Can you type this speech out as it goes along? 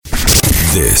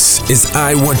This is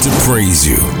I Want to Praise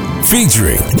You,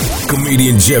 featuring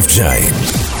comedian Jeff Giant,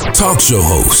 talk show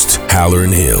host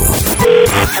Hallerin Hill,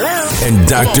 and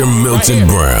Dr. Milton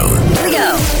Brown. Here we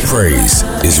go. Praise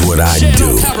is what I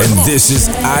do, and this is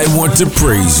I Want to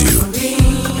Praise You.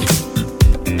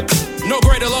 No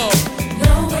greater love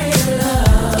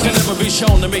can never be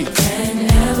shown to me.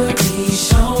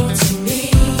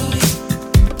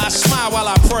 I smile while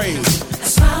I praise.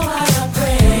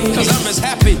 Cause I'm as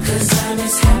happy as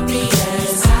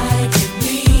I can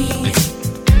be.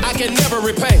 I can never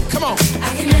repay. Come on.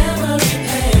 I can never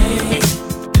repay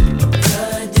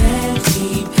the debt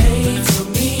he paid for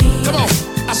me. Come on.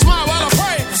 I smile while I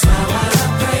praise.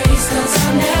 Cause I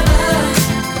never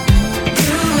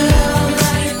knew love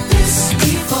like this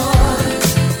before.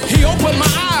 He opened my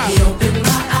eyes.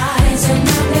 And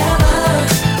I never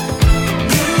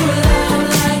knew love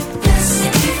like this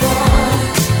before.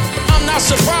 I'm not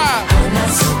surprised.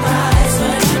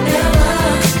 But I never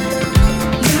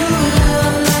knew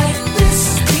love like this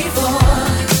before.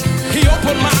 He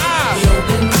opened my eyes.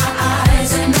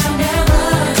 And I never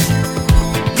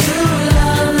knew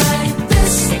love like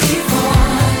this before.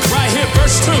 Right here,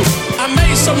 verse 2. I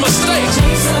made some mistakes.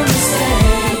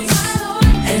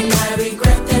 And I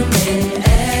regret them in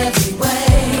every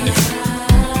way.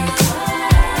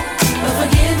 But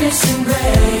forgiveness and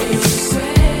grace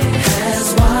has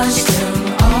washed them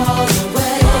all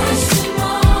away.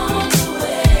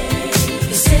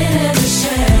 The sin and the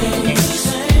shame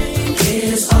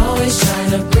is always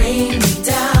trying to bring me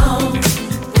down.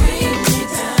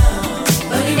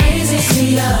 But he raises me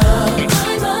up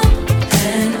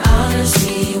and honors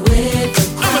me with the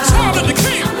crown. I'm a child of the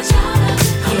King. I'm a child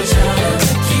of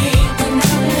the King. And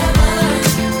I never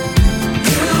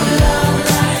knew love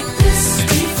like this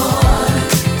before.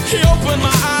 He opened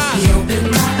my eyes.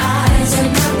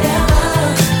 And I never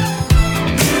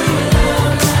knew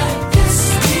love like this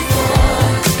before.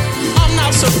 I'm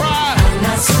not surprised.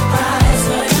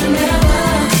 But I never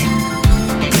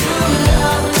knew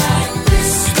love like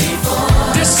this before.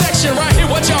 This section right here,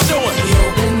 what y'all doing? He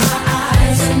opened my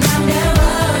eyes. And I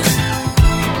never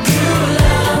knew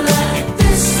love like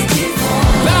this before.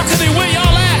 Balcony, where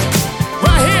y'all at?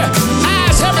 Right here.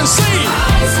 Eyes haven't seen.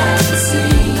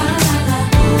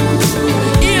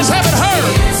 Ears haven't heard.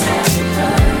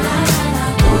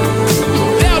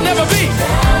 There'll never be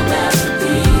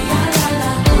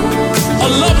a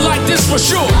love like this for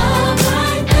sure.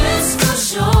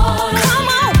 Come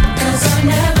on. 'Cause I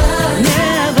never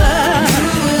knew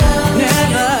love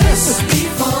like this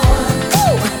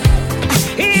before.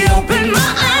 He opened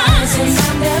my eyes. And I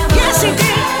never yes, he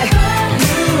did.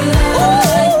 Knew love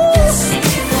like this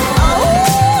before.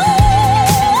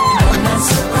 I'm not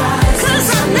surprised. 'Cause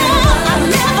I never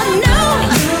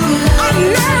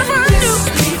knew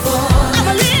before. I'm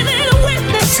a living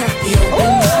witness. He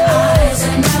opened my eyes.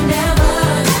 And I never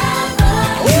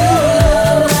knew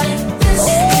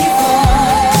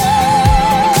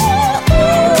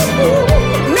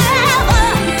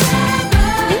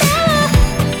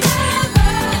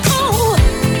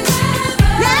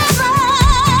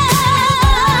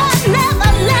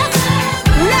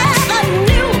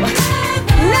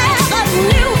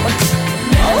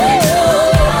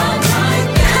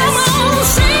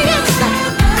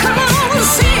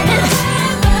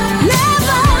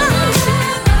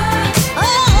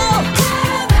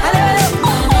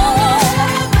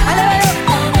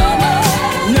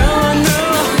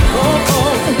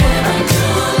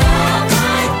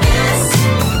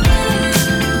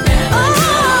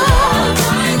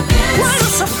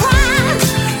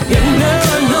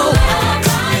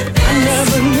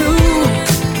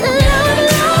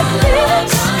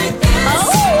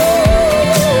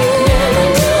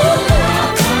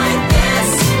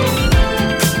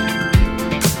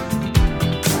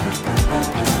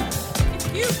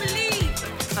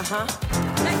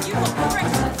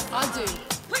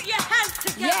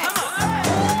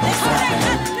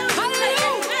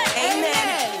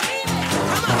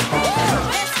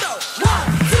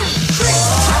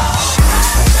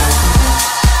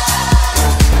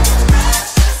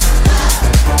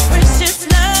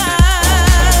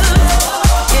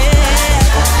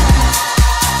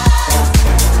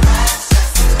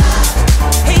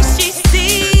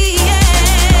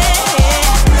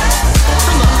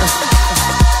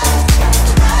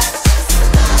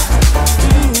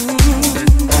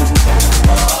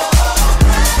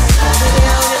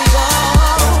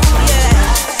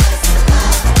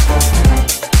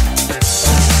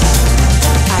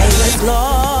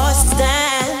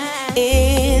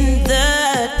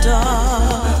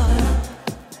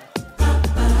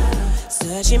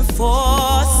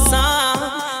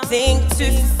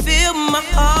fill my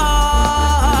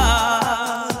heart.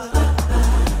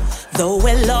 Though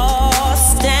we're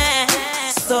lost and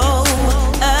so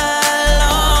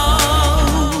alone,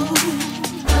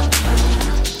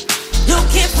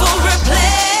 looking for a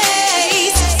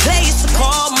place to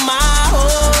call my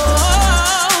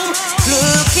home.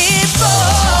 Looking for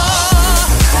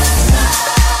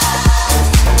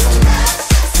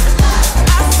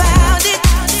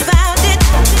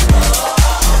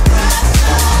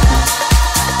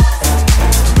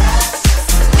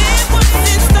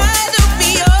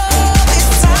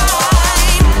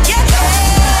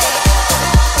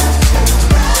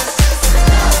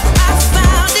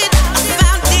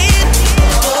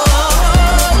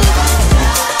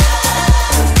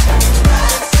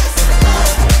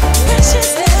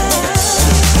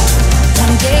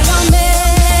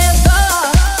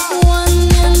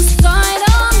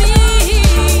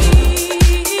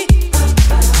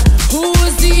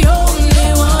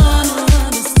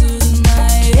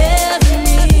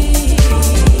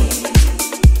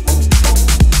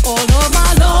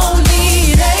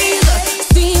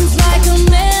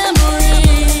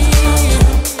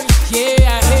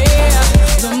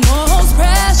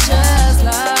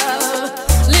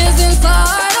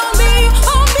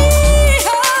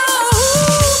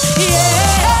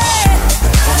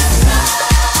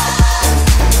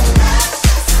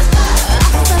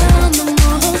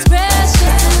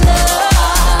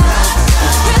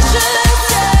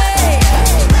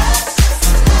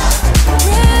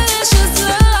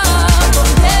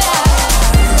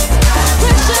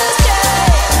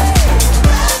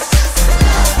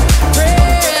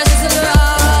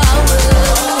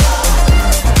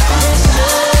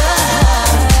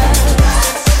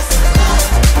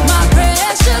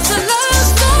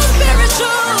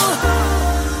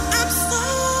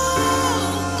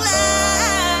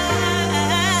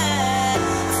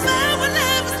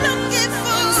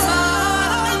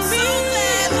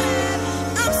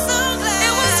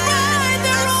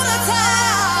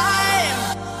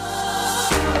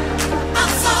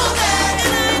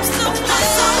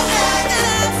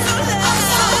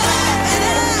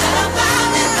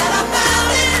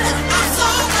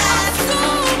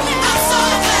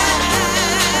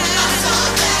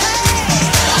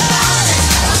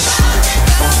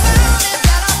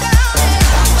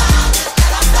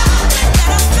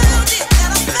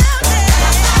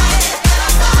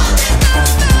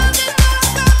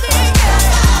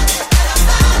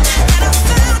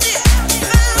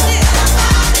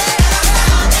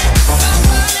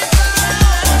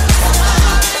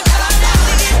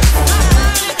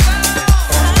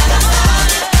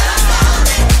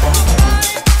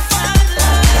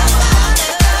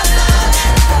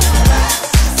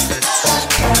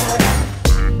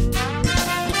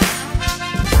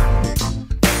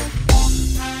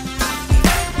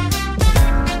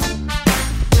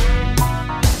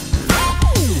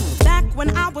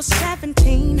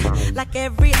like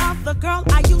every other girl,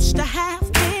 I used to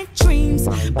have big dreams.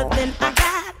 But then I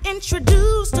got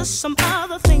introduced to some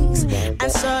other things,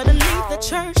 and suddenly the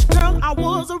church girl I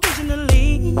was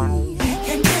originally.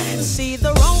 See,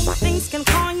 the wrong things can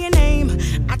call your name.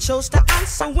 I chose to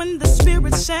answer when the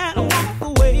Spirit said walk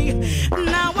away.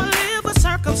 Now I live with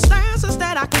circumstances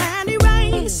that I can't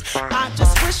erase. I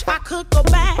just wish I could go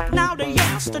back now to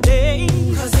yesterday.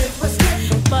 Cause it was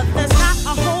good, but there's not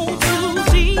a hole too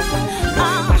deep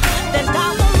that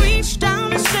God will reach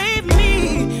down and save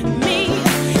me.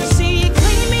 See, He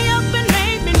cleaned me up and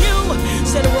made me new.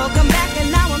 Said welcome back,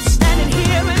 and now I'm standing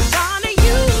here in front of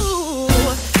you.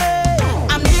 Hey,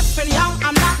 I'm different, y'all,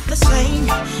 I'm not the same.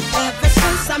 Ever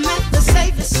since I met the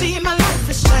Savior, see, my life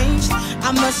has changed.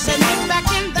 I must admit, back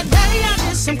in the day I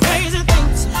did some crazy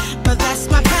things, but that's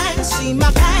my past. See,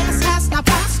 my past has now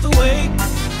passed away.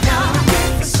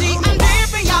 See, I'm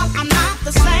different, y'all, I'm not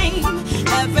the same.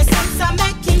 Ever since I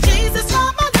met King Jesus,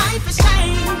 all my life has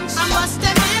changed. I must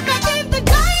admit, back in the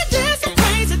day I did some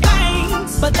crazy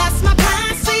things, but that's my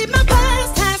past. See, my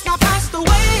past has now passed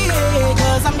away.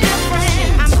 Cause I'm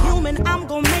different, I'm human, I'm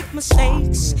gonna make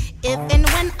mistakes. If and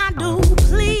when I do,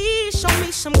 please show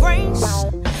me some grace.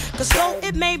 Cause though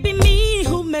it may be me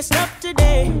who messed up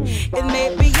today, it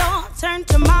may be your turn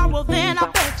tomorrow, then I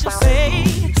bet you say,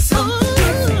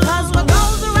 ooh, cause what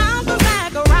goes around comes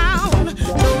back around.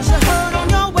 Those you hurt on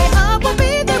your way up will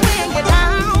be there when you're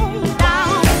down.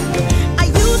 I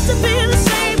used to feel the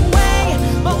same way,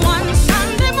 but one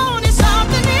Sunday morning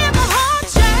something in my heart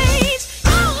changed.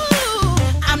 Ooh,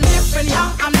 I'm different,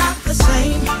 y'all, I'm not the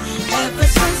same. Ever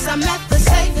since I met the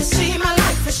Savior, see, my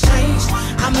life has changed.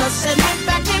 I must admit,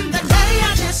 back in the day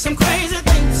I did some crazy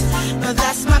things, but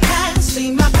that's my past.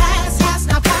 See, my past has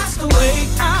now passed away.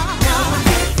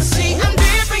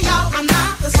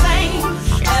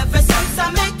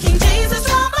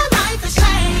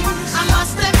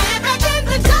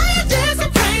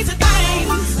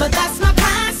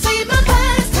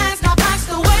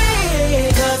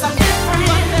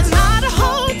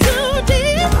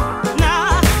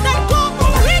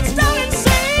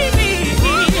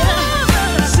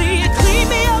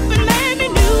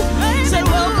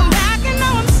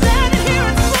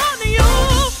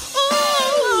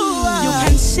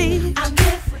 see it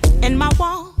in my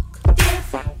walk,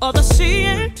 others see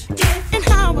it in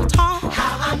how I talk.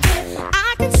 I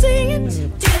can see it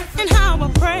in how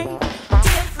I pray.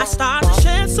 I start to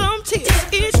shed some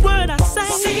tears each word I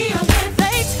say.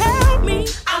 They tell me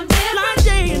I'm blind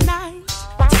day and night.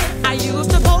 I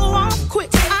used to go off quick,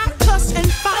 I cuss and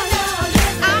fight.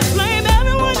 I blame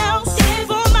everyone else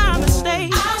for my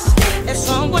mistakes. If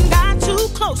someone got too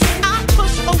close, I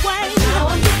push away.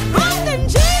 But then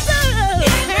Jesus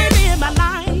came in my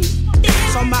life,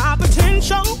 saw my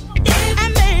potential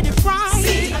and made it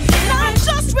right. Not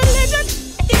just religion,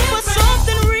 but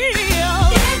something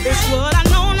real. It's what I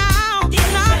know now,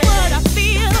 not what I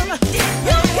feel. You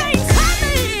can't tell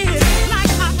me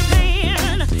like I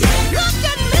can. Look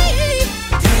at me,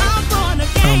 I'm born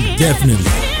again. I'm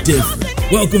definitely different.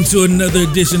 Welcome to another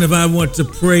edition of I Want to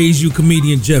Praise You,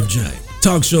 comedian Jeff Giant,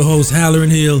 talk show host Halloran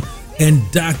Hill, and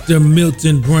Dr.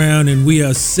 Milton Brown, and we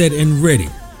are set and ready.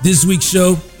 This week's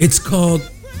show, it's called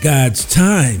God's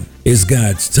Time is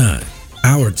God's Time.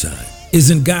 Our time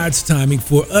isn't God's timing.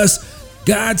 For us,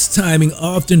 God's timing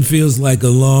often feels like a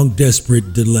long,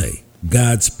 desperate delay.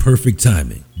 God's perfect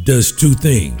timing does two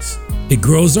things. It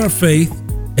grows our faith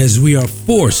as we are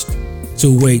forced to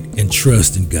wait and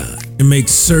trust in God, and make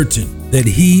certain that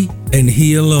He and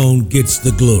He alone gets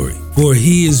the glory, for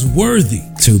He is worthy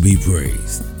to be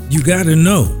praised. You gotta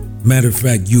know. Matter of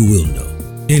fact, you will know.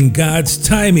 In God's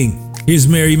timing, here's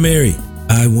Mary Mary.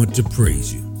 I want to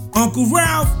praise you. Uncle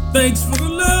Ralph, thanks for the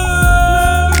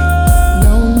love.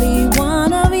 Lonely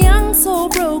one of young, so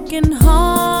broken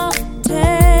hearted,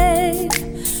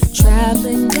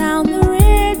 traveling down the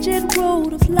rigid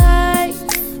road of life,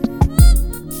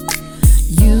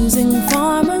 using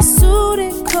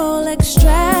pharmaceutical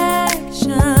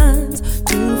extractions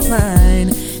to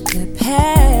find the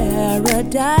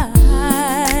paradise.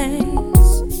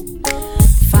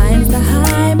 Finds the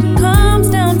high but comes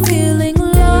down feeling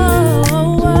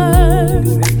lower,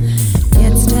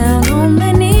 gets down on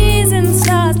their knees and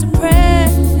starts to pray,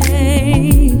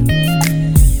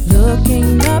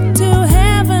 looking up to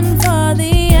heaven for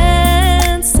the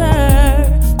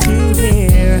answer, to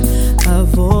hear a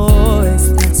voice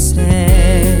that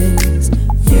says,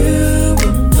 you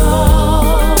will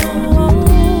know,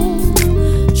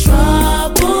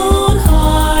 troubled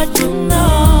heart will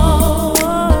know,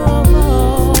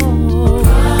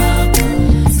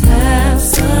 problems have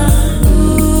solution,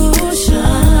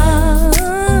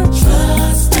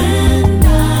 trust and I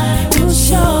will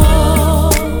show.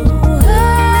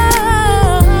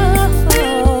 You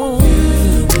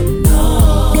will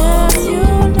know, yes you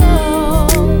know,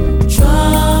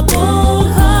 troubled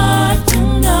heart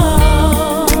will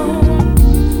know.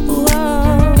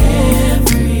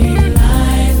 Every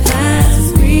life has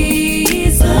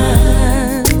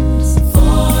reasons,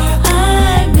 for I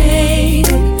made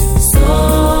it so.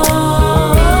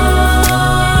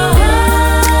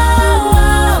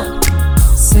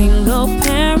 Single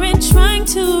parent trying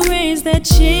to raise their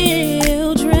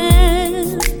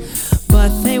children, but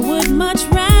they would much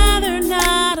rather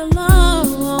not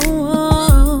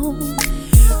alone.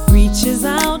 Reaches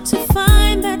out to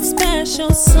find that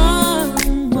special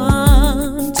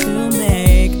someone to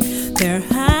make their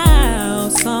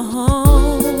house a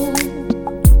home.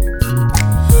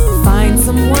 Find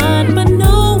someone, but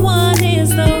no one is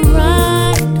the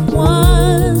right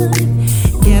one.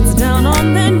 Gets down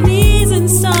on their knees and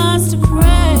starts to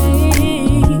pray,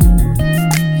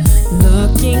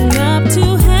 looking up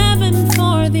to heaven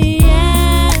for the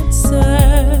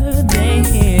answer. They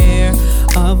hear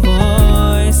a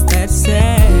voice that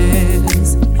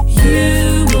says,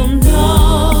 you will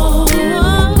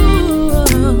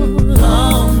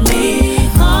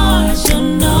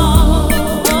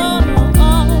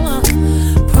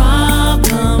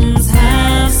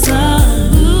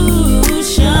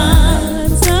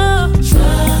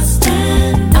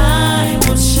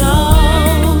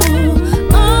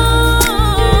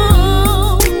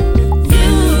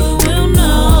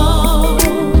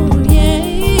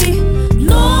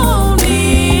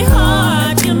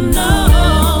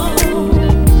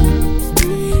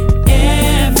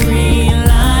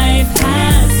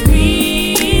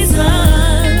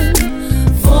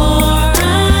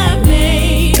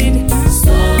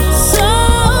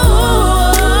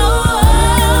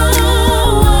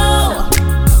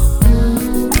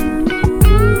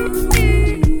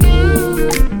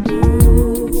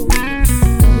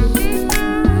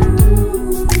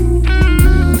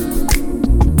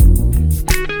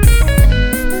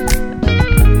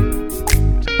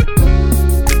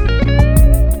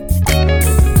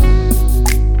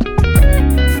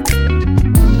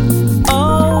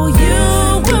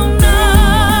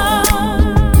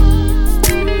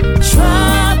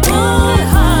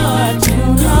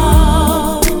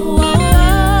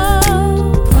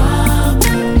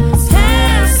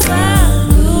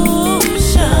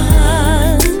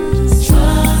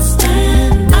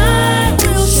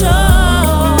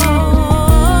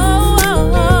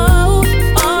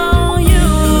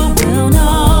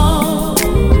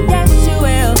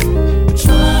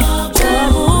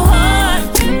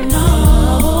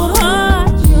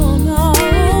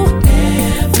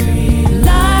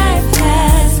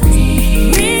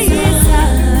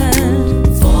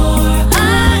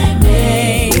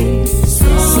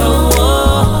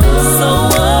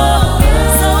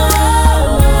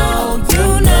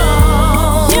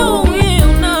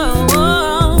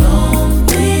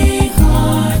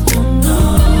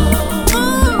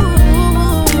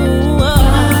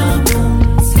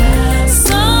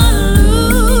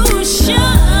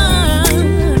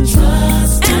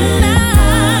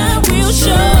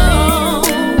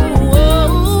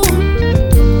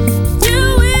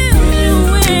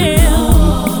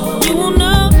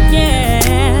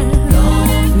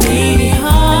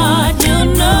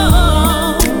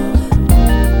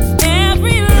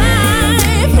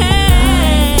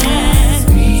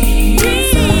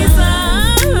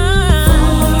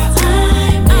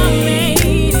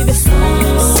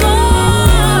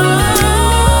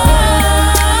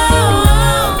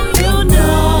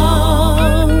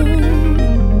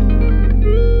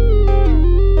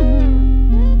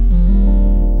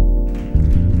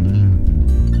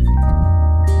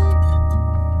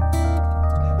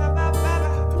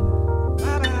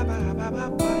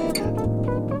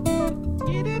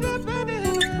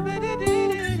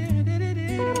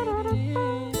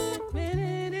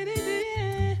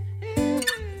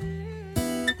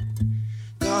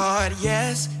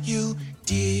Yes, you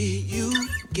did, you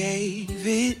gave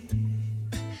it.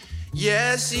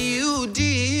 Yes, you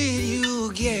did,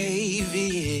 you gave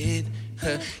it.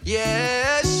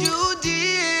 Yes, you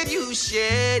did, you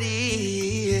shed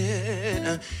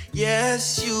it.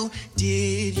 Yes, you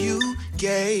did, you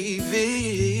gave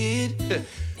it.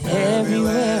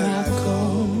 Everywhere I've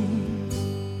gone,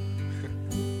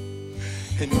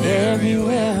 and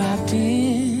everywhere I've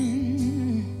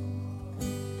been,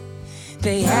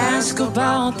 they ask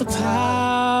about the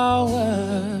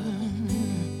power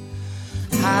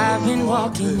I've been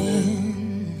walking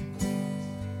in,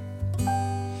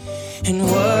 and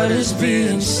what is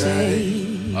being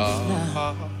saved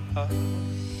now,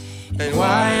 and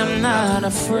why I'm not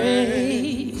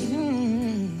afraid,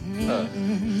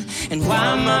 and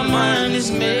why my mind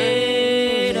is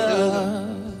made up,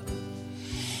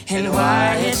 and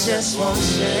why it just won't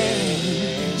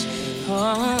change.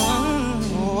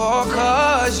 Oh,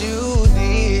 'cause you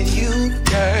did, you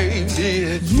gave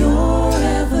it. Your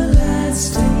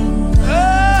everlasting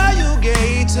love, you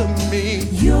gave to me.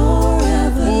 Your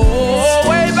everlasting. Oh,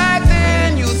 way back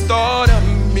then you thought of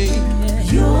me.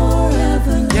 Your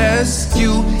everlasting. Yes,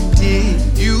 you did,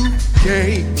 you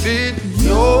gave it.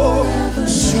 Your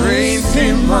strength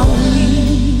in my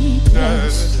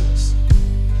weakness.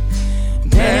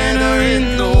 Banner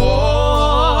in the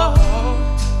wall,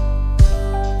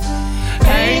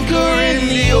 anchor in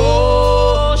the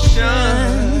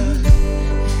ocean,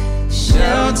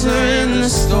 shelter in the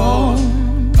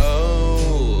storm.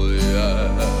 Oh,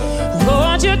 yeah.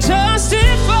 Lord, you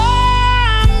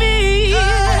justify me,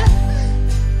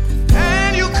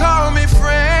 and you call me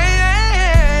friend.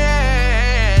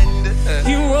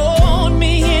 You wrote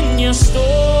me in your story.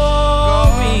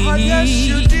 Oh, yes,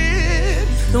 you did.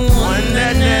 The one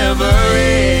that never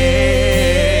ends.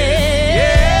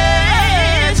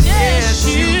 Yes,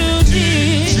 you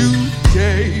did. You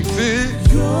gave it.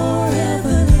 Your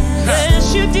everlasting.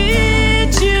 Yes, you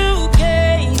did. You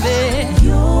gave it.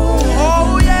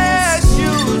 Oh, yes,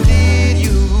 you did.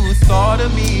 You thought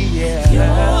of me, yeah.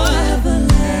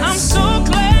 I'm so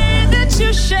glad that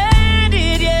you shared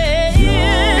it,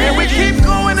 yeah. And we keep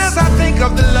going as I think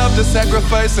of the love, the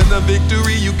sacrifice, and the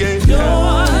victory you gave. Hey,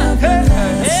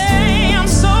 I'm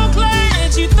so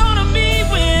glad you thought of me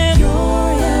when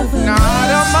not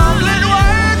a mumbling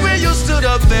word when you stood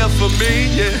up there for me,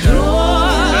 yeah.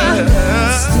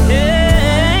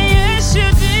 Yes, you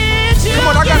did. Come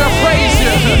on, I gotta praise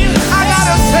you. I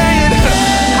gotta say it.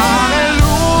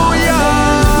 Hallelujah.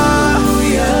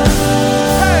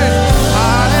 Hey,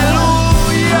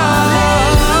 hallelujah.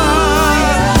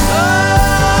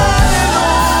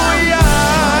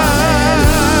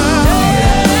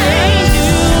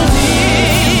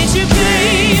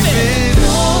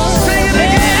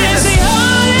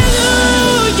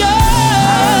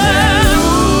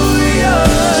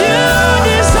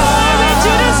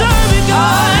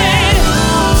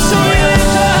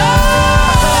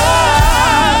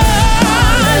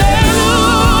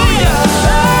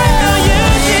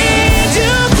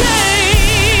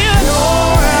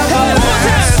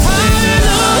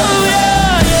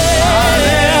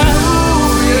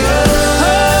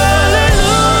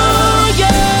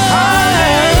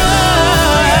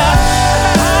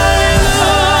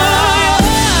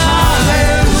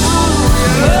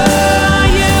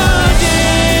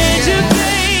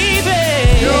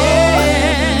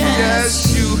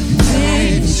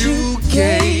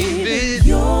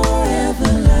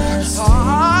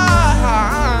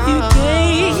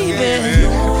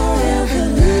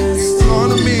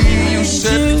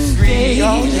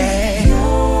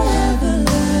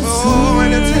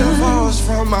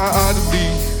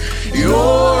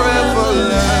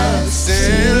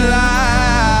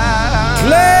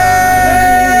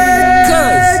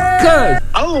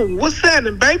 What's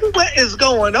happening, baby? What is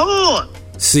going on?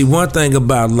 See, one thing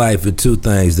about life, and two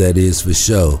things that is for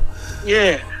sure.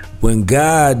 Yeah. When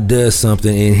God does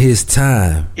something in his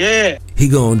time, yeah, he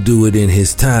gonna do it in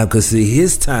his time, because see,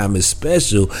 his time is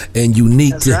special and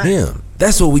unique to him.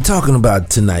 That's what we talking about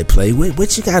tonight, Play.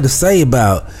 What you got to say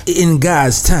about in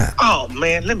God's time? Oh,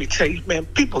 man, let me tell you, man,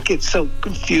 people get so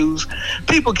confused.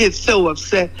 People get so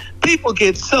upset. People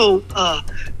get so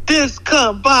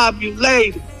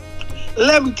discombobulated.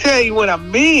 Let me tell you what I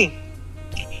mean.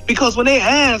 Because when they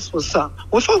ask for something,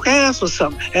 when folk ask for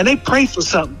something and they pray for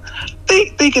something, they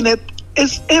thinking that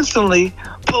it's instantly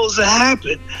supposed to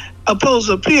happen, supposed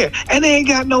to appear. And they ain't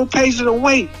got no patience to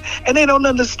wait. And they don't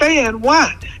understand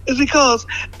why. It's because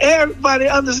everybody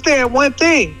understand one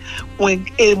thing. When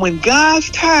God's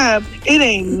time, it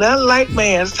ain't nothing like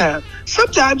man's time.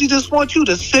 Sometimes he just wants you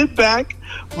to sit back,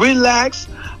 relax,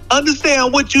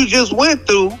 understand what you just went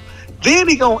through, Then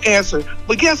he gonna answer.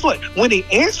 But guess what? When he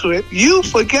answered it, you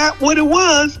forgot what it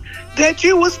was that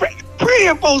you was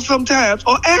praying for sometimes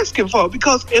or asking for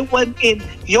because it wasn't in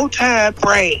your time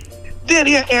praying. Then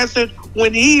he'll answer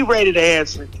when he ready to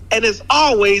answer. And it's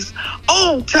always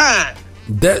on time.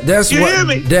 That's you what hear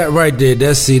me? That right there.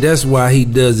 That's why he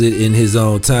does it in his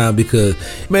own time. Because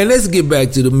man, let's get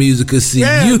back to the music. Cause see, no,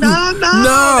 it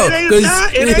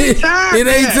ain't time. It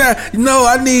ain't time. No,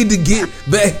 I need to get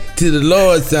back to the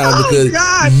Lord's time because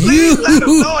God, you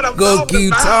gonna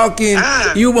keep talking.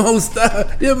 You won't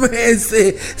stop. The man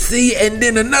said, "See," and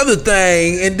then another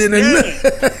thing, and then another.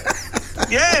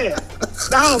 Yeah.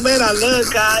 No, man, I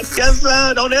love God. Yes,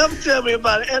 sir. Don't ever tell me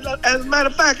about it. As a matter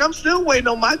of fact, I'm still waiting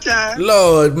on my time.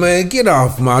 Lord, man, get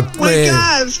off my when man.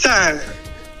 God's time.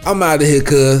 I'm out of here,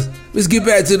 cuz. Let's get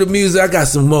back to the music. I got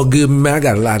some more good, man. I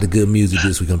got a lot of good music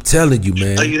this week. I'm telling you,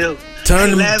 man. Oh, you do?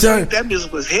 Turn. That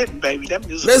music was hitting, baby. That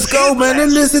music. Let's go, man.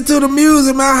 Let's listen to the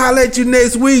music, man. I'll holler at you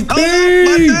next week. Oh,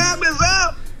 my time is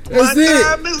up. That's it.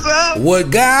 Time is up.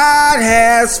 What God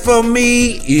has for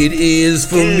me, it is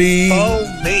for me. For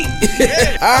me.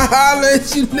 Yeah. I'll holler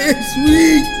at you next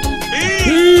week. Peace.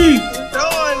 Keep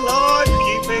going, Lord.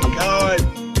 Keep it going.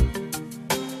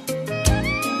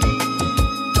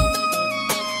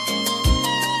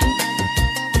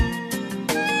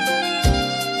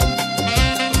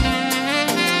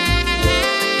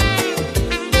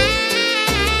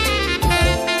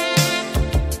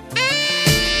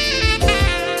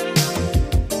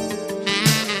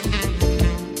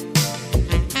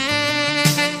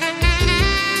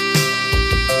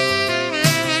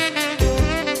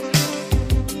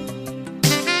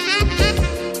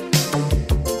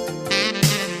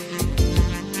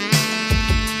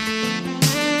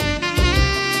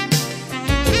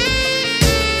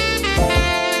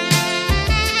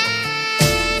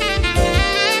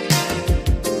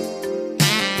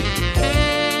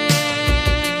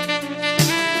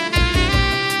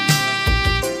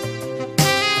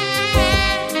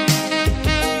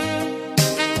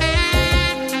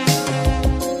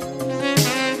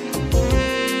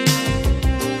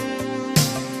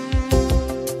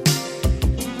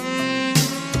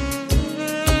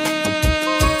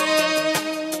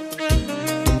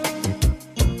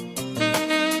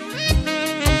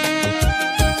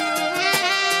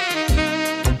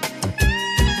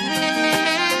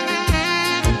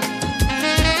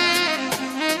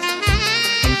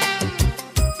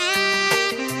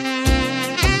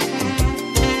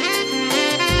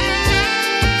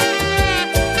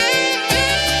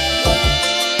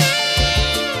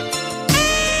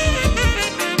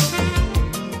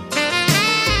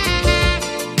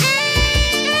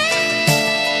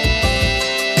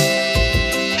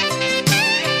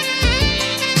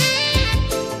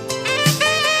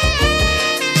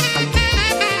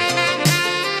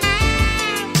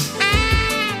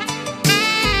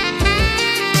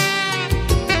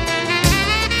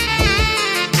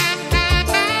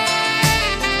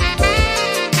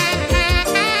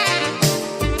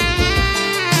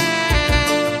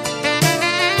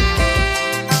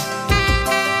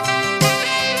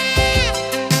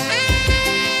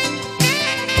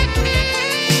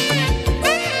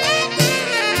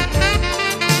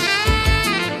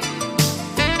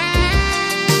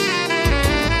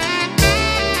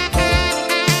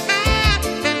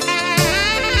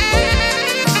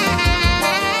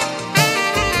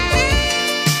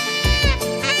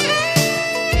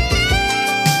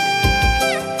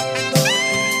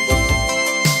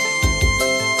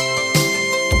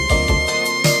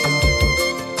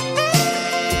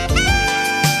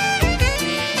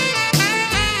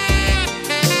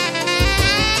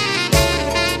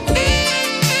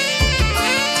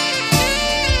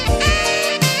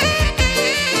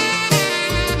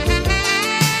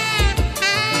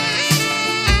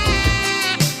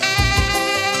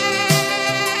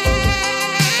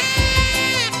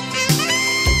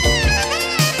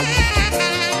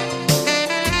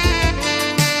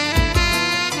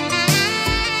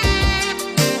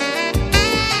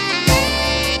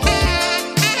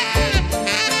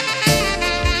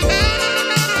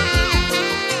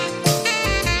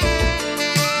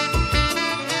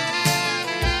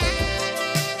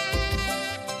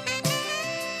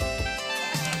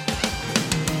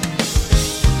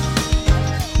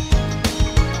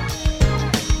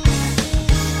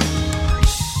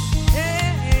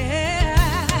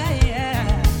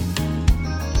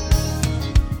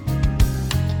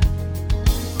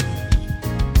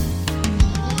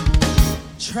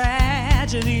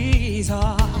 Tragedies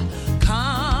are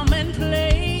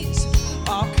commonplace.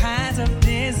 All kinds of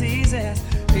diseases.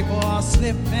 People are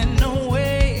slipping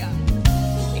away.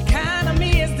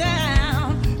 Economy is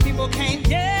down. People can't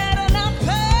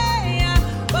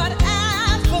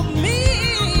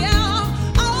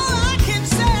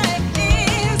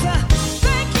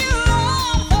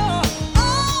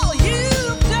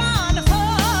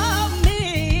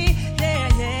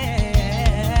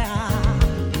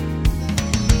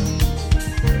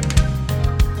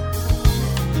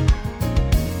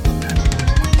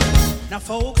Now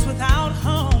folks without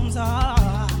homes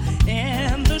are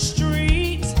in the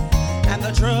streets, and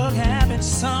the drug habit,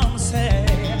 some say,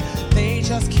 they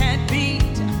just can't beat.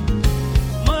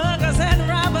 Muggers and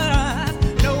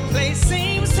robbers, no place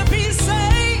seems to be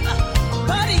safe,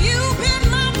 but you've been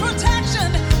my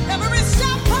protection every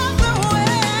step of the way.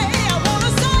 I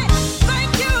wanna say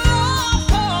thank you, Lord,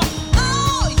 for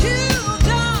all you've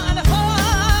done for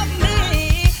me.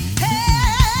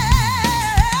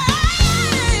 Hey,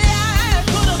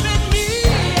 could have been me.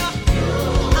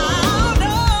 Out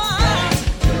night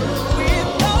with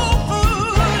no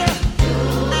food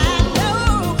and no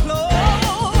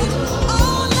clothes,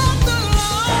 all left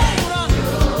alone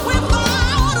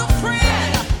without a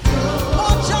friend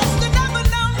or just another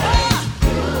number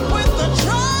with the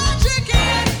tragic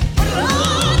end. But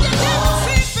Lord, you didn't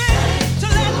see fit to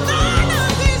let none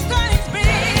of these things be.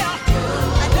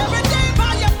 And every day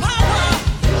by your power,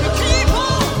 you keep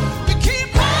on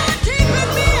keeping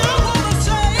me. I wanna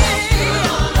say,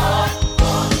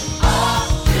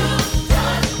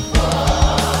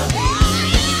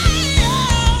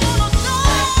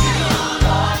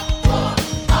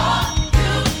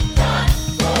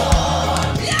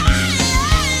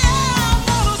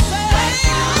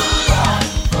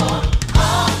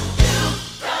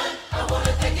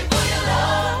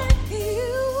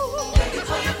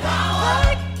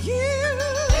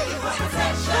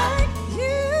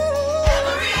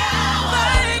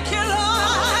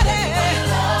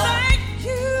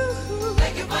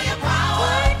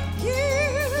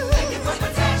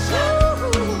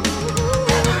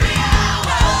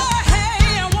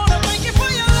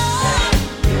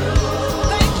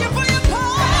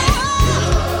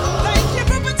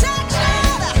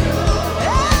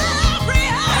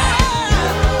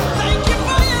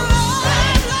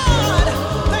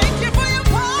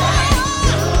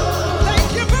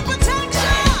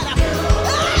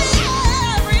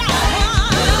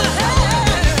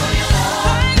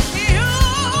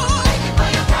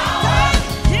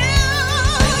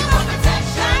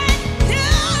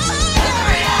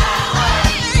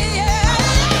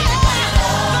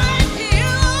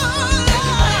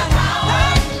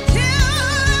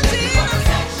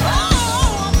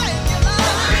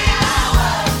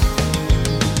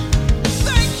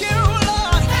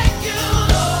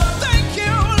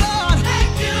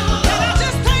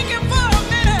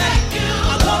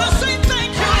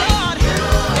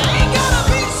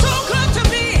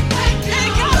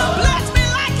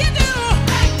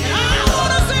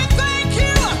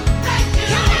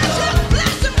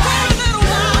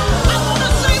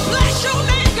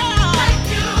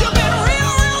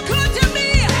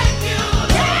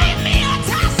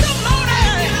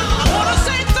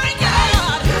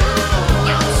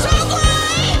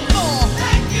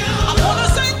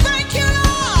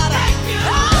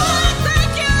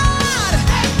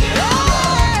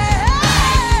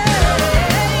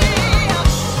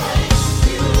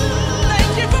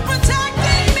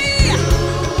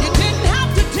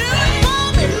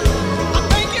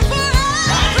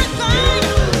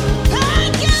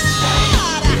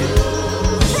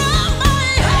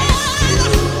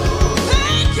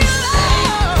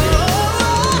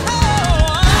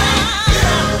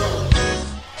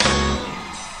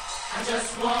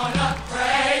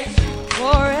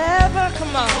 forever,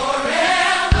 come on.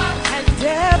 Forever and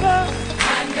ever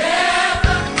and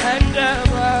ever and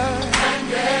ever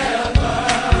and ever.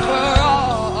 For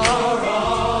all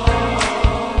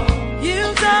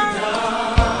you've done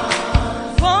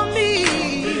for me.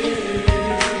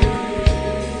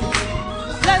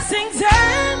 Blessings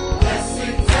and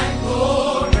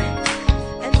glory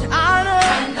and honor.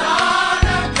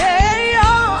 Hey,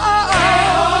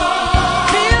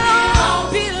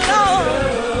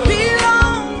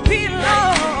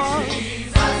 belong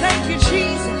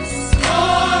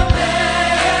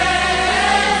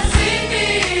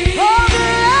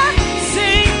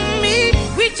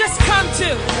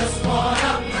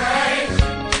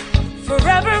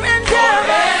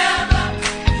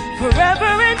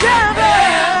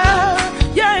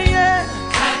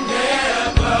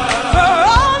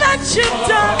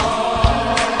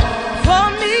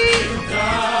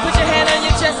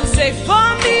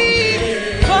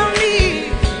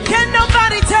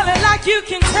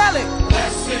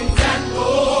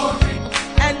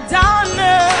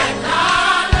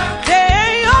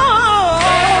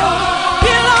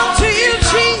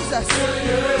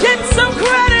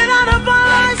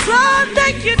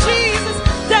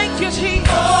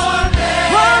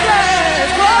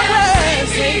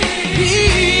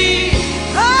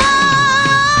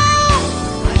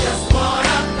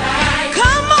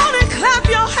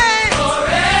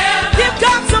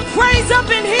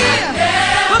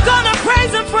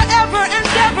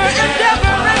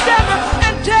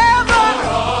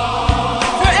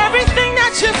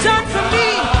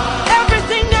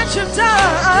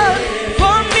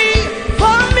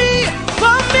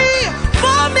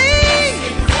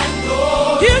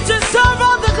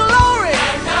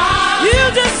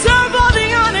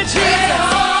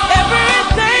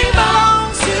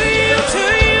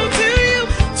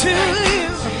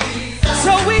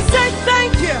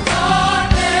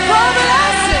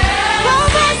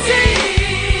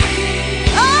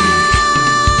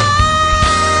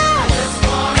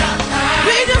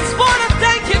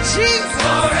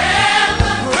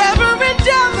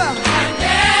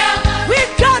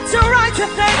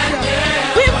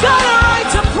got a right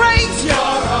to praise you.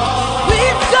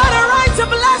 We've got a right to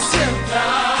bless you.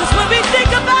 Cause when we think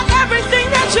about everything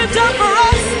that you've done for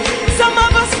us, some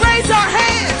of us raise our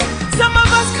hands, some of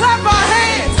us clap our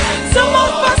hands, some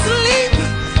of us leap,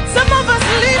 some of us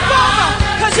leap over.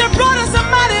 Cause you brought us a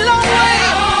mighty long way.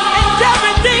 And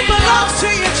everything belongs to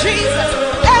you, Jesus.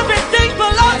 Everything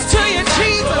belongs to you,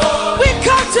 Jesus. We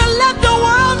come to let the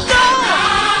world know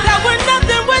that we're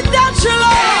nothing without you,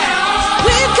 Lord.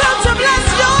 We come to bless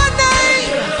your name.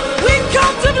 We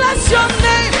come to bless your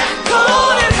name. Come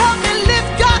on and help me lift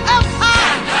God up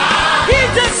high. He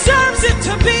deserves it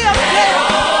to be up there.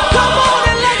 Come on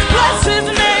and let's bless his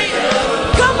name.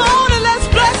 Come on and let's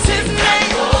bless his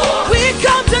name. We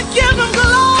come to give him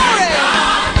glory.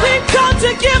 We come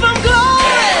to give him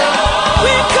glory.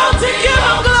 We come to give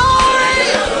him glory.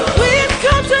 We've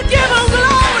come to give him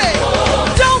glory.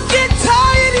 Don't get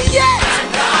tired yet,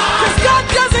 cause God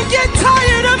doesn't get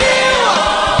tired of you.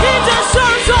 He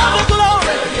deserves all the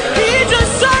glory. He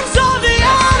deserves all the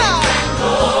honor.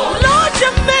 Lord, you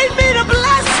made me to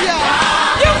bless you.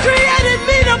 You created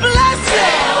me to bless you.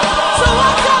 So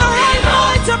I've got a right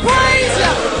mind to praise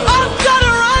you. I've got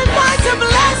a right mind to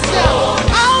bless you.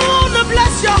 I want to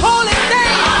bless your holy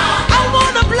name. I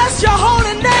want to bless your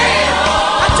holy name.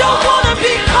 I don't want to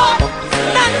be caught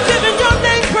not giving your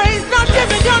name praise, not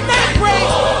giving your name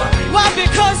praise. Why?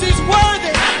 Because he's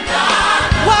worthy.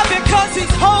 Why? Because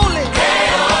he's holy.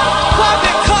 Why?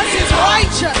 Because he's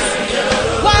righteous.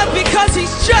 Why? Because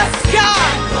he's just God.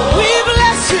 We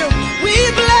bless you. We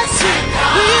bless you.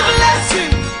 We bless you.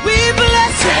 We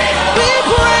bless you. We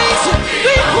praise you.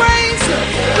 We praise you.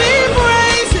 We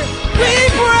praise you. We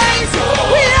praise you.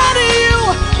 We honor you.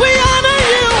 We honor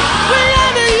you. We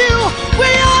honor you. We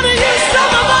honor you.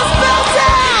 Some of us bow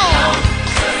down.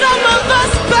 Some of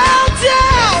us bow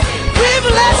down. We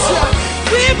bless you.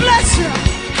 We bless you.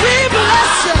 We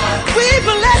bless you. We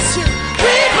bless you.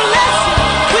 We bless you.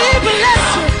 We bless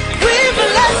you. We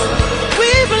bless you. We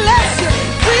bless you.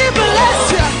 We bless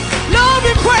you. Lord,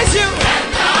 we praise you.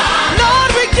 Lord,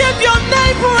 we give your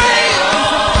name praise.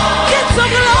 Get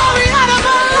some glory out of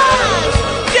our lives.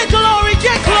 Get glory,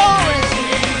 get glory.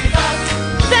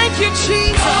 Thank you,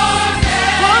 Jesus.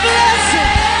 For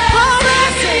blessing, for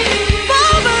blessing,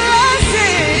 for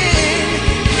blessing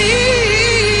me.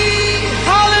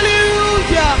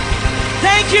 Hallelujah.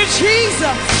 Thank you,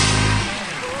 Jesus.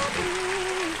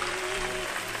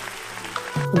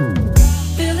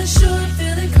 Feeling sure,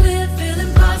 feeling clear,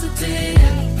 feeling positive,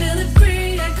 feeling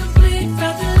free and complete,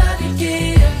 felt the love you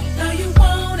give. No, you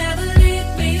won't ever leave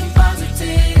me. I'm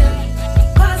positive,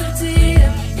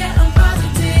 positive, yeah, I'm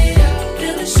positive.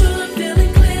 Feeling sure,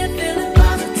 feeling clear, feeling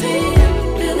positive,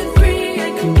 feeling free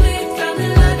and complete, felt the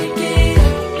love you give.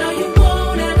 No, you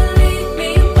won't ever leave me.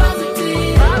 I'm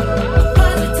positive,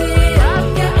 positive,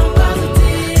 yeah, I'm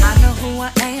positive. I know who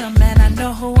I am and I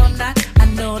know who I'm not. I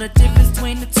know the difference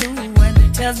between the two, and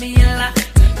it tells me a lot.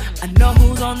 I know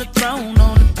who's on the throne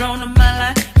of my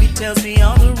life. He tells me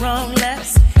all the wrong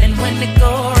lefts, and when they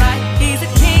go right, he's a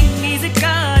king, he's a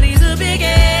God, he's a big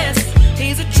ass.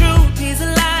 He's a truth, he's a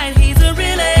lie, he's a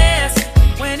real ass.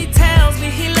 When he tells me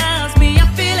he loves me, I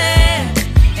feel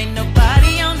it. Ain't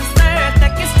nobody on this earth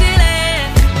that can steal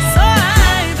it. So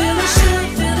I feeling sure,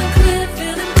 feeling clear,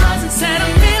 feeling positive. Said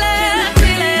I'm feeling,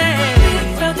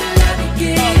 felt the love you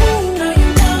give. No, you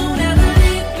won't ever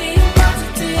leave me.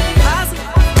 Positive, positive,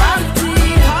 positive,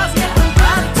 yeah, I'm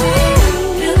positive.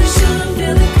 Feeling sure,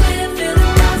 feeling clear,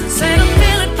 feeling positive. Said I'm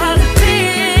feeling positive.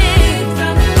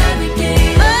 Felt the love you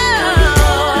give. Oh,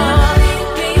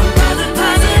 positive,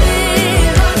 positive,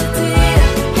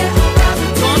 yeah, I'm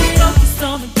positive. Gonna focus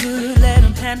on the good, let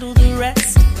him handle the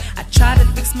rest. I try to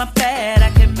fix my bad, I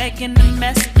kept making a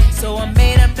mess. So I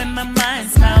made up in my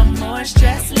mind, smile more,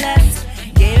 stress less.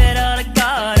 Gave it all to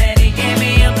God and he gave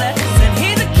me a blessing.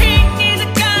 He's a king, he's a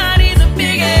God, he's a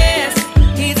big ass.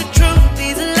 He's a truth,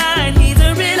 he's a lie, he's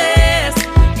a real ass.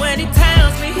 When he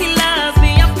tells me he loves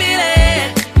me, I feel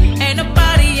it. Ain't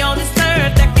nobody on this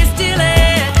earth that can steal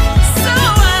it. So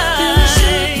I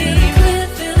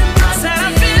said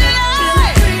I'm feeling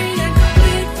like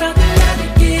felt the love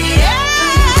you give.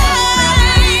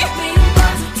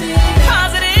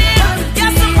 Positive,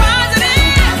 yes, I'm positive.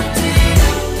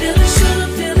 Feeling sure,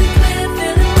 feeling clear,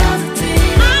 feeling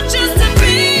positive. I choose to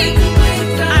be.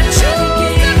 I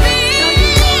choose to be.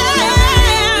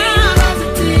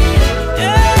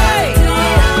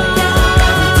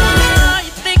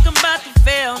 You think I'm about to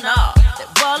fail? No, that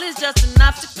wall is just an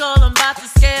obstacle. I'm about to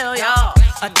scale, y'all.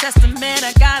 A testament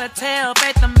I gotta tell.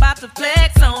 Faith I'm about to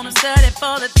flex on. I'm studying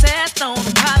for the test on.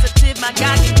 I'm positive my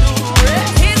God can do the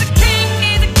rest. He's a king,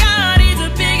 he's a God, he's a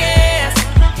big ass.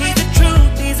 He's a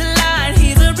truth, he's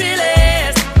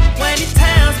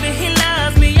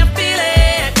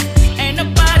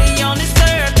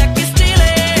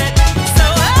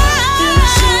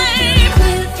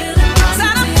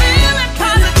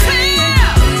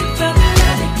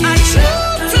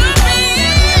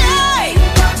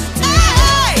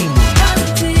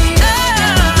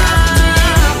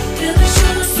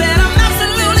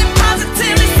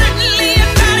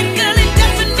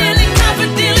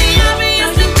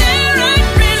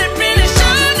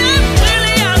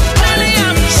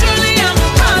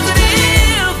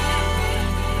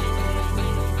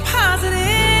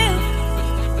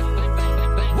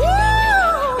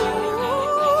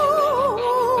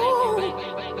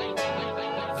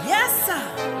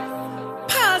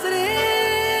Positive.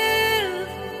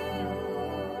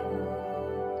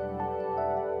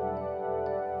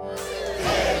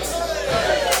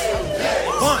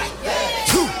 One,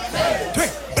 two,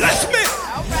 three. Bless me.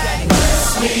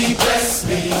 Bless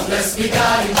me, bless me,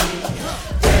 God in me.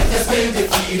 Death has been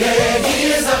defeated, He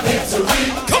is our victory.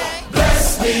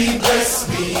 Bless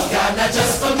me, God, not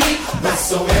just for me, but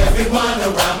so everyone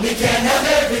around me can have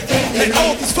everything they need.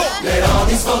 Let all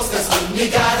these folks that's with me,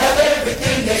 God, have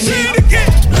everything they need.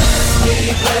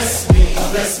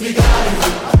 Bless me, God in me.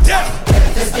 Death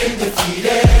has been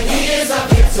defeated, He is our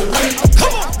victory.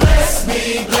 Bless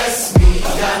me,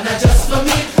 God, not just for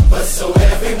me, but so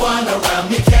everyone around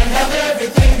me can have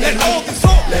everything they need.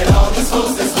 Let all these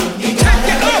folks that's with me, God,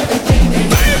 have everything they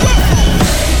need.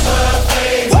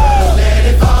 Favor, let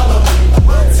it follow me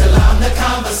till I'm the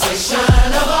conversation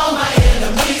of all my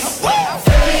enemies.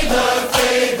 Favor,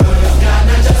 God,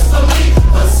 not just for me,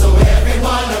 but so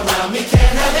everyone around me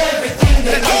can have everything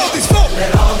they need.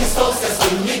 Let all these folks that's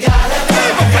with me, God, have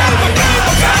everything they need.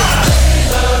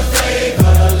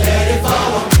 Favor, let it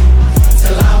follow me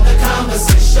till I'm the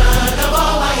conversation of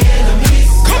all my enemies.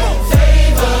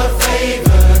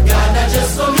 Favor, God, not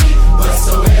just for me, but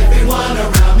so everyone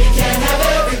around me can have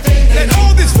everything they need. Let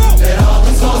all these folks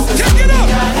that's with me, God,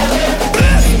 have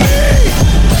everything they need.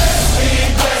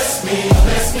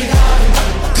 Bless me, God.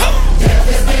 Death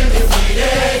has been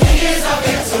defeated, He is our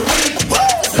victory.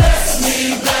 Bless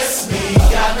me,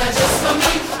 God, not just for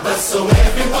me, but so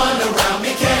everyone around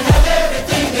me can have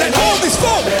everything they need. Let all these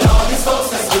folks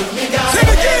that's with me, God,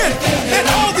 have everything they need. Let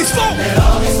all these folks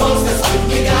that's with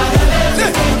me, God, have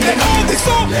everything they need.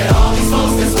 Let all these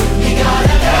folks that's with me, God,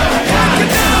 have everything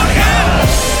they need.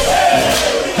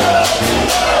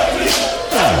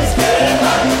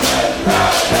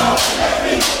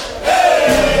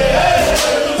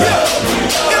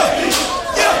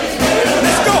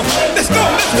 Let's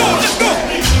go.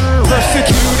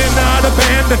 Persecuted, not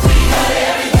abandoned.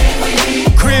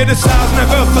 Criticized,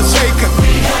 never forsaken.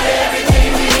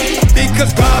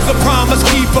 Because God's a promise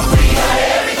keeper.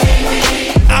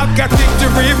 I've got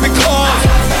victory because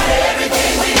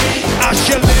I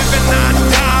shall live and not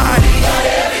die.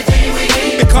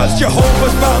 Because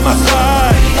Jehovah's by my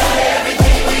side.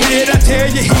 Did I tell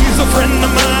you He's a friend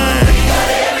of mine?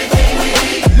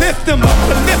 Lift him up,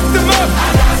 lift him up.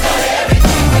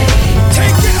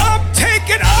 Take it up, take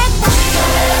it up.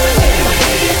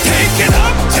 Take it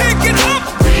up, take it up.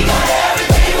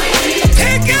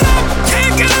 Take it up,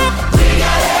 take it up.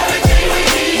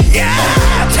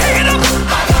 Yeah, take it up.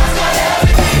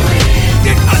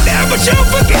 I never shall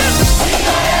forget.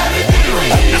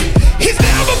 He's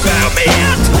never found me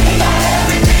yet.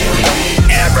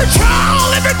 Every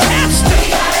trial, every test.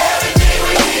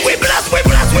 We bless, we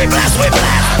bless, we bless, we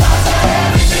bless.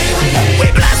 We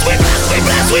bless, we bless, we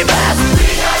bless, we bless.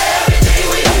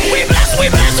 We bless, we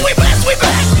bless, we bless, we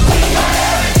bless.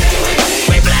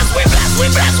 We bless, we bless, we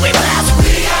bless, we bless.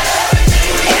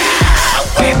 Yeah,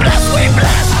 we bless, we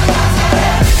bless.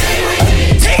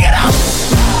 Take it up.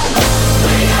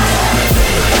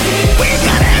 We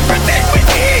got everything we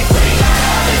need.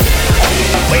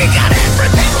 We got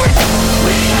everything we need.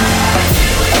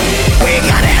 We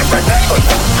got everything we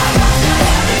need.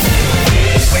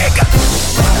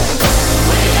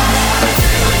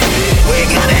 We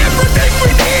got everything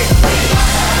we need.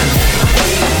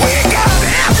 We got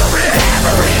every.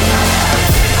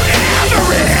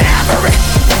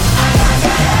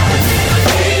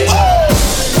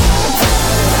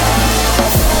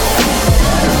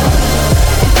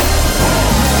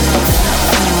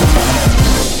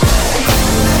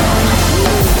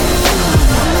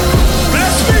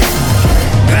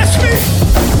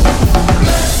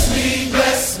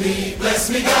 Bless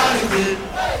me, God and good.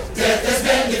 Death has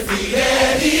been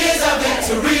defeated, He is our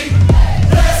victory.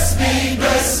 Bless me,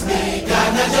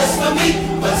 God, not just for me,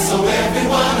 but so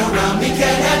everyone around me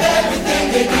can have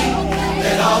everything they need.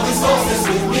 Let all these folks that's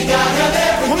with me, God, have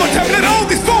everything. One more time, let all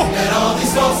these folks. Let all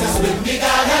these folks that's with me,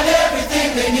 God, have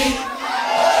everything they need.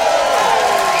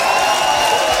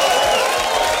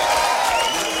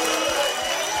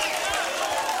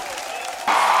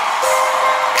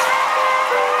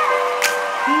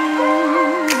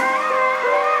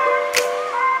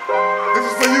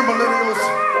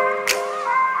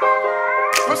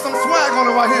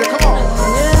 Right here, come on.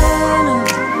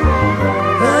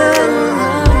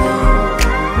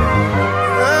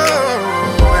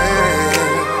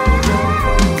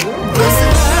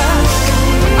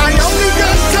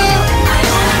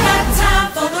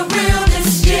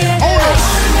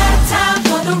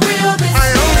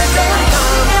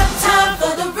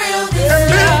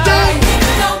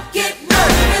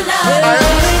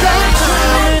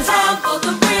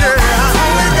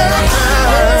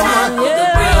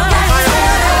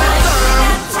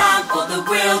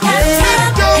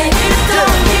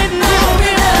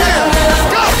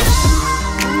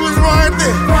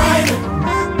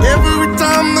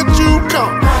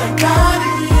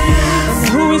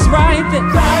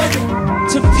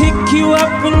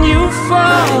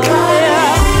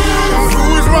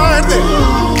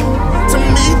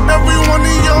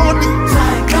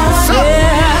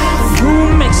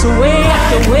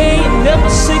 your way and never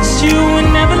forsakes you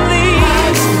and never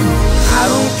leaves. I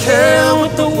don't care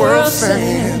what the world's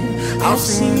saying. I've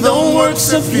seen the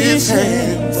works of his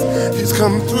hands. He's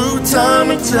come through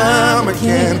time and time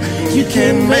again. You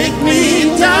can't make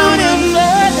me doubt him. I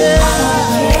don't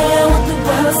care what the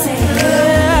world's saying.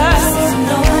 I've seen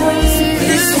the works of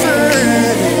his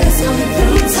hands. He's come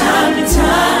through time and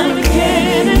time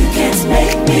again. And you can't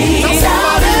make me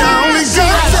doubt him. I only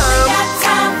got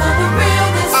time for the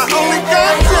realness. I only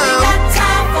got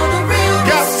time for the realness.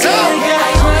 Got time.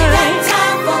 I only got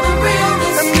time for the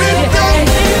realness. And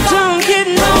it don't get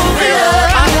no real.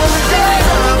 I only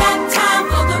got time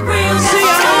for the realness. See,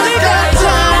 I only got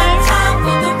time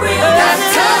for the realness.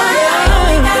 I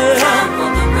only got time for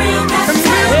the realness.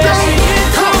 And it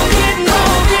don't get no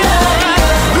real.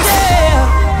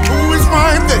 Who is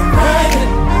right there?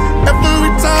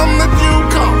 Every time that you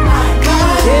come.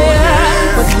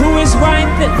 Yeah, but who is right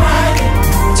there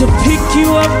to pick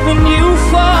you up when you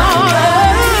fall?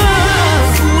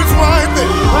 Who is right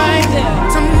there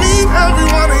to meet every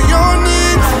one of your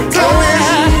needs? Tell me.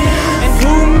 And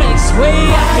who makes way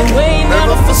after way,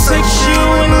 never forsakes you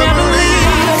and never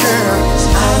leaves.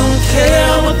 I don't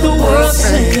care what the world's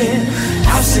saying.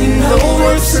 I've seen the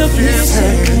works of his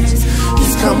hands.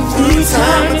 He's come through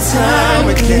time and time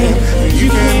again. You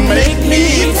can't make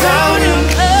me doubt him.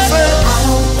 I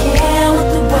don't care what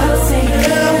the world's saying.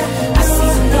 I've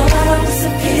seen the works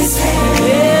of his hands.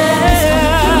 He's come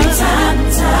through time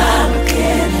and time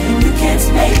again. You can't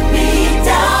make me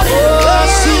doubt him.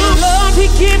 See, the love he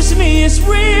gives me is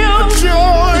real.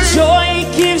 The joy he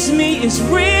gives me is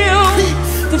real.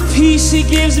 The peace he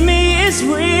gives me is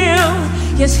real.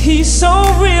 Yes, he's so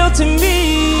real to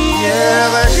me. Yeah,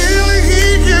 the healing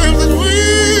he gives is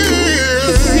real.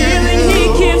 The feeling he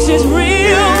gives is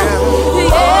real. The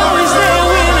always there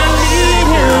when I need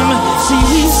him. See,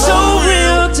 he's so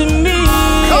real to me.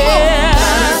 Come on.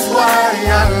 That's why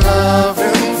I love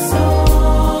him so.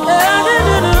 That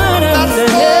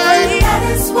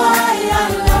is why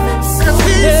I love him so. 'Cause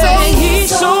he's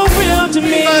so real to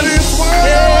me. That is why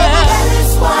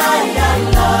I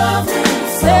love him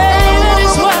so. That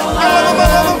is why I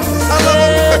love him so.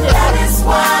 That is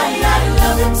why I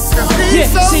love him so. Yeah,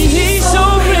 see, he's so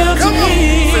real to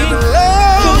me. The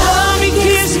love he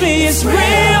gives me is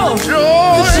real. The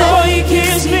joy he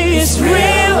gives me is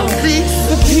real.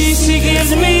 The peace he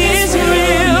gives me is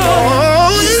real. Oh,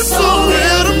 he's so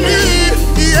real to me.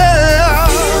 Yeah.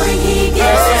 The healing he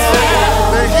gives is real.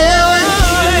 The healing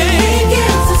he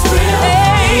gives is real.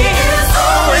 He is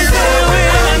always there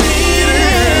when I need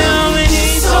him. And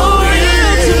he's so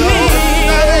real to me.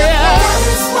 That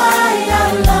is why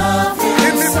I love him.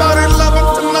 Anybody love him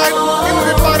tonight?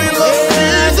 Anybody love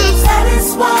Jesus? That is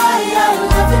why I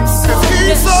love him so.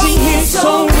 He's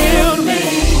so real to me.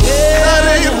 That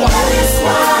is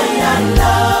why I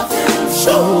love him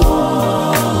so.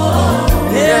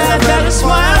 Yeah, that is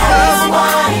why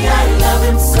I love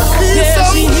him so.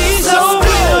 Yeah, see, he's so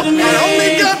real to me.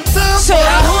 So I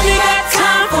only got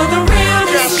time for the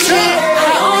realness. I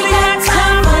only got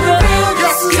time for the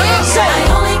realness. Say, I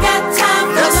only got time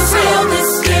for the realness.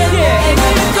 Yeah, and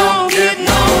it don't get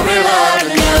no realer than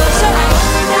you. So I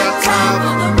only got time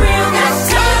for the realness.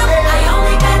 I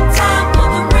only got time for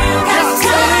the realness.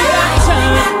 I only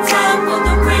got time for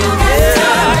the realness.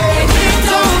 And it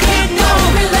don't get no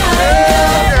realer.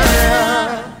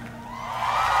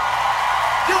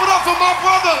 Give it up for my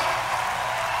brother.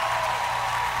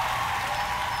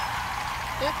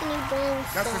 Anthony Brown.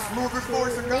 That's the smoothest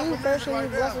voice in gospel music Version right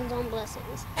now. Blessings on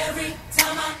Blessings.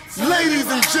 Ladies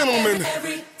and gentlemen,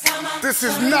 this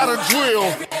is not a drill.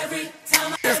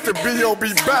 It's the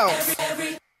B.O.B. bounce.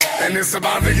 And it's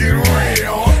about to get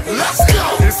real. Let's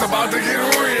go. It's about to get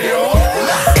real.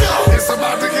 Let's go. It's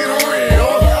about to get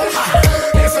real.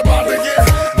 It's about to get.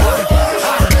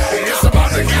 It's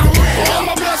about to get real. All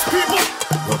my blessed people.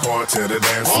 Report to the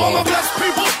dance floor. All my blessed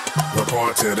people.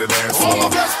 Report to the dance floor. All my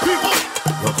blessed people.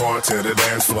 Report to the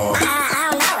dance floor. I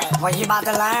don't know it. What you about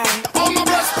to learn? All my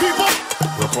blessed people.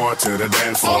 Report to the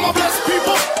dance floor. All my blessed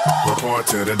people. Report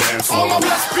to the dance floor. All my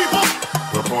blessed people.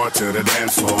 Report to the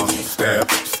dance floor.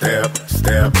 Step, step,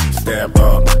 step, step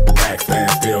up. Back stand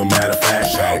still, matter of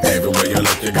fact. Shout. Everywhere you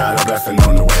look, you got a blessing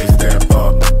on the way. Step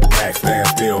up. Back stand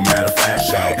still, matter of fact.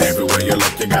 Shout. Everywhere you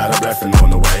look, you got a blessing on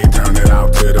the way. Turn it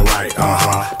out to the right.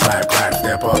 Clap, clap,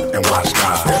 step up and watch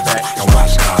God. Step back and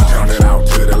watch God. Turn it out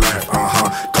to the left.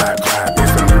 Clap, clap.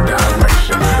 It's a new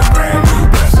direction with a brand new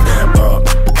blessing. Step up.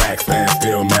 Back stand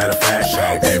still, matter of fact.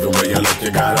 Shout. Everywhere you look,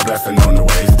 you got a blessing on the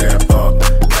way. Step up.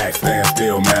 Back stand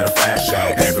still, matter of fact.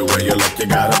 Shout. Everywhere you look, you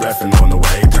got a blessing on the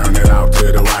way. Turn it out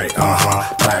to the right.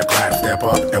 Clap, clap, step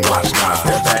up up and watch God.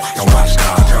 Step back and watch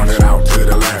God. Turn it out to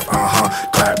the left,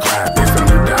 clap, clap. It's a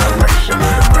new direction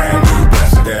with a brand new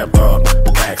blessing. Step up,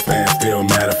 back, stand still,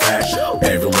 matter of fact.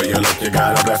 Everywhere you look, you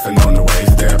got a blessing on the way.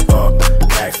 Step up,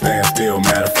 back, stand still,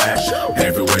 matter of fact.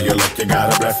 Everywhere you look, you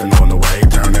got a blessing on the way.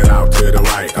 Turn it out to the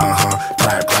right,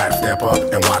 clap, clap. Step up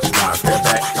and watch God. Step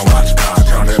back and watch God.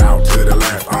 Turn it out to the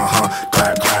left,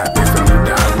 clap, clap. It's a new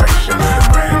direction with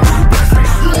a brand new blessing.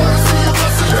 You wanna see a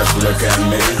blessing? Just look at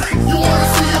me. You wanna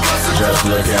see a blessing? Just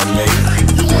look at me.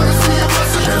 You wanna see a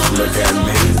blessing? Just look at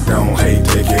me. Don't hate,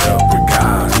 pick it up with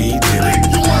God. He did it.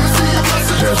 You wanna see a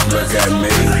blessing? Just look at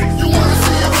me. You wanna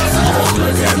see a blessing? Just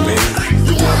look at me.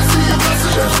 You wanna see a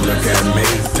blessing? Just look at me.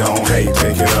 Don't hate,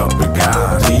 pick it up with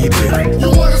God. He did it. You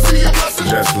wanna see a blessing?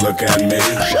 Just look at me.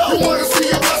 You wanna see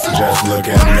a blessing? Just look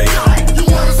at me. You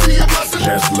wanna see a blessing?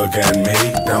 Just look at me.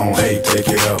 Don't hate, pick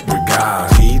it up with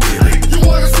God. He did it. You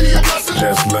wanna see a blessing?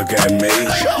 Just look at me.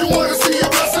 You wanna see a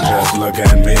blessing? Just look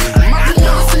at me. You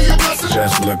wanna see a blessing?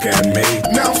 Just look at me.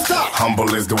 Now stop.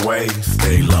 Humble is the way.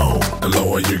 Stay low. The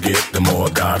lower you get, the more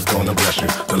God's gonna bless you.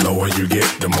 The lower you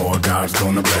get, the more God's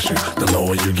gonna bless you. The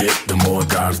lower you get, the more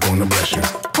God's gonna bless you.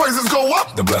 Praises go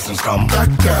up, the blessings come back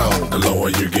down. The lower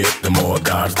you get, the more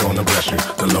God's gonna bless you.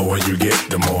 The lower you get,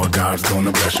 the more God's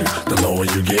gonna bless you. The lower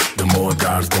you get, the more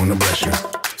God's gonna bless you.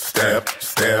 Step,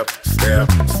 step,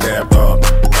 step, step up.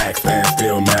 Back, stand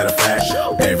still, matter of fact.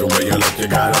 Everywhere you look, you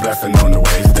got a blessing on the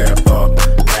way. Step up,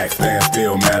 back, stand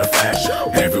still, matter of fact.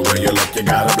 Everywhere you look, you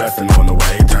got a blessing on the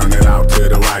way. Turn it out to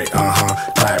the right,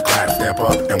 clap, clap. Step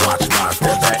up and watch God.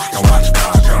 Step back and watch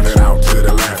God. Turn it out to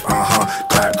the left,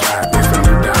 clap, clap. It's a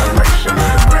new direction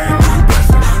with a brand new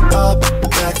blessing. Up,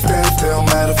 back, stand still,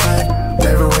 matter of fact.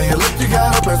 Everywhere you look, you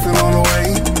got a blessing on the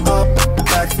way. Up,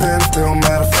 back, stand still,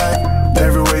 matter of fact.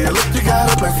 Everywhere you look, you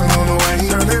got a blessing on the way.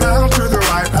 Turn it out to the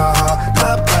right,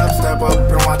 clap, clap. Step up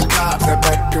and watch God. Step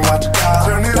back and watch God.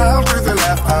 Turn it out to the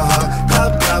left, clap,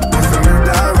 clap. It's a new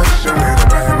direction with a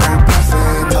brand new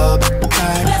blessing. Up,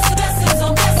 back. Blessings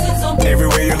on blessings on.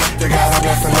 Everywhere you look, you got a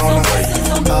blessing on the way.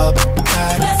 Up,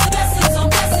 back. Blessings on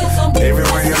blessings on.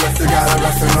 Everywhere you look, you got a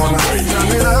blessing on the way. Turn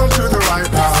it out to the right,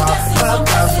 clap,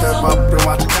 clap. Step up and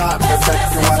watch God. Step back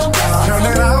and watch God. Turn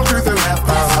it out to the left,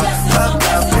 clap,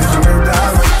 clap. It's a new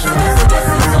direction with a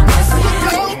brand new blessing. Look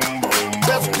out,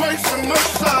 that's grace and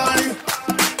mercy,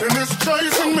 and it's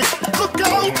chasing me. Look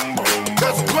out,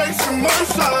 that's grace and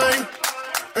mercy,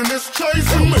 and it's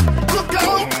chasing me. Look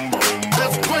out,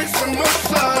 that's grace and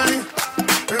mercy,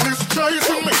 and it's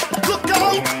chasing me. Look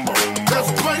out, that's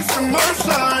grace and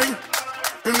mercy,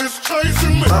 and it's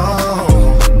chasing me.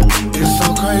 Oh, it's so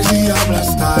crazy how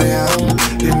blessed I am.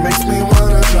 It makes me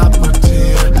wanna drop a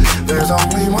tear. There's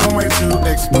only one way to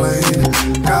explain.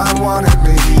 God wanted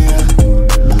me here.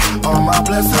 All my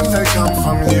blessings, they come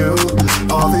from you.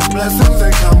 All these blessings,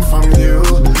 they come from you.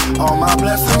 All my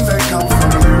blessings, they come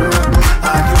from you.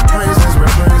 I give praises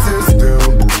where praises due.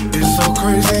 It's so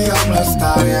crazy how blessed I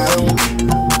am.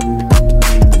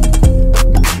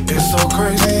 It's so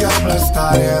crazy how blessed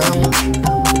I am.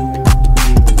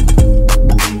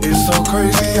 It's so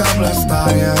crazy how blessed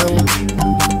I am.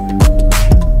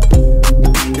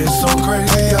 It's so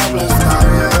crazy how blessed I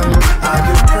am. I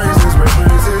give praises where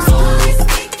praises due.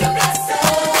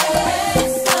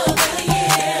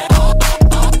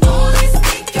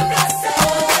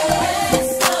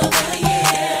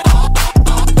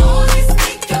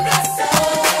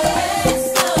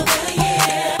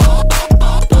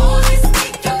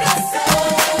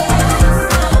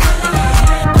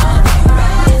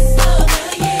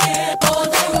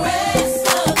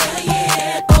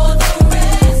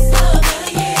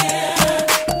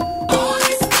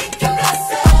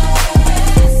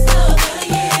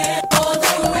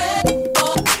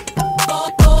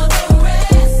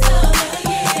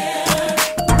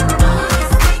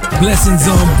 Blessings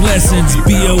on blessings,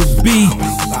 B.O.B.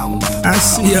 I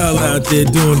see y'all out there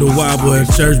doing the wobble at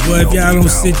church, boy. If y'all don't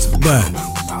sit by,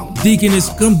 Deaconess,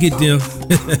 come get them.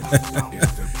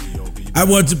 I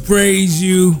want to praise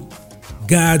you,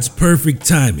 God's perfect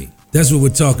timing. That's what we're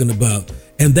talking about.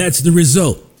 And that's the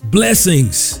result.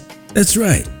 Blessings. That's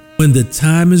right. When the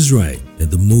time is right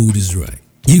and the mood is right,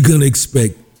 you're going to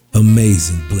expect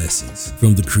amazing blessings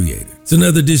from the Creator. It's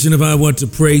another edition of I Want to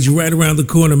Praise You. Right around the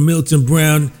corner, Milton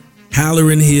Brown,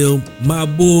 Halloran Hill, my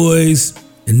boys.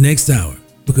 And next hour,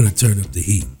 we're going to turn up the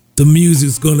heat. The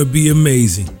music's going to be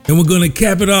amazing. And we're going to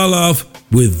cap it all off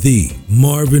with the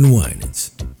Marvin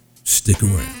Winans. Stick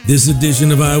around. This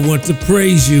edition of I Want to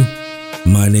Praise You.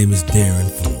 My name is Darren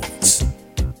Florence.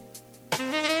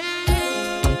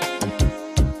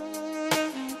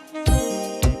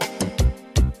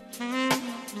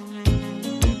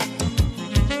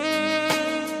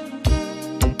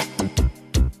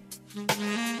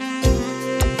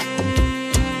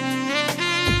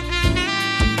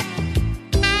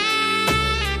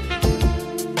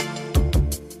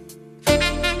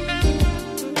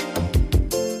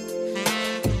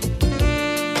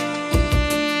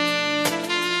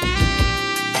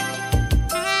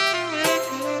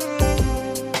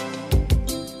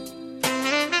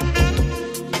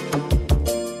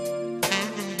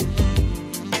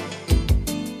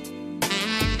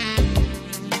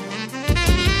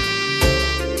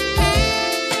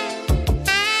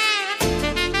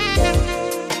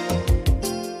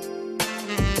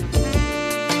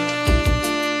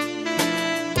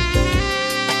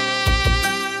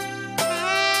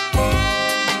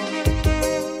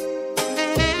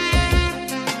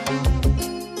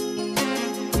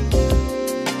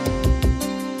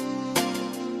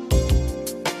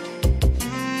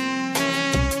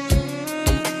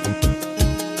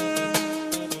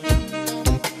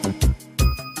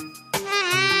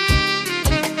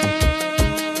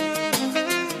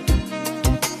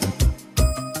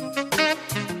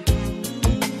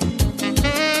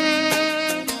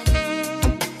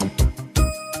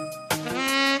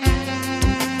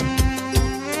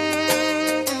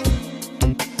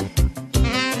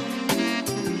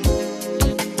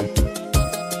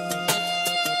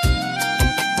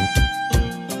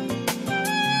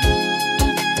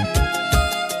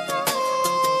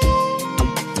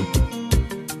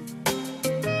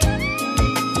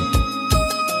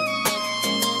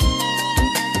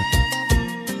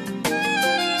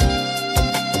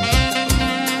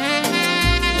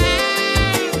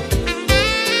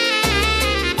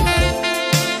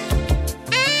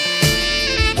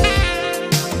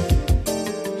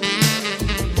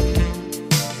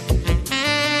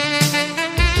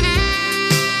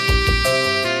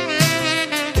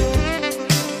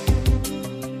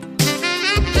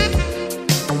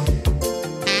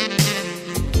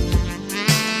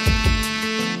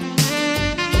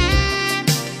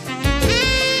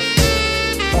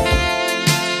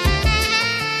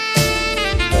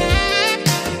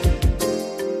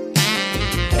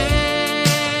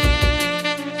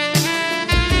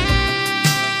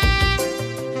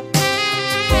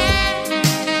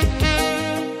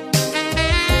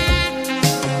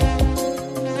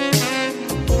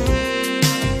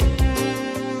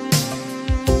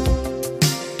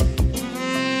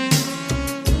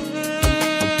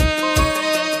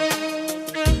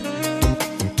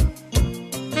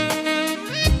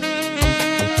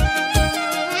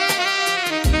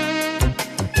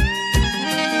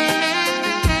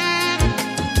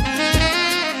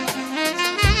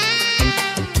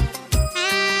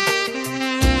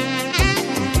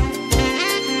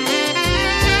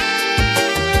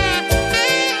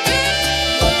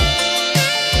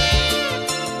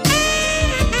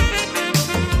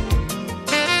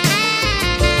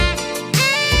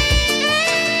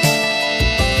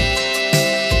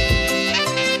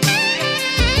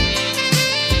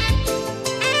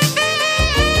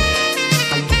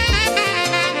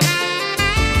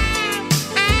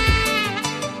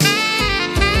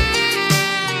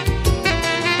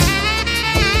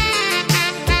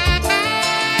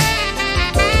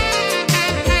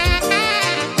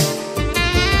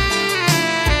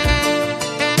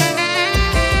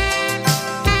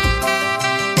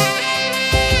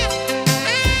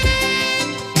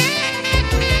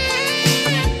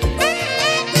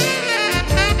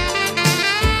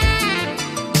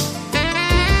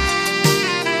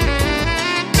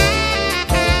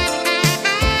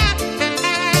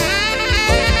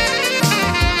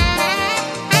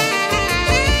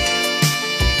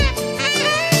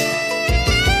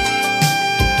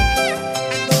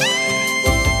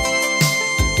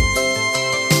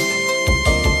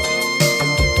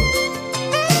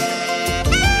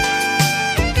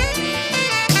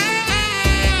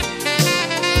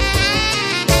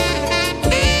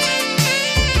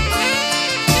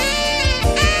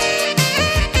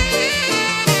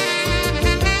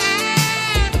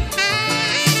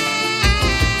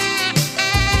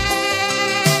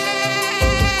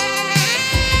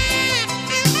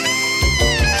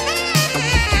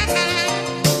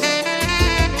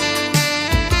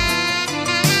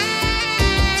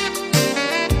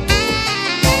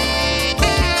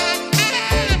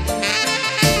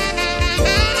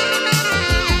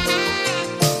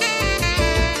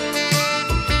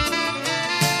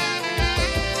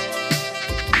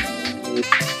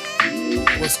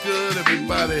 What's good,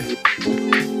 everybody?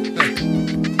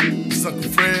 It's Uncle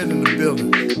Fred in the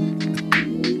building.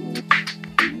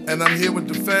 And I'm here with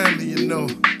the family, you know.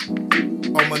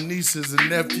 All my nieces and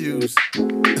nephews.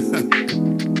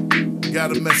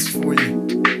 Got a message for you.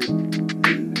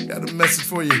 Got a message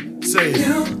for you. Say it.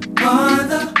 You are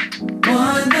the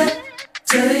one that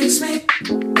takes me,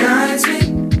 guides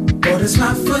me, orders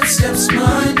my footsteps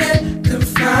Monday through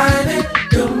Friday,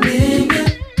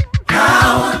 dominion,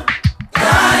 power,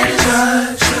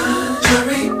 guidance, judge,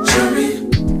 jury,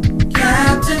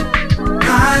 captain,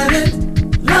 pilot,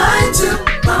 light to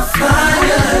my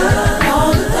fire,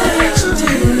 all the things you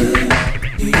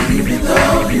did, even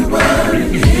though you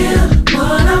weren't here,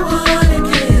 what I wanna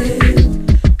give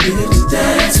to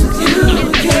dance with you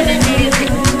again.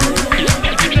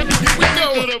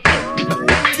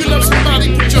 If you love somebody,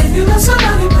 put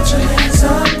your hands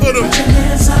up. Put them. Put your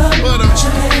hands up. Put them. Put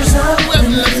your hands up. Put your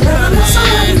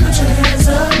hands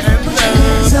up. Put your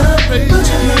hands up. Put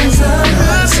your hands up.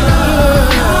 God is love.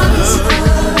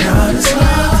 God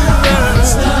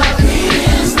is love. He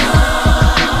is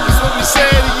love. That's what we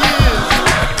said he is.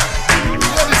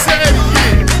 That's what he said he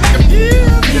is.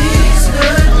 He's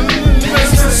good.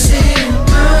 Mercy,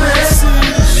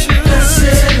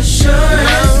 blessed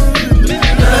assurance.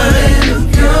 Love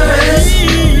and purest.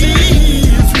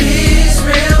 He's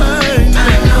real. I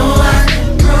know I can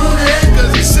prove it.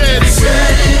 'Cause he said he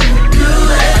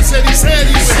would. I said he said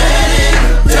he would.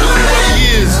 Tell him what he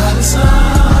is. God is love.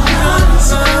 God is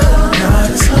love. God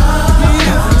is love.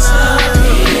 God is love.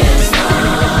 He is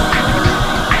love.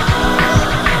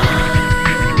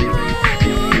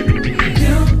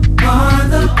 You are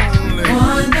the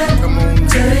one that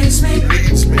takes me,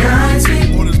 guides me,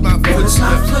 orders my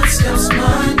footsteps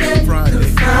Monday through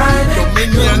Friday,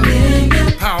 dominion,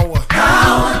 power,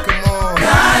 come on,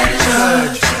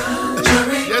 guidance,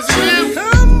 jury, yes it is,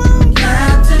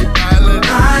 captain, pilot,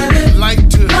 light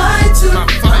to my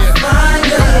fire,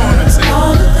 come on and say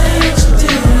all the things you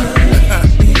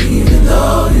did, even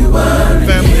though you were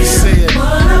family said, what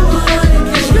I wanna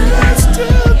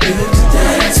give to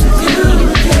dance with you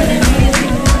again.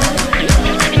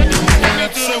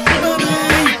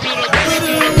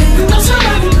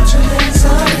 Somebody put your hands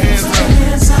up. Put your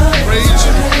hands up. Raise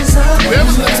your hands up.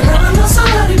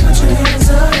 Somebody put your hands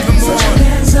up. Put your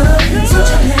hands up. Put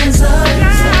your hands up.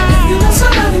 You know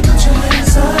somebody put your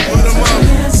hands up. Put your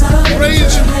hands up.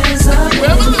 Raise your hands up.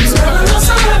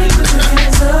 Somebody put your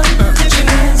hands up. Put your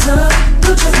hands up.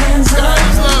 Put your hands up. God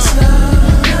is love.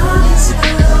 God is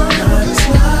love. God is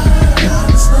love. God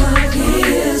is love. He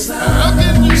is love. How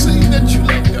can you say that you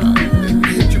love God and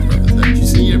you hate your brother that you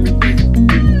see every day?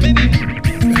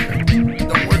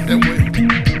 Don't work that way.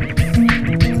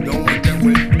 Don't work that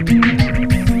way.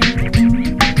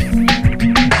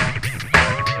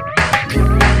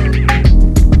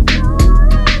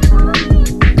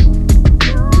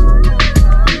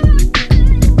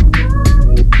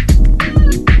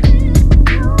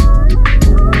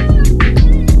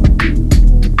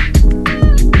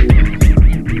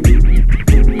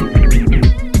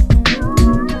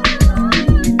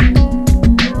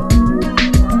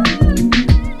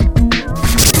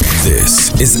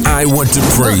 This is I Want to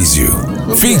Praise You,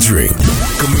 featuring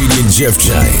comedian Jeff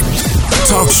Giant,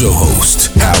 talk show host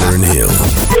Hallerin Hill,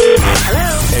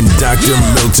 and Dr.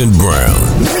 Milton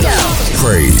Brown.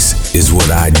 Praise is what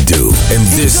I do, and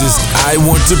this is I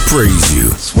Want to Praise You.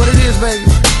 That's what it is, baby.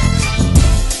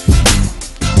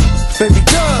 Baby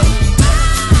girl,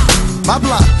 my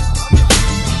block.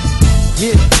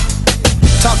 Yeah,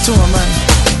 talk to him, man.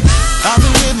 I've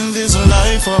been living this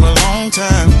life for a long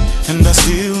time, and I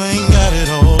still ain't got it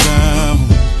all down.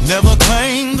 Never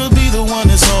claimed to be the one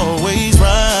that's always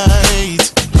right.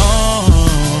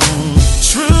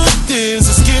 Truth is,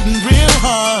 it's getting real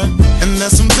hard, and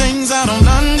there's some things I don't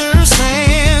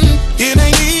understand. It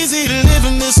ain't easy to live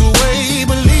in this way,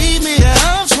 believe me,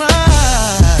 I've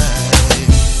tried.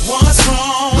 What's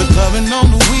wrong with loving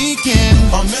on the weekend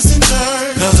or missing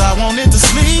church? 'Cause I wanted to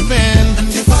sleep in,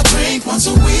 and if I drink once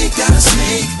a week, gotta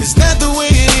sneak. Is that the way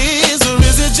it is, or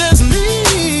is it just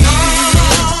me?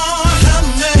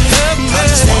 Help me. I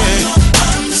just wanna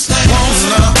understand.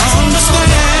 Wanna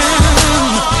understand.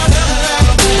 Wanna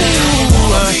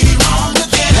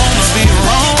be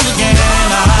wrong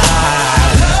again.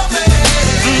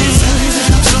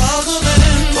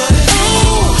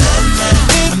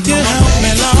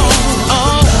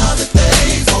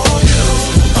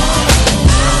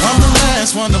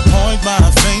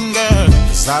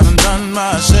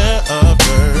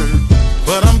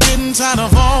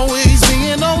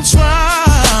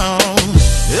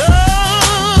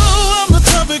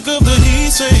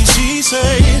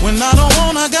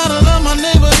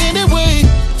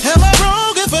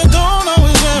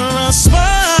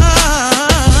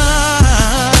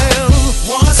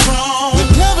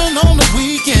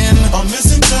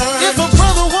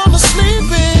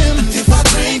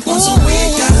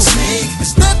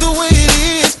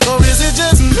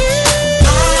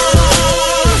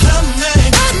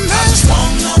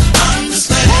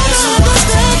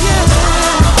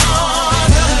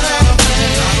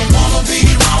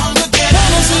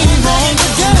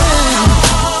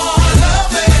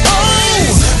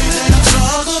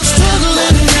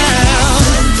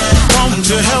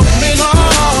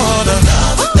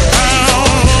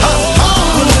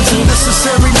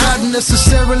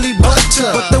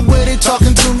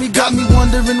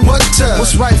 wondering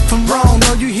what's right from wrong.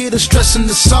 Know you hear the stress in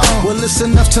the song. Well, it's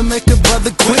enough to make a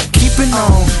brother quit keeping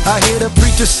on. I hear the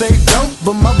preacher say don't,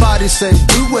 but my body say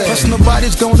do it. Plus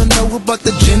nobody's gonna know about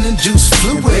the gin and juice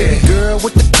fluid. Baby girl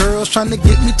with the curls trying to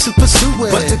get me to pursue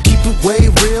it, but to keep it way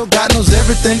real, God knows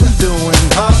everything I'm doing.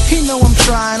 He know I'm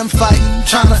trying, I'm fighting,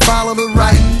 trying to follow the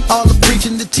writing, all the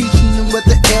preaching, the teaching, and what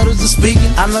the elders are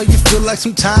speaking. I know you feel like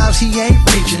sometimes he ain't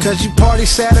reaching, cause you party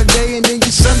Saturday and then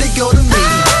you Sunday go to me.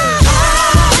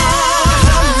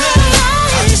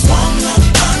 I just wanna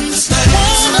understand.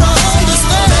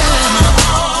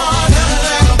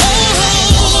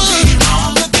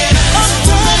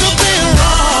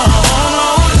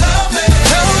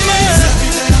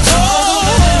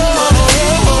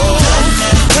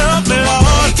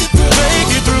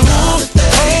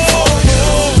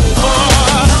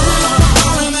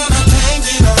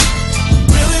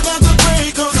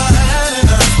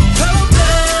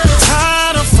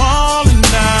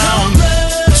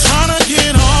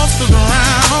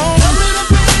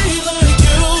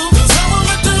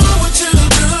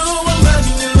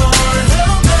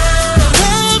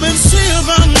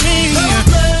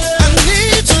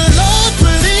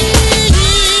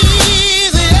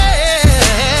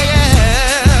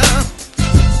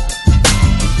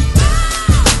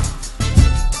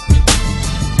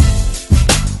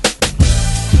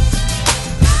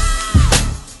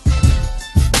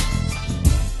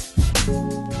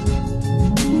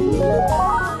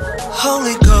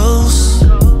 Holy Ghost,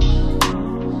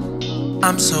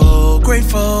 I'm so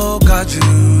grateful, God,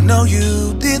 you know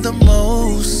you did the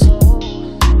most.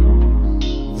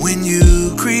 When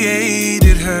you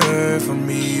created her for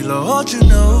me, Lord, you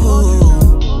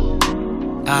know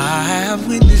I have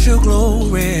witnessed your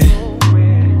glory,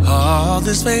 all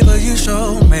this favor you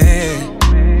showed me.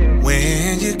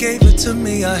 When you gave it to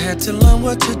me, I had to learn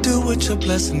what to do with your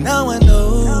blessing. Now I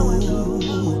know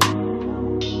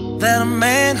that a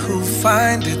man who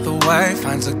findeth a wife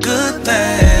finds a good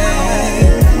thing.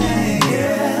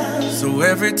 So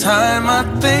every time I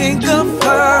think of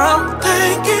her, I'm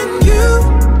thanking you.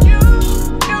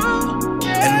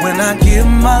 And when I give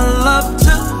my love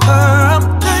to her,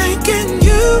 I'm thanking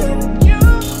you.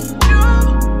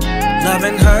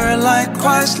 Loving her like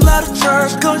Christ loved the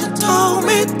church, cause you told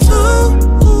me to.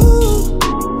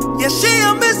 Yeah, she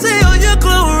a missing all your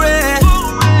glory.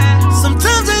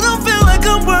 Sometimes I don't feel like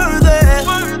I'm worthy,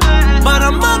 but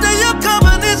I'm under your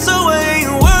covenant, so I ain't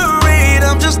worried.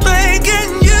 I'm just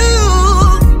thanking you.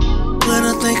 When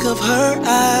I think of her,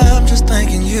 I'm just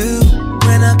thanking you.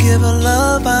 When I give her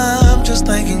love, I'm just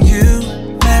thanking you.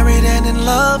 Married and in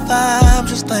love, I'm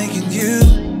just thanking you.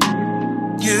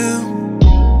 You.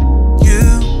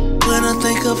 When I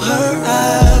think of her,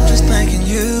 I'm just thanking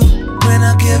you. When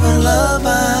I give her love,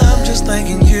 I'm just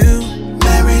thanking you.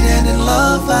 Married and in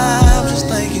love, I'm just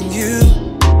thanking you.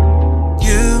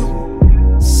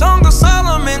 Song of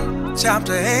Solomon,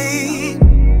 chapter 8.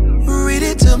 Read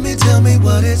it to me, tell me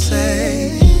what it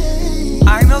says.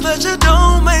 I know that you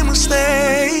don't make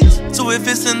mistakes, so if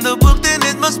it's in the book, then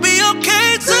it must be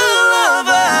okay to love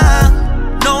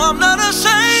her. No, I'm not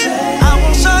ashamed, I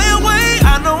won't shy away.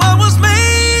 I know I was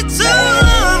made to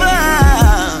love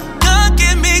her. God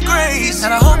give me grace,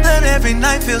 and I hope that every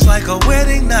night feels like a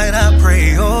wedding night. I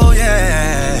pray, oh yeah.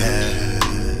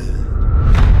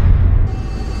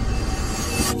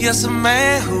 Yes, a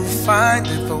man who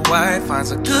findeth a wife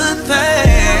finds a good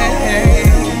thing.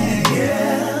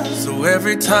 So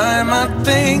every time I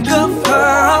think of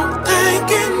her, I'm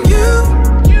thanking you.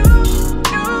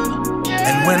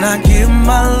 And when I give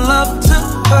my love to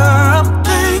her, I'm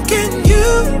thanking you.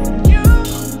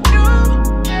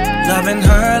 Loving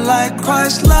her like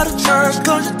Christ loved the church,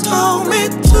 cause you told me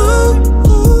to.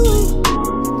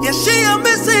 Yeah, she a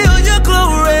missing all your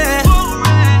glory.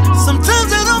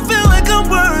 Sometimes I don't feel like I'm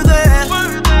worthy,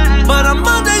 but I'm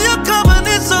under your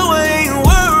covenant, so I ain't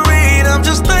worried. I'm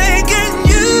just thanking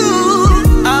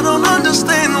you. I don't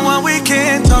understand why we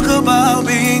can't talk about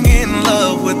being in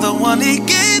love with the one he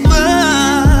gave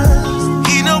us.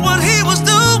 He know what he was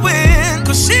doing,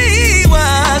 cause she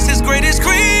was his greatest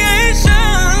creation.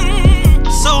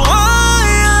 So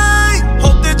I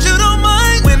hope that you don't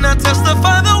mind when I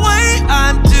testify the way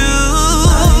I do.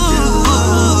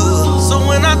 So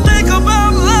when I think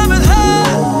about loving her,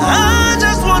 I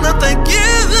just wanna thank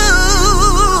you.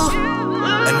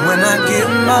 And when I give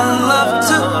my love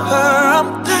to her,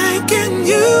 I'm thanking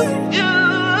you.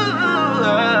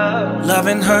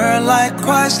 Loving her like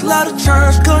Christ loved the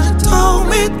church, cause you told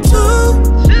me to.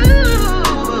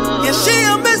 Yeah, she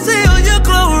a missing all your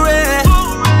glory.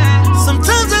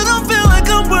 Sometimes I don't feel like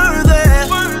I'm worthy,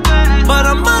 but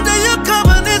I'm under your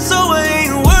covenant, so I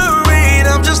ain't worried.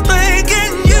 I'm just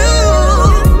thanking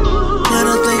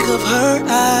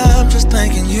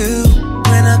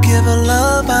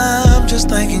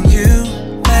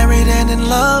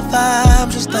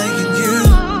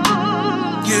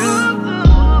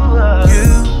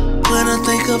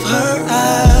of her,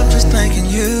 I'm just thanking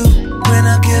you. When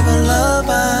I give her love,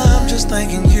 I'm just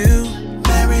thanking you.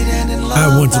 Married and in love,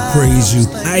 I want to praise you.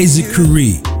 Isaac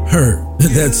Curry, her.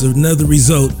 That's another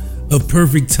result of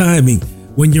perfect timing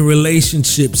when your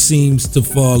relationship seems to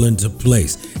fall into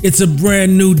place. It's a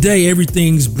brand new day.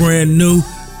 Everything's brand new.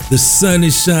 The sun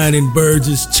is shining, birds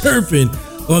is chirping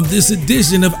on this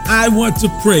edition of I Want to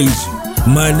Praise You.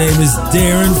 My name is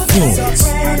Darren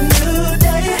Florence.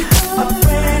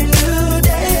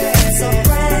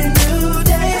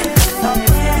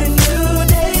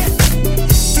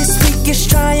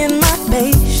 Trying my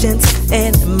patience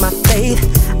and my faith.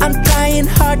 I'm trying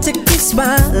hard to keep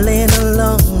smiling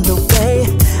along the way.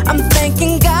 I'm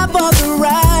thanking God for the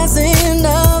rising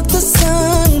of the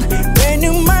sun. Brand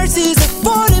new mercies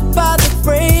afforded by the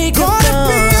break of dawn. Gonna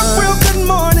be a real good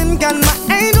morning. Got my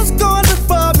angels going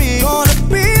before me. Gonna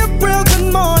be a real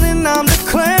good morning. I'm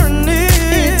declaring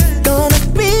it. Gonna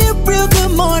be a real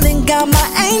good morning. Got my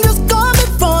angels going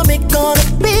before me. Gonna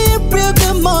be a real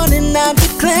good morning. I'm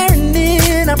declaring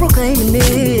it. I'm proclaiming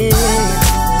it.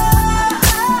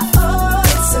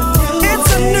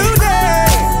 It's a new day.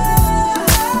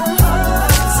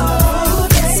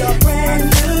 It's a brand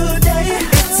new day.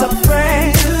 It's a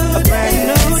brand new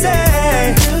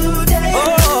day.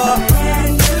 Oh,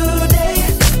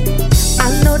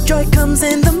 I know joy comes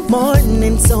in the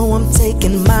morning, so I'm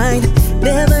taking mine.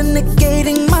 Never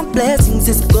negating my blessings,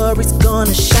 His glory's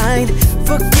gonna shine.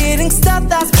 Forgetting stuff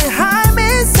that's behind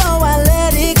me, so I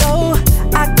let it go.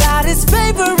 I got His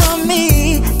favor on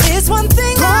me. This one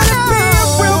thing I know. Gonna be a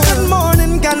real good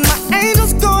morning. Got my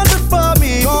angels going before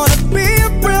me. Gonna be a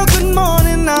real good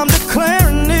morning. I'm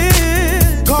declaring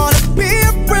it. Gonna be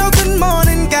a real good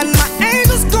morning. Got my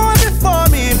angels going before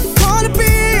me. Gonna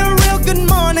be a real good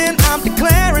morning. I'm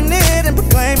declaring it and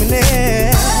proclaiming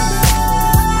it.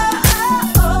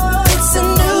 It's a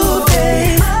new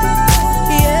day.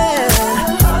 Yeah.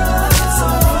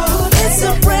 It's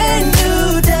a brand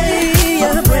new day.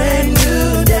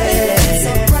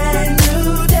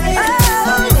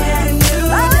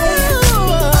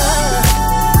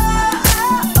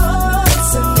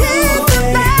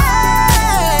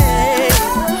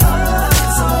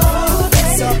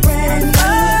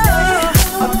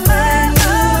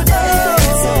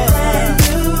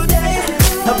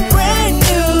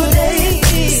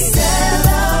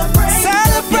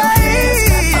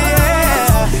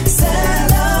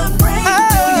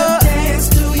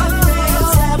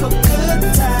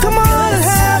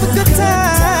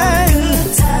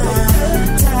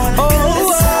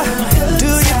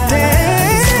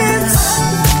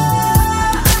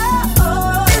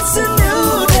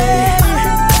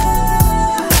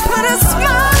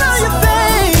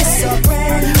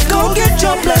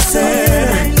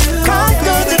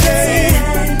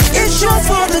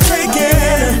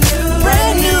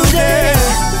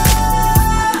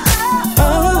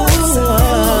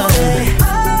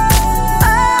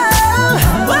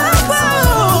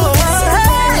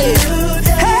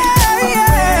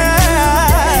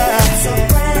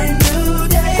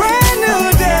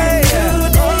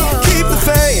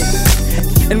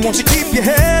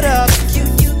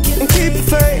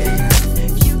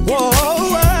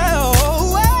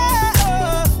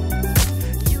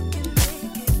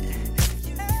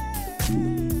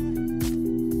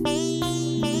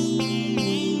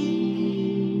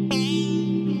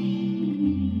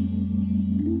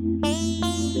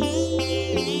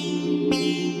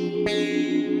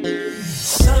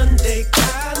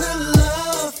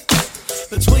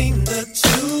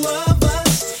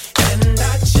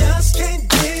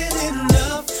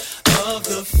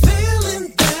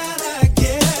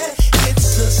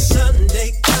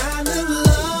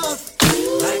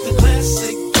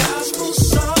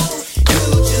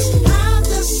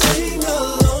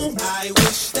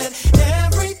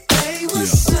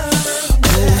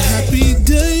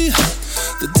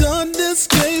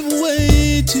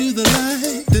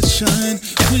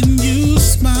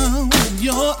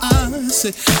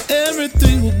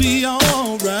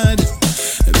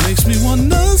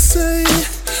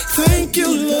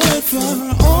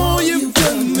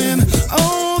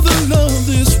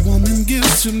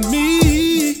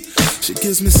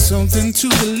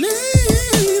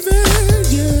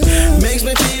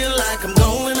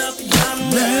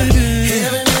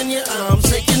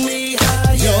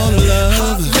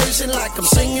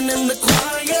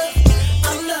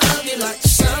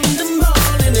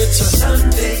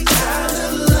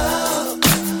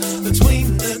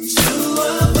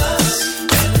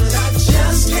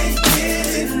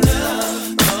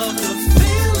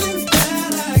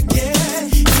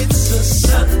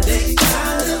 Sunday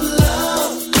kind of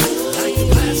love, like a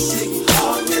classic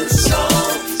heartbeat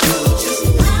song.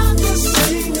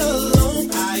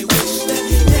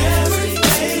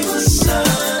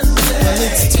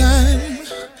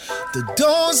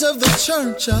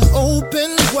 church are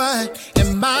open wide.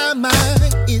 In my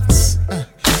mind, it's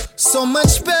so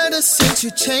much better since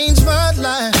you changed my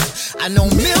life. I know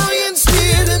millions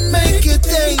didn't make it,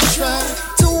 they tried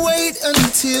to wait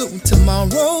until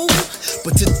tomorrow.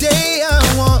 But today I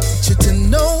want you to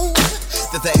know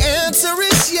that the answer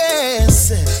is yes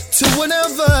to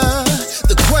whatever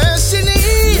the question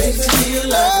is. Makes me feel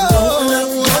like going up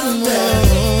one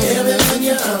day. Everything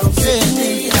your arms take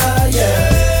me higher.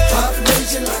 Heart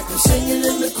racing like I'm singing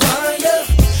in the choir.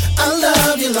 I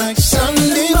love you like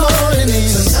Sunday morning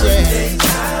is Sunday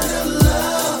kind of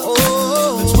love.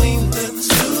 Between the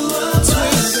two of us,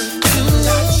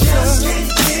 I just can't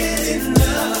get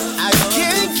enough. I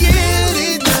can't get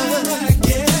enough.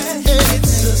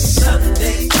 It's a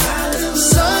Sunday kind of love.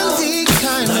 Sunday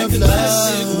kind like of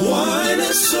love. Wine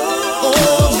and soul.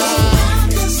 I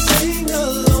can sing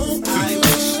alone. I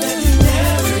wish that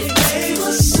every day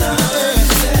was Sunday.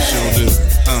 Sure do.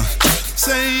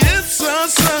 Say it's a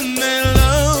Sunday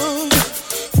love,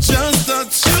 just the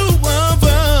two of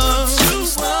us.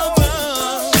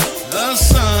 A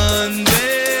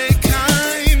Sunday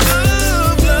kind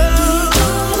of love.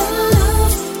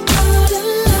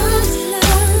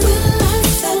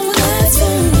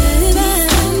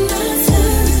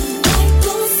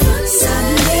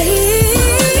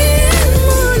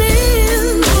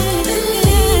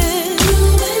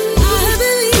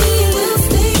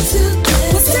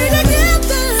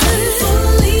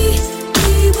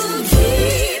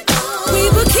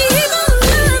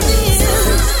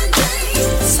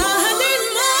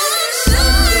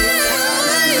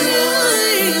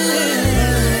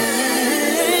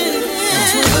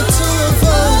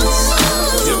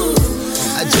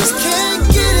 I just can't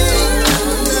get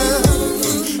enough.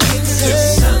 It's a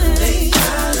Sunday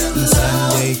kind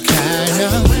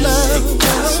of love.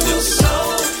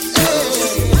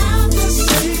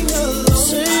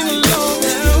 Sing along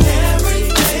every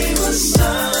day was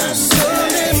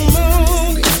Sunday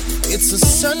morning. It's a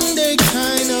Sunday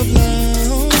kind of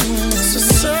love. It's a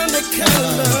Sunday kind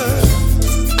of love.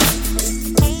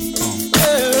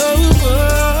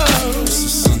 It's a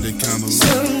Sunday kind of love.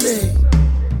 Sunday.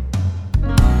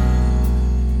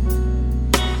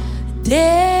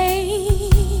 Day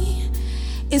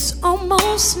is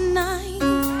almost night,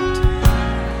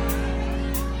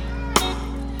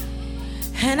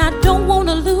 and I don't want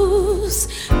to lose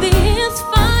this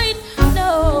fight.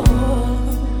 No,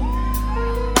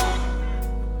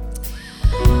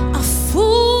 I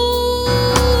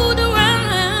fooled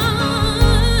around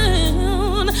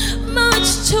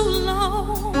much too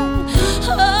long.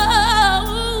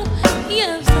 Oh,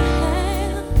 yes, I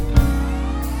have.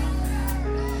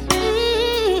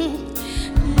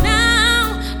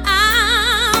 Now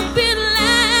I've been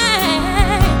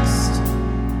laxed,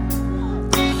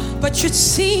 but you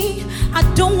see, I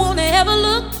don't want to ever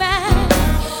look back.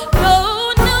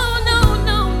 No, no, no,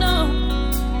 no, no,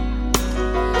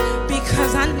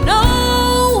 because I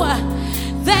know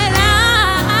that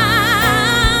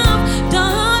I've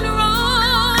done wrong.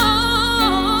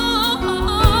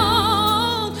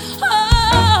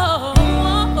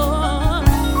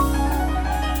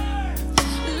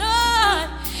 Lord,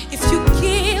 if you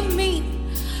give me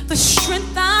the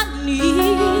strength I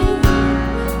need,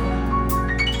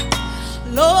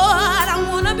 Lord, I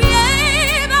want to be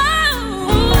able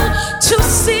to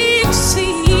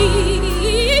succeed,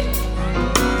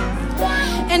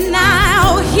 and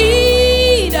I'll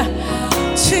heed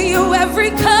to you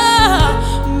every command.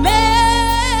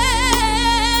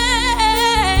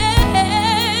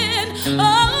 Oh,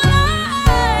 Lord,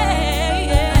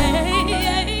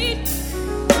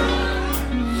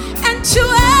 and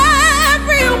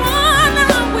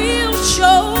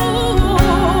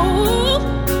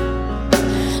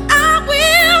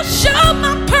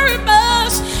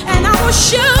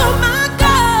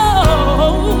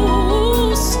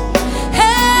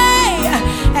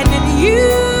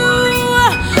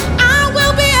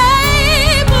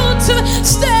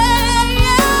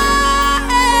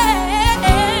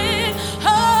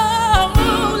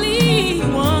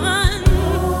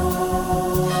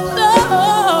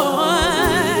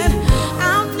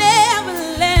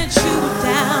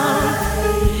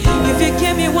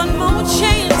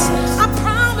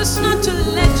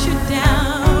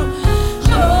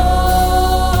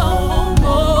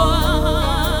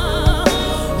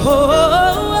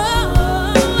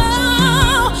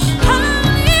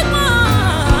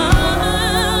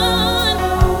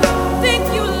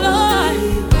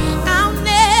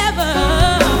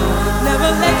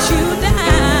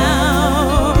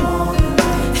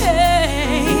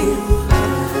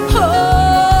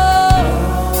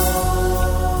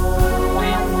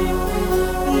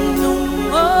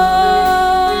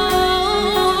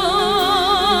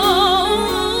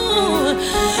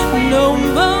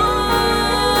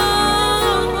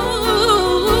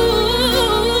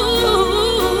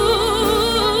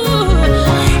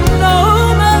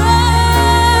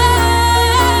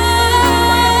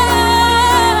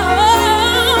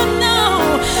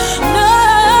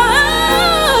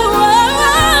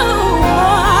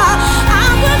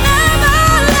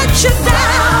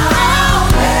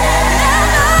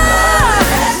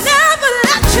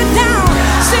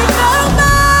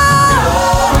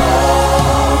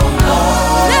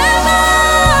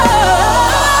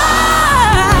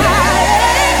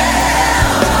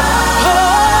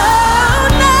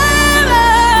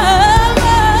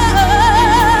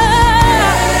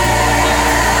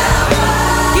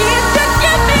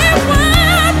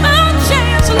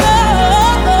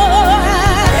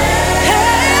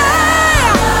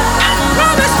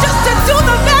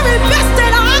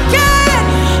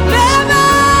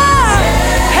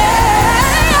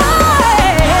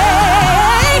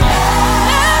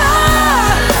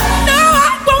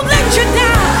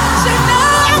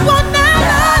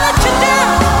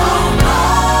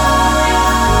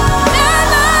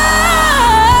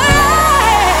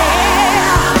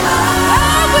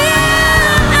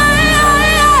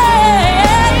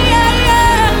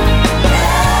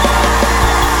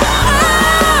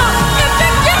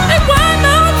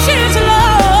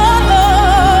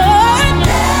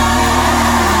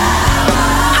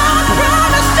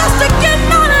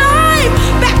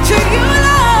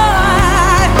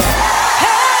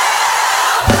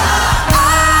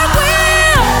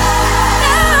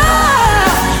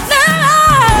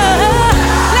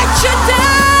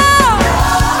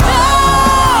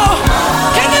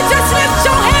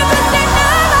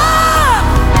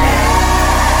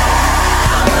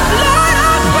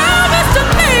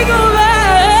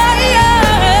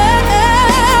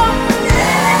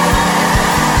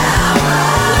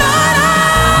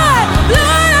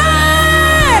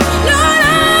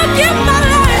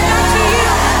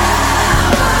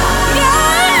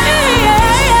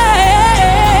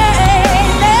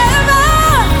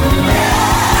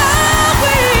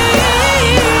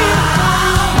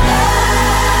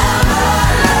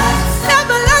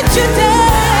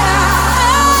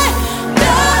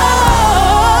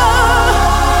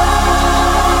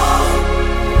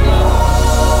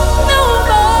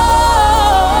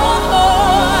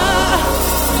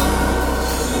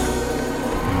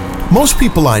Most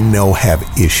people I know have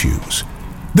issues.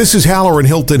 This is Halloran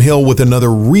Hilton Hill with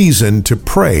another reason to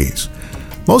praise.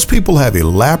 Most people have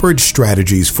elaborate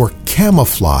strategies for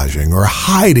camouflaging or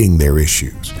hiding their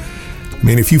issues. I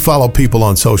mean, if you follow people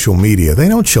on social media, they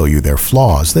don't show you their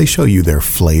flaws, they show you their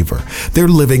flavor. They're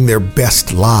living their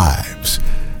best lives.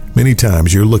 Many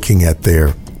times you're looking at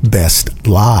their best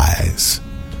lies.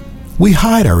 We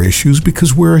hide our issues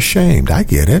because we're ashamed. I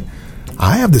get it.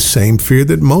 I have the same fear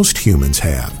that most humans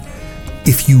have.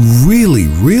 If you really,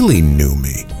 really knew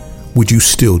me, would you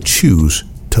still choose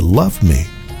to love me?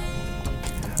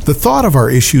 The thought of our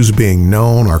issues being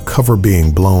known, our cover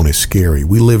being blown is scary.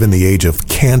 We live in the age of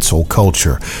cancel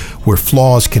culture, where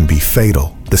flaws can be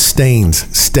fatal. The stains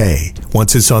stay.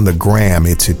 Once it's on the gram,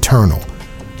 it's eternal.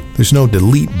 There's no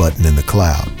delete button in the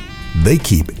cloud. They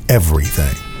keep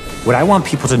everything. What I want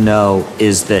people to know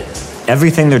is that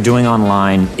everything they're doing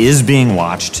online is being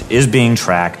watched, is being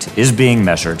tracked, is being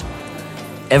measured.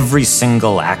 Every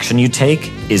single action you take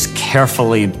is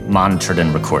carefully monitored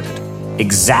and recorded.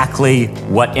 Exactly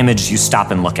what image you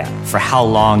stop and look at, for how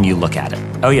long you look at it.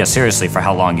 Oh yeah, seriously, for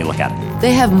how long you look at it.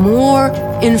 They have more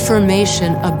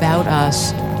information about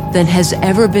us than has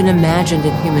ever been imagined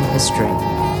in human history.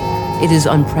 It is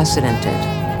unprecedented.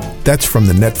 That's from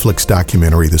the Netflix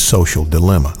documentary, The Social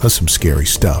Dilemma. That's some scary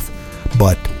stuff.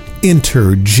 But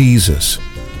enter Jesus.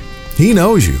 He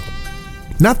knows you.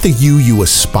 Not the you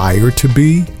aspire to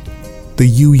be, the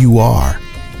you are.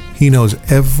 He knows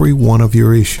every one of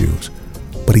your issues,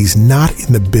 but he's not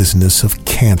in the business of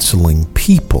canceling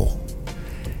people.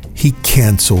 He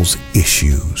cancels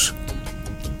issues.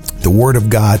 The Word of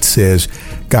God says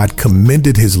God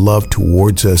commended his love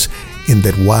towards us in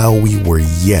that while we were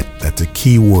yet, that's a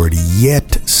key word,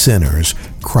 yet sinners,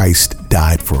 Christ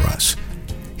died for us.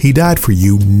 He died for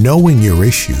you knowing your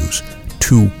issues,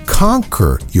 to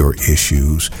conquer your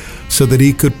issues so that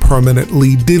he could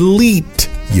permanently delete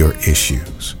your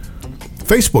issues.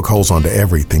 Facebook holds on to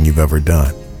everything you've ever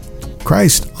done.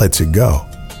 Christ lets it go,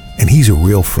 and he's a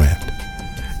real friend.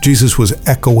 Jesus was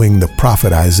echoing the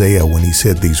prophet Isaiah when he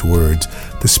said these words,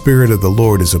 "The Spirit of the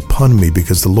Lord is upon me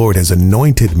because the Lord has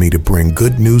anointed me to bring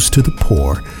good news to the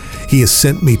poor. He has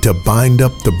sent me to bind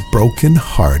up the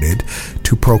brokenhearted,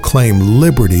 to proclaim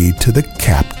liberty to the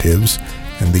captives,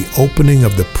 and the opening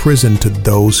of the prison to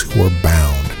those who are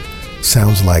bound,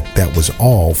 Sounds like that was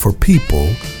all for people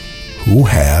who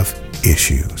have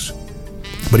issues.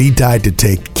 But he died to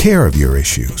take care of your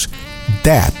issues.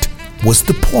 That was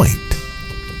the point.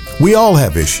 We all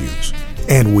have issues,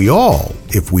 and we all,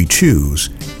 if we choose,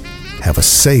 have a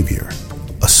savior,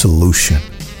 a solution.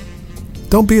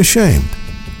 Don't be ashamed.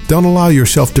 Don't allow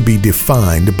yourself to be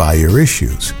defined by your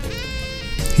issues.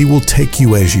 He will take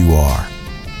you as you are,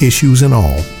 issues and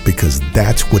all, because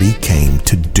that's what he came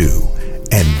to do.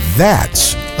 And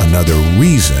that's another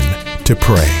reason to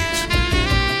praise.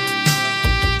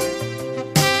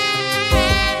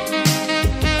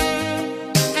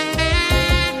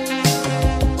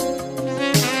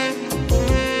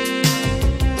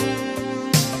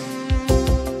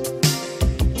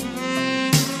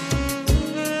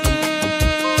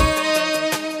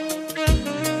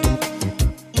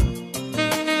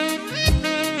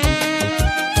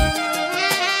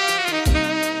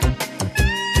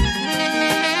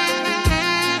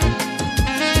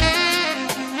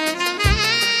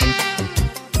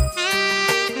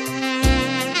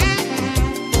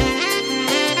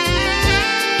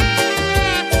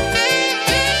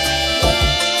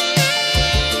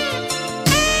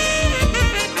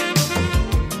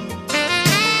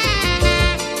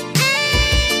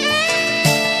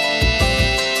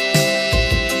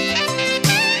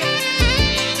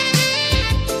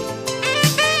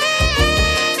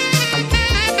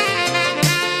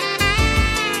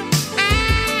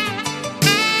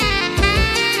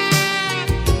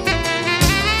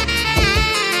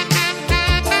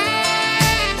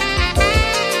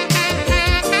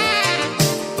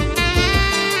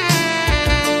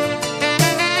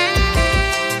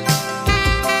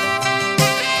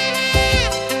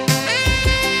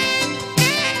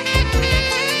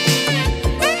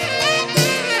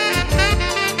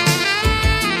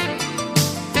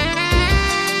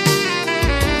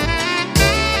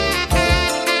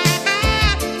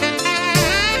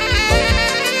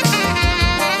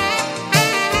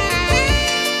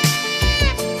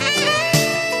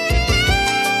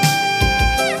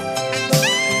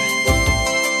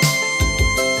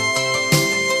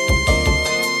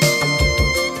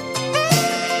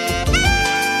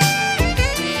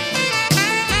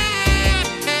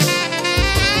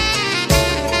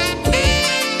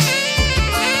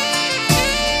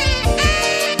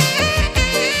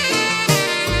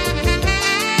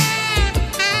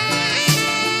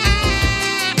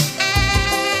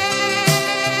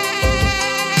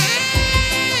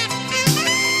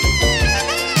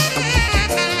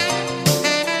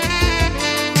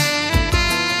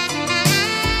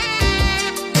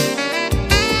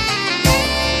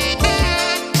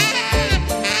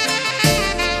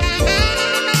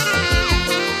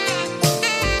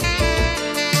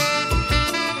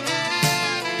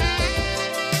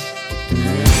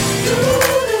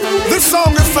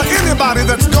 Anybody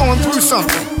that's going through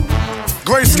something.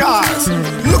 Gray skies,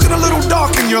 looking a little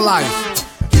dark in your life.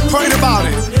 You prayed about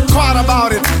it, cried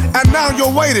about it, and now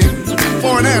you're waiting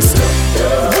for an answer.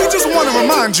 We just want to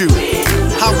remind you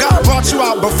how God brought you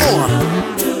out before.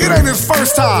 It ain't his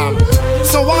first time.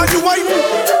 So while you waiting,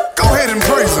 go ahead and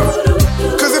praise him.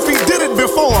 Cause if he did it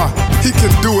before, he can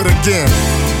do it again.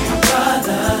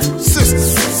 Brother, sister,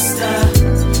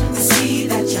 see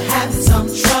that you're having some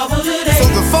trouble today. So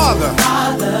the Father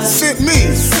sent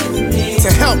me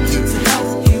to help you.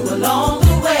 Along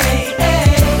the way,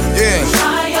 yeah.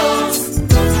 Trials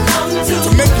come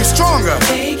to make you stronger.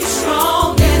 Make you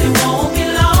strong, and it won't be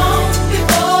long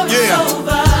before it's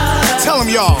over. Tell them,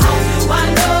 y'all. How do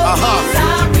I know?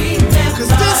 Cause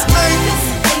this ain't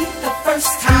the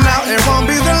first time. Now it won't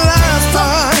be the last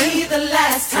time. Each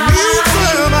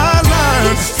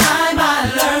time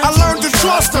I learned to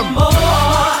trust him.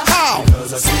 How?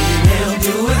 Because I've seen him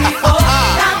do it before.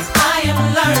 Now I am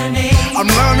learning. I'm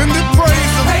learning to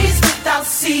praise him. Praise without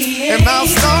seeing. And I'll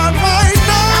start right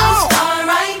now. I'll start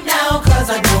right now, cause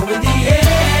I know in the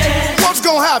end. What's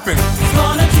gonna happen? He's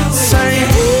gonna do it. Say,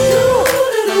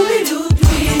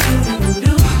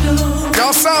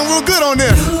 y'all sound real good on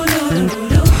this.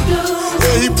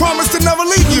 Yeah, he promised to never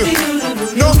leave you,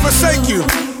 nor forsake you.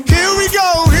 Here we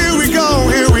go, here we go,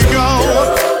 here we go.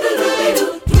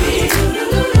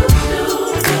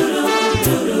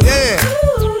 Yeah.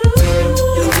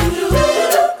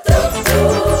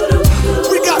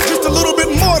 We got just a little bit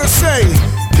more to say.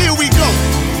 Here we go.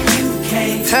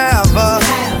 Have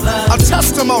a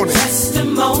testimony.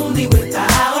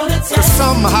 Without a test. 'Cause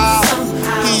somehow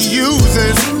he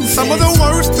uses some of the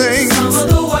worst things.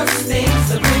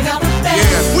 To bring out the best.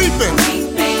 Yeah, weeping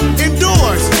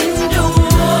endures.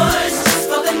 Just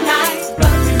for the night,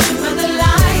 but remember the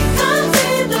light comes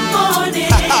in the morning.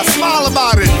 Smile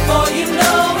about it. Before you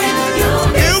know it,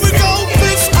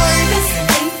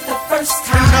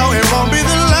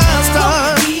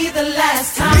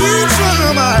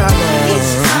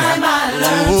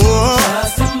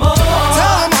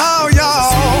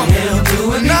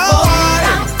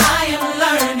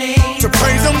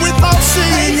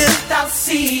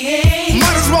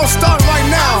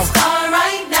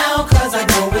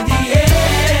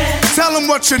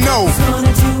 what you know. He's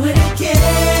gonna do it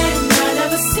again. I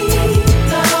never see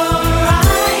the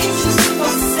righteous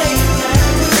forsaken.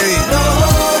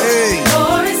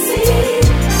 Nor is he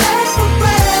beg for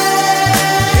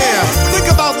bread. Yeah, think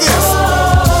about this.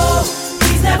 Oh,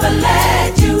 he's never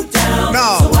let you down.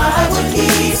 No. So why would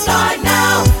he start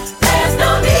now? There's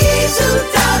no need to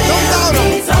doubt him. Don't doubt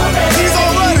him. He's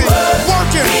already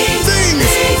working things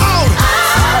out.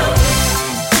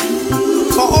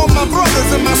 For all my brothers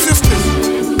and my sisters,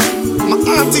 my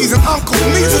aunties and uncles,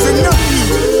 nieces and nephews,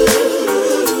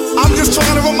 I'm just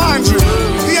trying to remind you,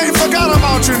 he ain't forgot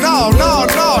about you. No.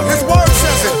 His word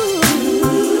says it,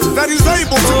 that he's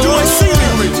able to do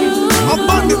exceedingly,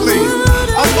 abundantly,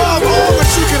 above all that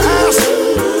you can ask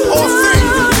or think.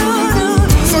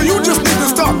 So you just need to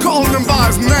start calling him by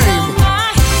his name.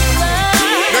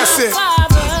 That's it.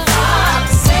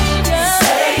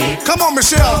 Come on,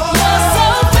 Michelle.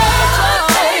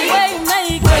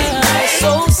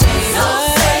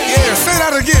 Yeah, say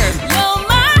that again.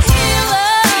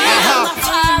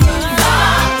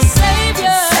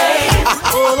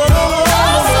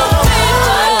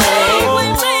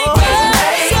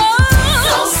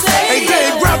 Hey,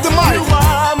 Dave, grab the mic.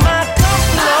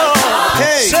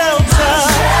 Hey.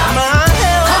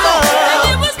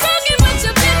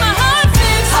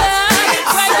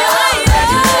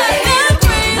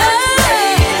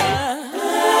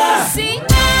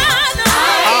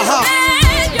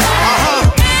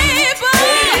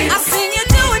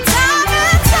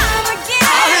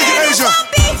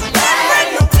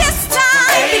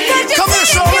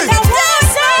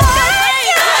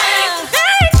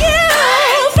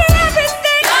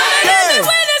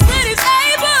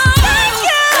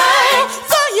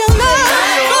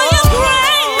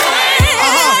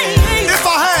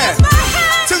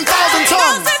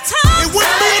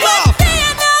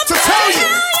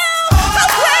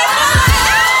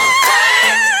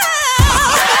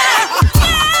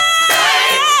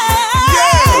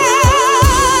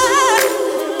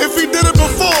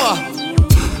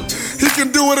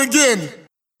 Do it again.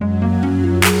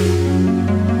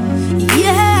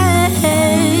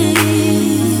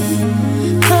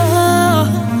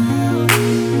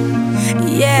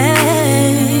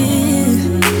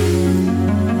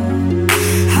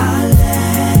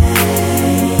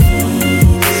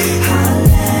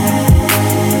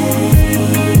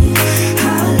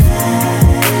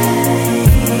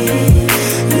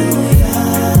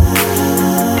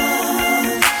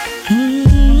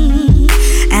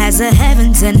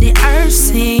 And the earth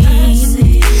sing,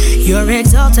 you're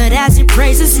exalted as your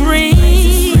praises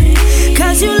ring,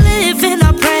 'cause you live in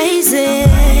our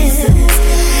praises,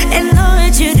 and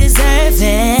Lord, you deserve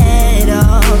it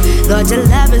all. Lord, your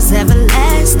love is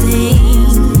everlasting,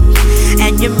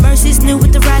 and your mercy's new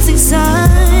with the rising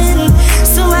sun.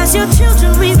 So as your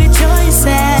children we rejoice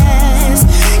as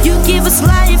you give us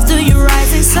life through your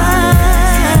rising sun.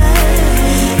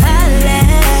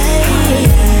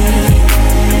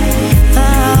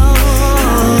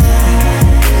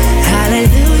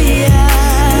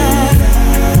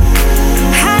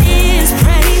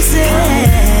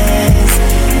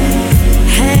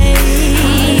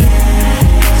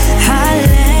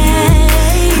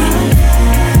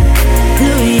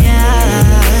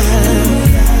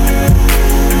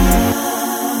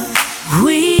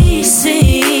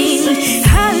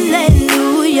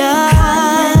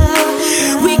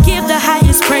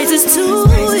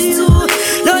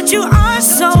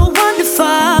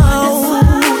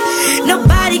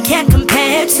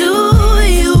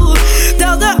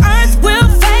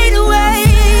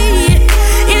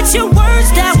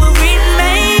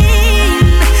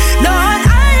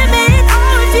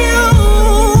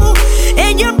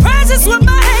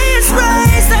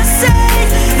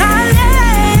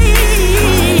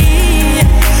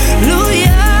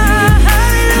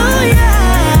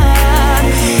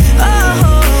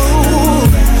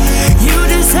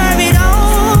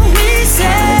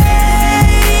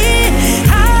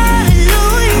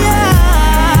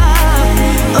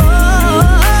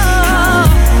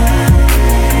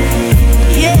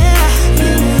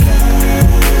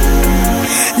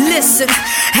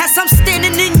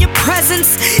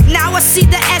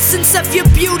 Of your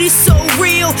beauty so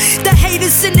real, the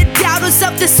haters and the doubters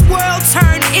of this world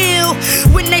turn ill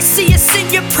when they see us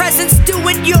in your presence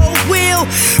doing your will,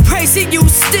 praising you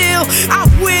still. I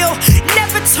will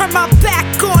never turn my back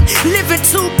on living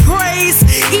to praise.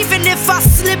 Even if I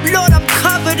slip, Lord, I'm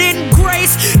covered in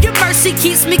grace. Your mercy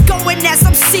keeps me going as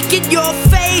I'm seeking your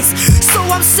face. So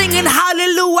I'm singing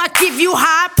hallelujah, I give you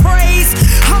high praise.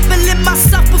 Humbling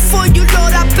myself before you,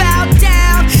 Lord, I bow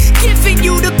down, giving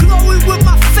you the glory with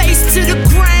my face to the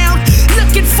ground.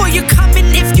 Looking for you coming,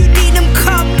 if you need him,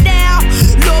 come.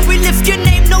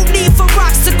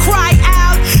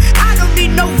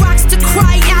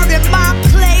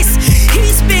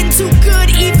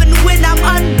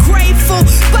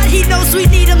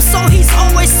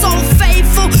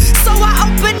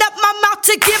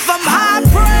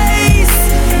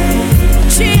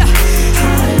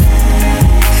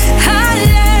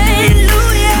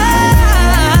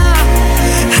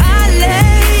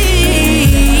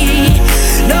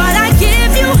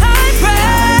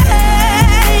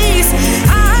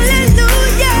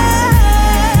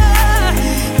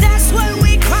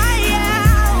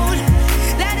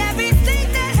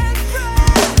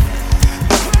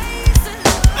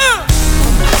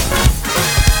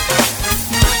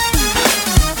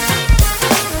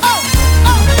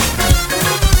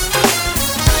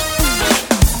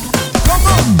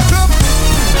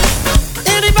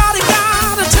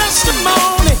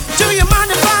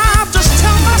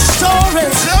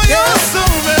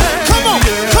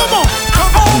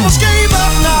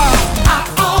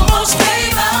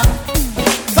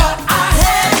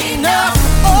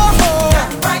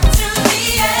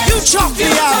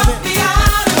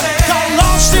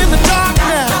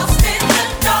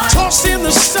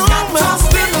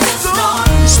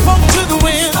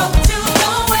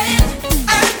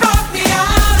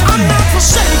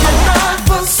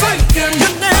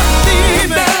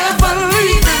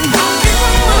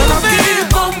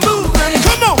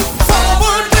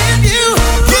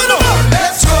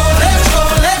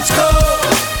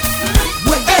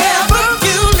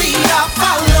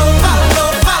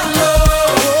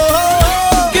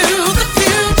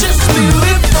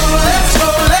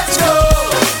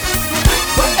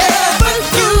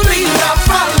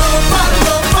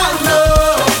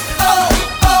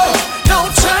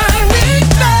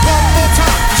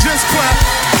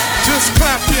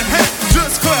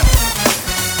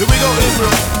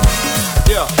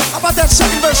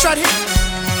 verse right here.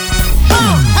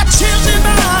 Had tears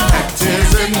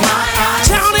in my eyes,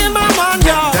 down in my mind,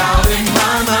 y'all.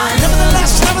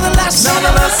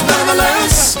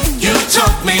 Nevertheless, you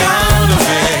took me out of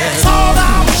it. Thought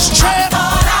I was trapped,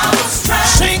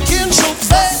 sinking so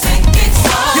fast.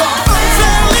 Your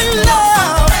unfailing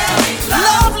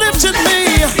love lifted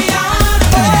me.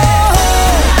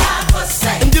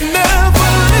 And you never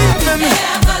leave me.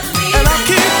 And I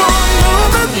keep on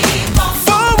moving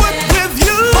forward with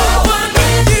you.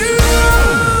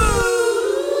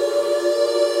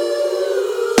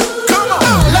 Come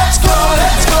on, let's go.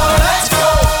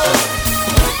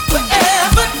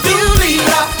 Wherever you lead, I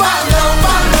follow.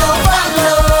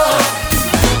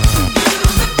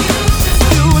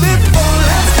 Beautiful,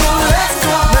 let's go.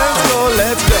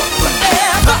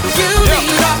 Wherever you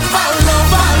lead, I follow.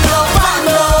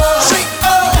 Say,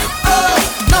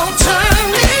 no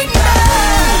turning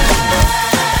back.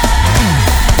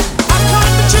 I'm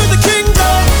coming to the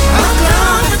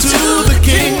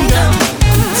kingdom.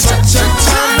 Such a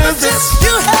time as this,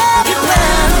 you have it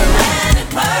planned.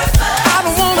 I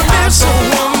don't wanna miss a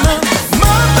woman.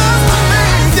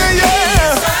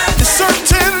 Yeah. It's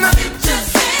certain.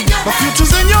 My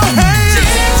future's in your hands.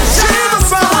 Jesus, I'll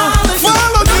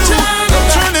follow you. No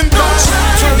turning back.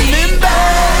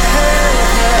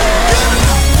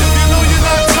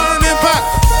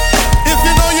 If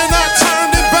you know you're not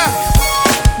turning back.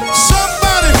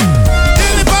 Somebody,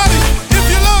 anybody, if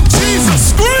you love Jesus,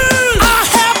 scream. I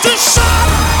have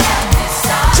decided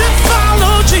to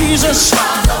follow Jesus.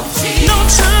 No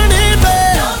turning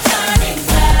back.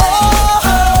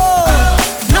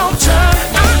 No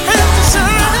turning. I have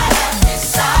decided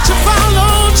to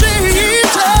follow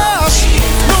Jesus.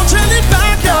 No turning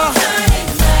back, y'all.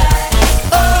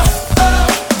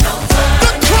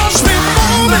 The cross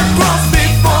before me,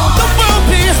 the world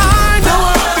behind, no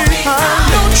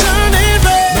turning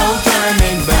back.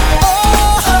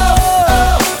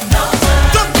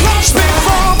 The cross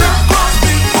before me,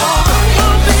 the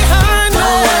world behind,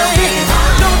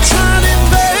 no turning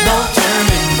back.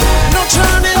 No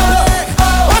turning back.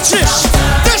 Watch this.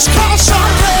 This cross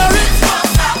I'll carry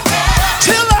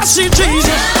till I see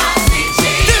Jesus.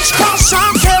 This cross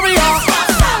I'll carry on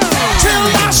till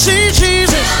I see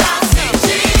Jesus.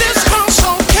 This cross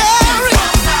I'll carry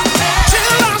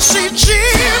till I see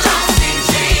Jesus.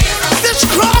 This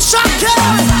cross I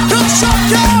carry, cross I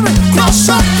carry.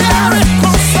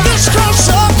 This cross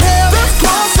I carry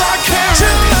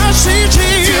till I see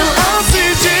Jesus.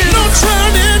 No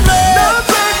turning back. No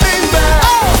turning back.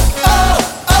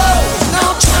 No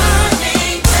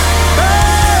turning back.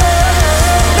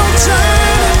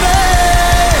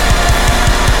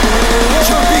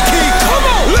 Come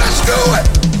on, let's do it.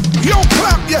 Yo,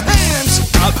 clap your hands.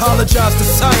 I apologize to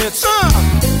science.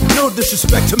 No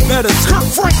disrespect to medicine. Kirk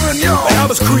Franklin, yo. But I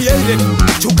was created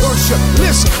to worship.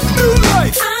 Listen, new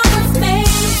life. I was made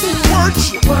to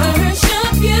worship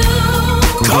you.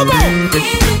 Come on. Give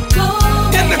you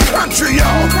glory. In the country,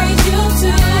 y'all. Praise you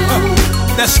too.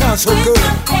 That sounds so good.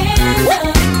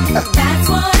 That's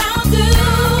what I'll do.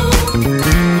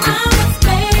 I was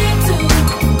made to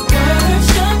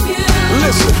worship you.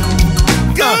 Listen,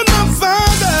 God my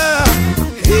Father,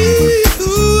 He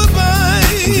who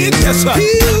abides, Yes, sir. He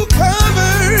who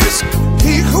covers,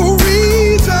 He who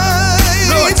resides.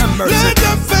 Lord have mercy. Let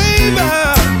the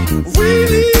favor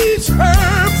release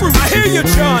her fruit. I hear you,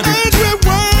 John. As we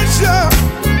worship,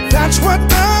 that's what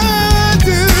I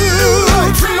do.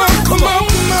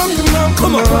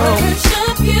 Come on.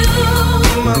 Worship you.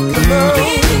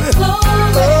 Give you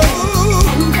glory.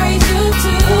 And praise you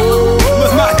too.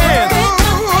 With my hands.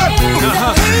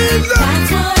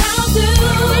 That's what I'll do.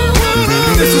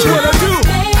 This is what I do.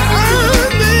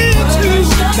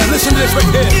 Now listen to this right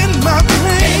here. In my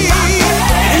pain,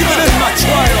 Even in my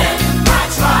trial,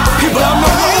 people, I'm no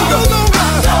longer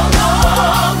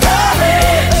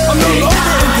in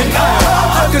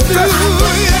denial. I confess.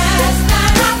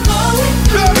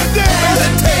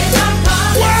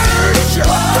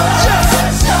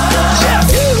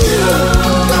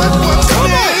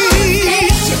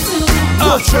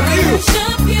 Worship you.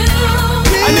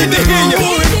 I need to hear you.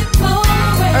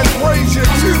 And praise you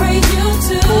too.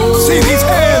 See these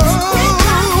hands?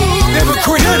 They were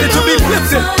created to be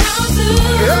lifted. I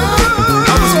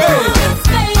was made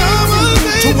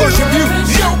to worship you.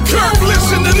 Yo, Kirk,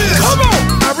 listen to this. Come on.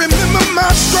 I remember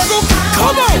my struggle.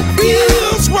 Come on.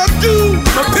 Bills were due.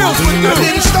 My bills were I due.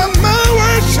 didn't stop my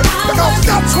worship because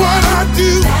that's what I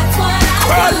do.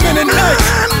 Cried many nights.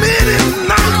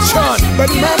 John. But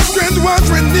my strength was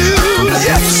renewed.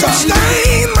 Yes, sir.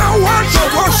 Sustain my worship The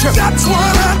worship. That's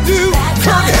what I do.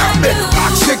 Kurt, help me.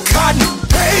 Oxycontin,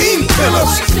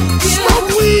 painkillers. Smoke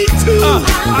weed too.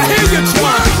 I hear you,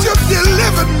 Twan. You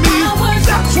delivered me.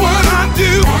 That's what I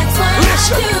do.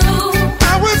 Listen,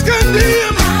 I was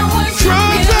condemned.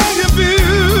 Drugs I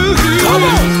abused. Come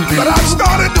on. But I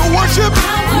started to worship.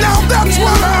 Now that's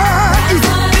what I do.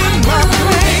 In my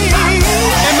pain.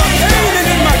 In my pain and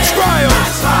in my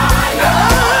trials.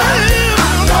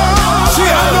 See,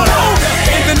 I'm no longer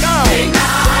in the now.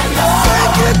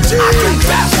 Thank you, Jesus. I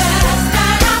confess.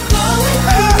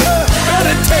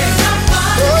 Meditate.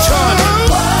 John,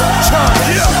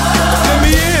 let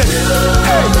me in.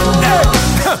 Hey,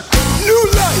 new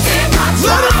life.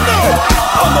 Let him know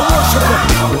I'm a worshiper.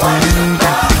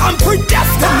 I'm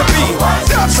predestined to be.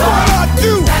 That's what I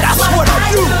do. That's what I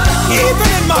do. Even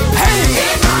in my pain,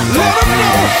 let them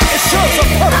know it serves a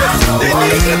purpose. They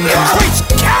need to know. It creates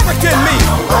character in me.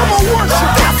 I'm a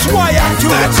worshiper. That's why I do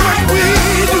it. That's what we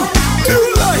do. New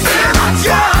life.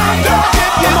 Yeah,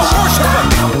 I'm a worshiper.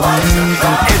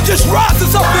 It just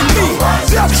rises up in me.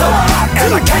 That's what I do.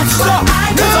 And I can't stop.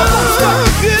 Cause I won't stop.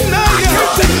 I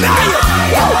can't deny it.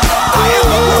 I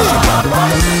am a worshiper.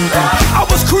 I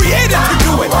was created to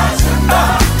do it.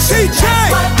 CJ,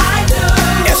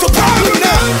 it's a problem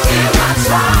now.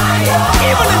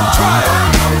 Even in trial,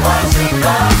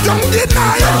 don't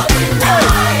deny it. Hey,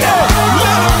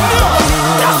 let them know.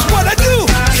 That's what I do.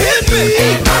 Hit me.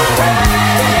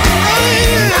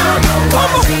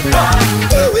 Come on.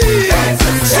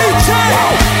 CJ,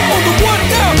 on the one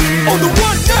now. On the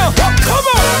one now. Come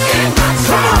on.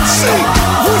 Come on, see.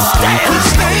 We stand.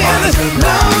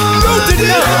 No,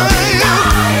 deny.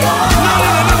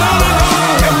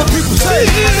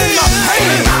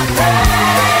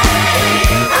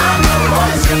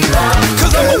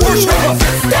 Cause I'm a worshiper.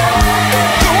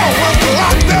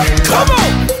 Come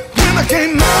on. When I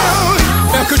came out,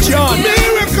 Uncle John,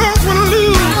 miracles will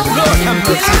lose. Lord have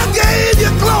mercy. I gave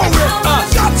you glory.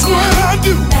 That's what I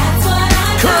do.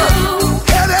 Kurt,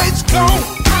 headaches gone.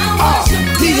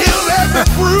 He healed every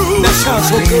bruise. That sounds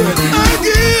so good. I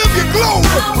give you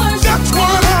glory. That's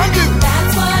what I do.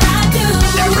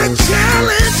 Every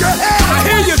challenge you have, I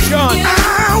hear you, John.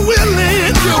 I will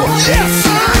endure. Yes,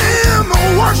 I am a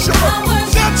worshiper.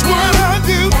 That's what I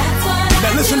do.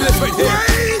 Now listen to this right here.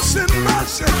 Grace and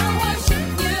mercy.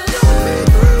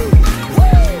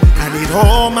 I need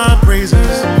all my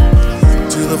praises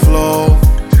to the floor.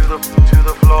 To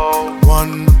the floor.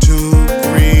 1, 2,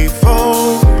 3,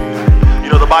 4. You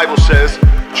know the Bible says,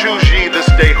 "Choose ye this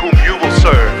day whom you will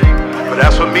serve." But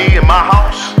as for me and my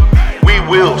house, we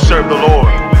will serve the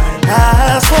Lord.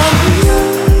 As for me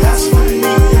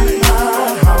and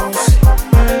my house,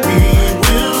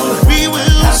 we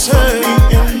will serve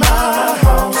in my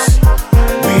house.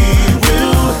 We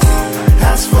will.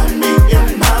 As for me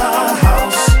and my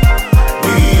house,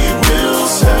 we will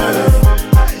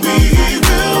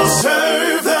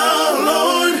serve the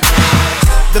Lord.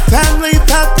 The family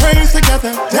that prays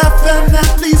together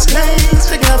definitely stays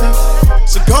together.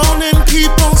 So go on and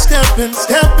keep on stepping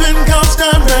God's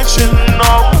direction.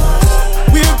 No.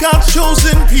 We've got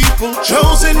chosen people,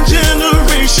 chosen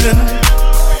generation.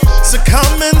 So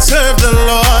come and serve the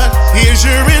Lord. Here's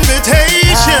your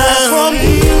invitation. As for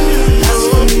me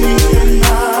in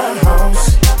my house,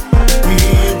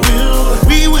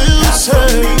 we will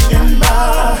serve in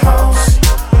my house.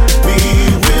 We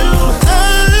will.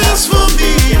 As for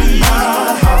me in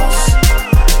my house,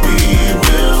 we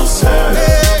will serve.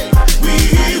 We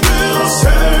will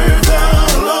serve the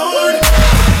Lord.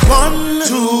 1,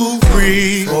 2,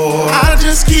 3, 4. I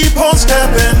just keep on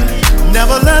stepping.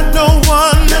 Never let no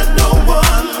one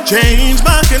change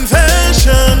my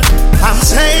confession. I'm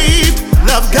saved,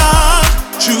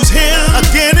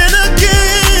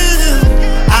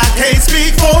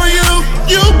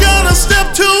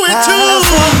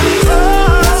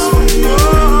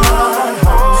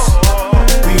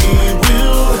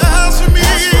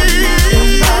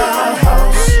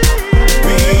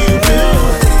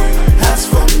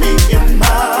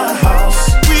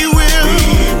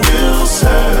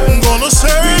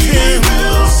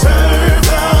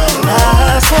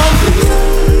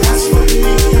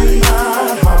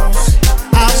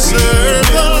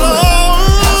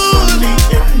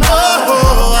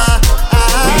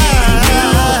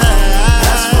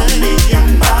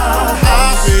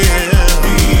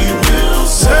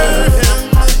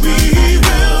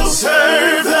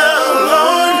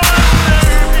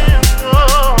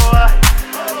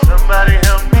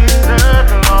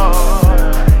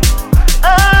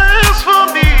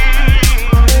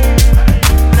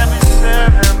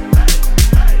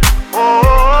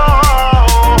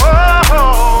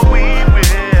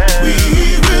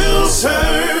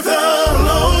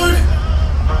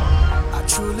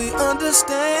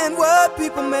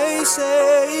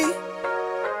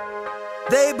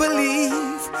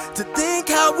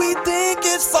 may think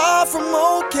it's far from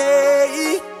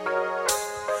okay,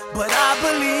 but I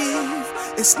believe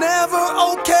it's never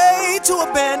okay to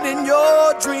abandon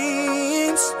your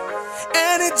dreams.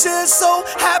 And it just so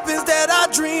happens that our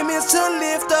dream is to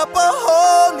lift up a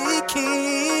holy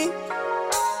king.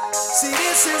 See,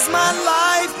 this is my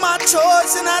life, my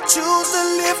choice, and I choose to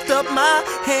lift up my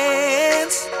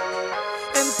hands.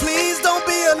 And please don't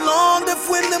be alarmed if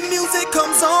when the music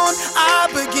comes on,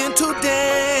 I begin to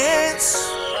dance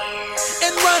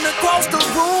and run across the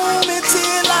room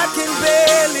until I can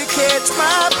barely catch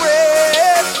my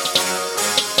breath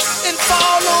and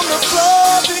fall on the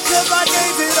floor because I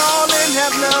gave it all and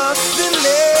have nothing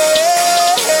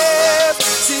left.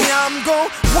 See, I'm gon'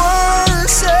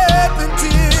 worship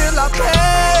until I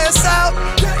pass out.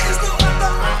 There is no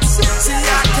other option. See,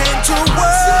 I came to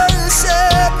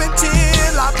worship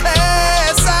until I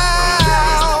pass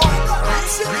out.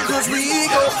 Cause we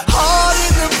go hard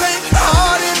in the paint,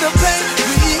 hard in the paint.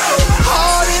 We go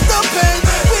hard in the paint.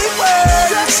 We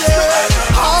worship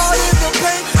hard in the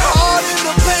paint, hard in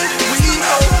the paint. We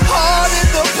go hard in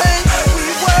the paint. We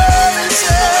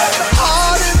worship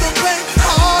hard in the paint,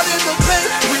 hard in the paint.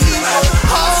 We go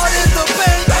hard in the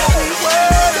paint. We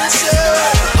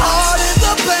worship hard in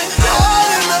the paint, hard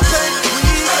in the paint.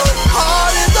 We go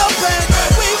hard in the paint.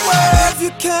 We worship. If you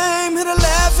came here to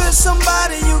laugh at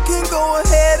somebody, you can go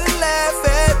ahead and laugh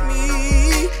at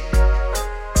me.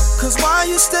 Cause while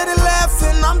you steady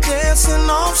laughing, I'm dancing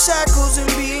off shackles and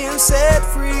being set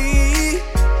free.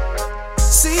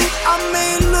 See, I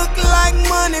may look like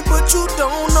money, but you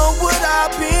don't know what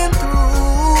I've been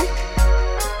through.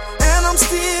 And I'm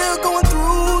still going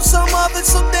through some of it,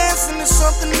 so dancing is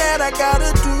something that I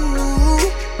gotta do.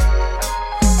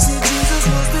 See, Jesus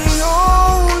was the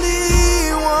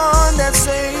only one that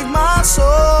saved my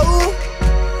soul.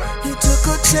 He took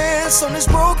a chance on this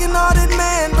broken-hearted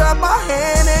man, grabbed my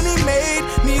hand and he made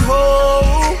me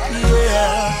whole.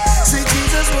 Yeah. See,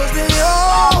 Jesus was the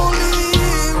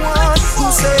only one who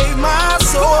saved my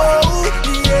soul.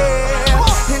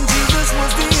 Yeah. And Jesus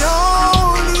was the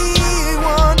only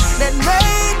one that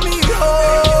made me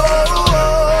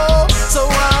whole. So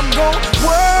I'm gon'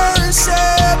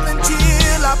 worship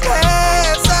until I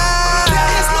pass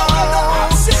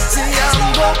out. See,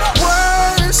 I'm gon'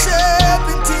 worship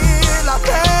until I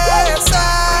pass out.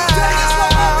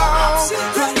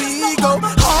 Cause we go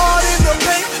hard in the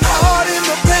paint, hard in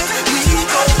the paint. We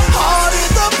go hard in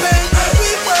the paint. We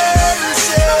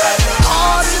worship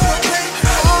hard in the paint,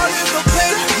 hard in the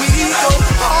paint. We go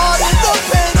hard in the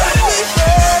paint. We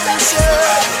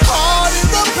worship hard in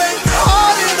the paint,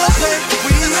 hard in the paint.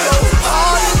 We go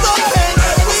hard in the paint.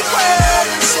 We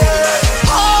worship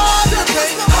hard in the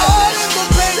paint, hard in the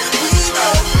paint. We go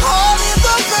hard in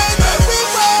the paint. We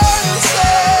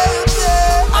worship.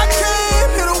 Yeah. I came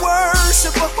here to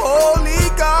worship a holy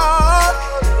God,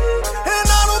 and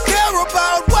I don't care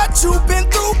about what you've been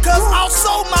through, cause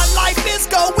also my life is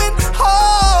going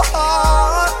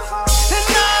hard.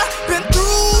 And I've been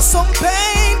through some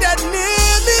pain that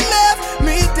nearly left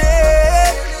me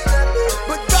dead,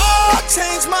 but God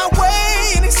changed my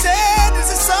way and he said,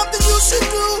 this is something you should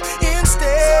do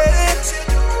instead.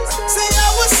 See, I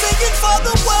was singing for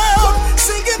the world,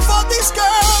 singing for these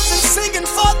girls and singing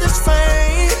for this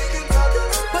fame.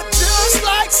 But just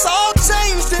like Saul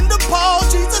changed into Paul,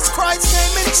 Jesus Christ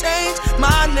came and changed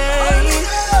my name.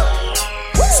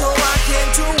 So I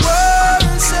came to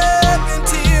worship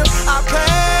until I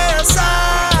pass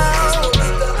out.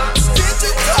 Did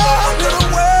you come to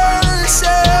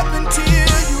worship until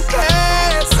you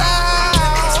pass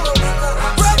out?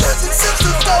 Brothers and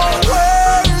sisters, don't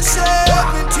worship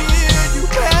until you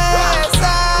pass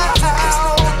out.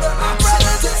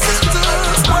 Brothers and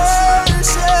sisters,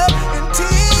 worship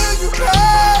until you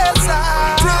pass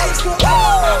out.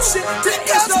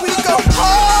 Because we go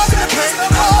hard in the paint,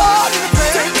 hard in the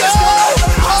paint, go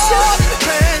hard in the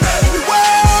paint. We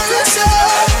worship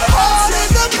hard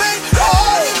in the paint,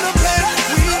 hard in the paint.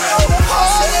 We go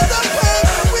hard in the paint.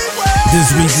 We worship. This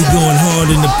week we're going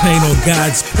hard in the paint on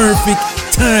God's perfect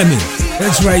timing.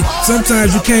 That's right.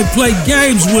 Sometimes you can't play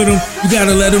games with him. You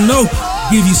gotta let him know.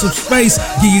 Give you some space.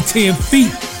 Give you 10 feet.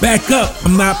 Back up.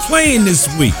 I'm not playing this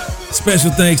week.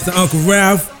 Special thanks to Uncle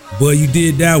Ralph. Boy, you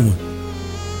did that one.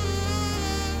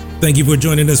 Thank you for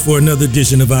joining us for another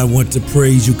edition of I Want to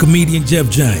Praise You. Comedian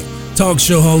Jeff Giant, talk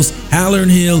show host Hallerin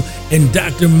Hill, and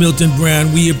Dr. Milton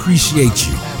Brown. We appreciate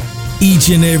you each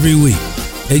and every week.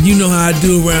 And you know how I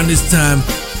do around this time.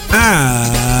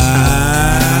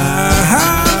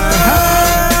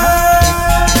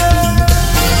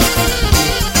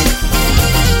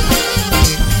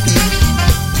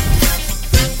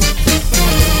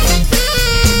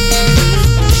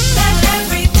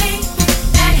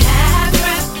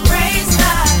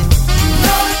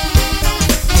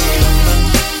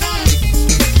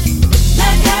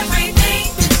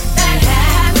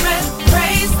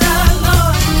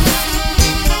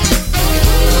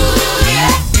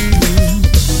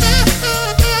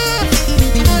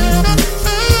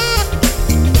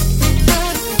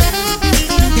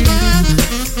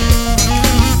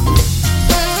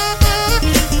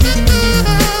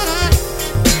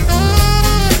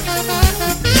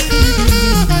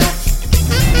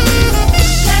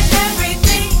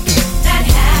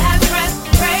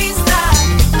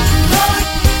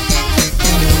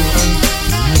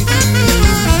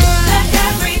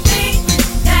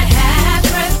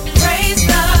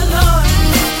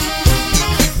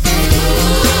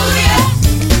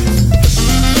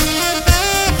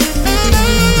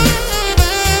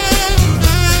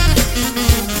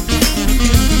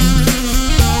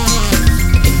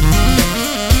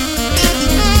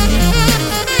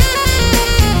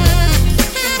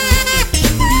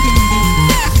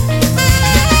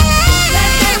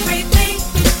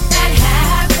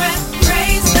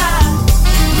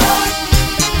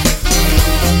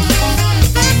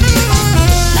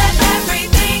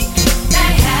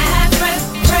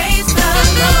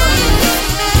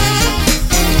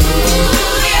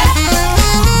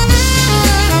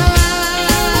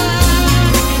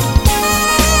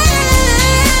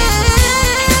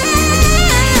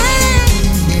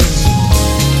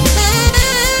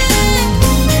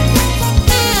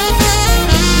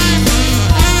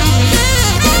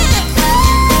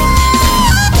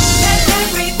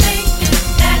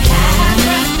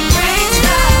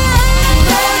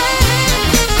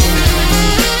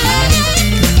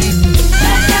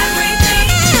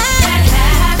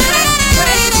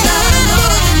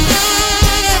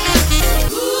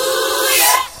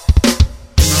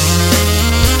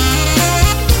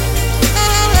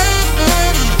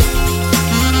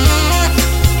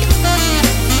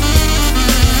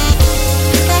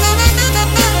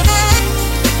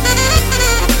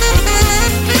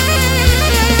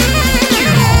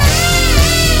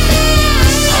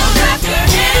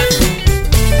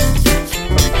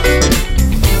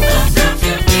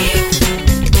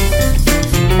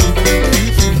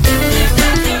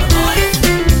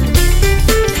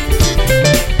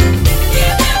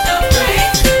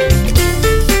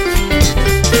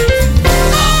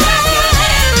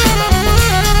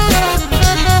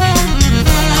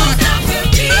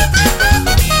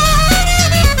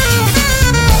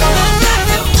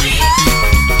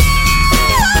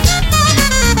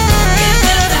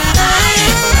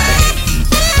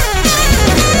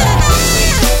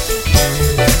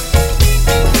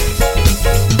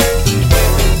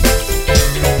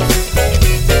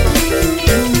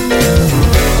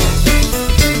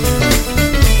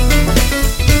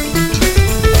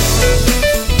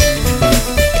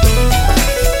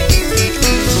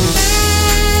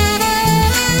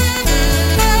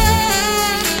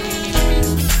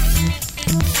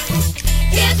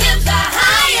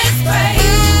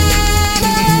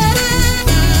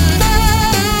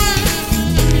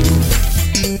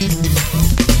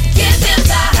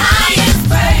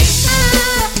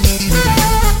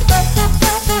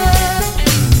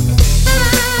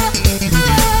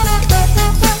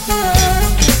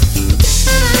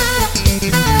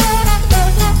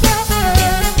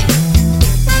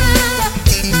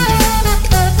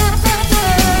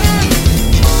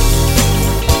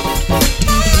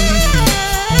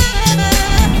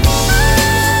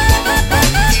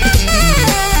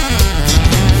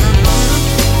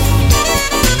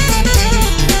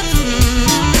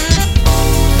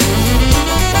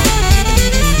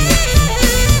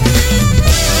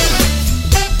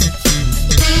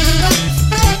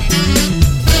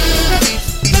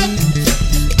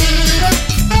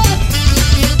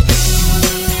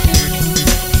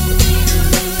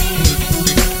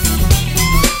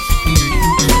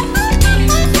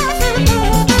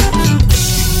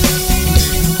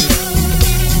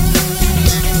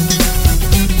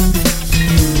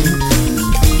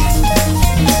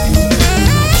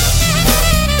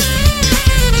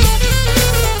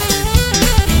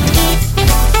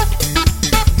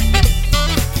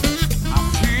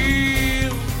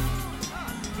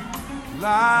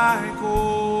 like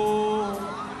old.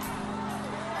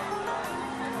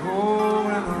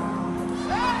 Going on.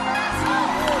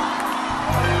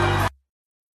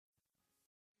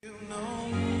 You know,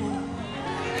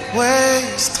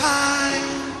 waste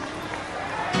time.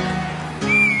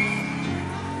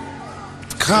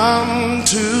 Come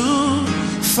too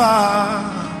far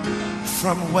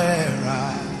from where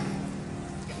I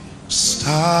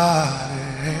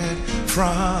started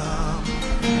from.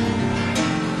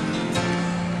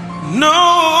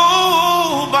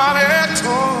 Nobody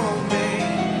told me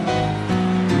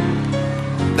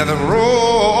that the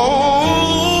road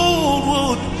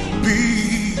would be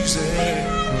easy,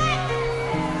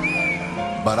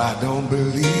 but I don't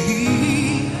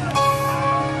believe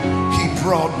he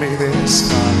brought me this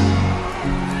far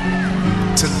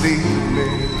to leave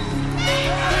me.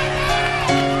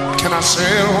 Can I say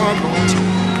it one more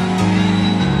time?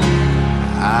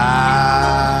 I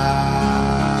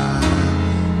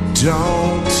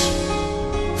don't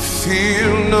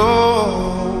feel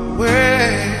no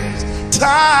waste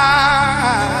time.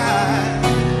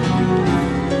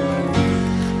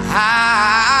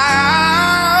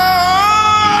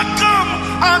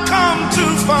 I come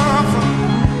too far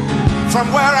from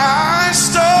where I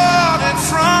started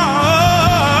from.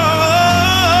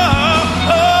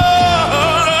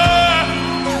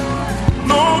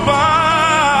 Nobody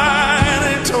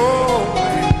told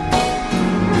me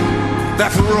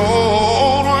that the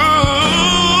road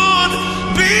would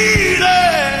be there.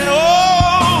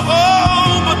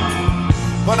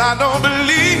 But I don't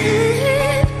believe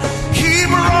he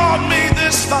brought me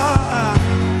this far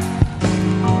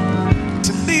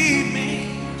to leave me.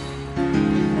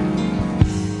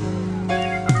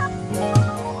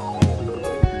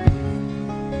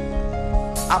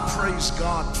 I praise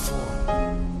God for,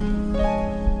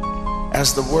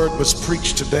 as the word was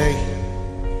preached today,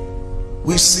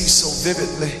 we see so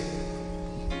vividly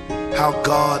how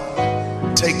God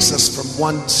takes us from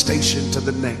one station to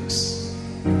the next.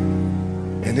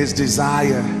 And his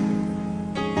desire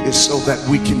is so that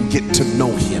we can get to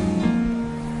know him.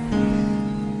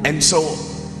 And so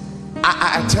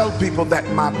I tell people that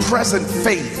my present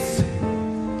faith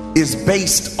is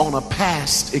based on a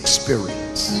past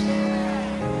experience.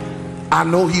 I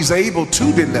know he's able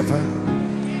to deliver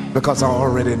because I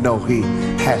already know he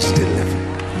has delivered.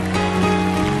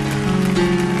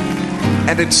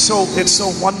 And it's so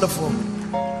wonderful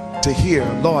to hear,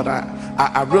 Lord,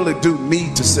 I really do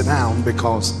need to sit down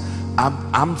because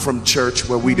I'm from church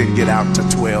where we didn't get out to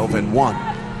 12 and 1.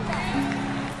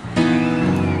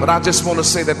 But I just want to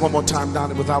say that one more time,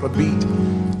 Donnie, without a beat.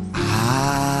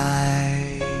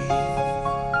 I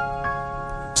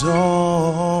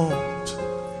don't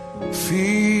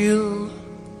feel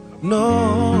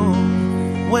no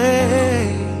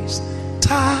waste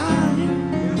time,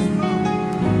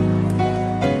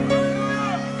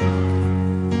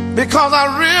 because I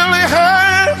really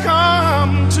have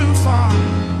come too far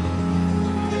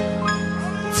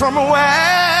from where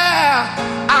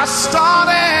I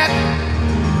started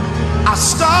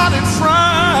from.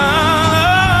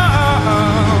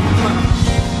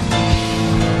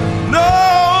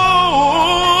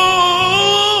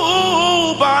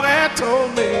 Nobody told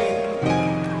me,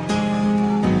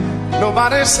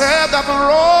 nobody said that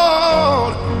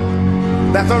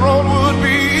the road would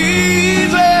be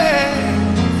easy.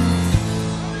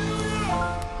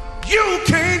 You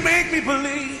can't make me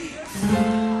believe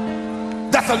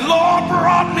that the Lord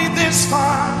brought me this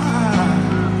far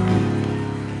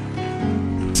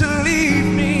to leave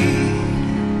me.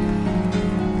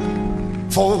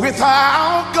 For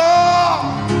without God,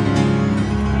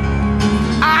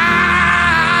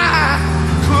 I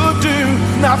could do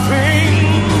nothing.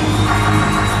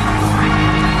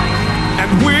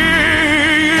 And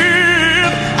without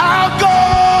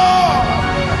God,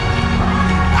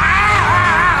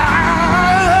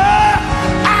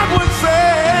 I would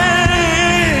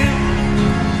fail.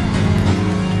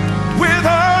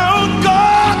 Without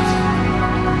God,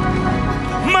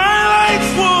 my life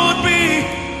would be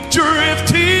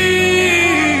drifting.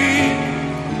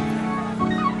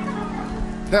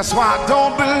 That's why I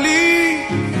don't believe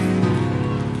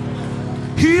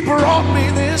he brought me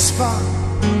this far.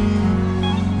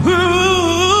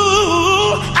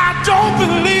 Ooh, I don't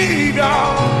believe,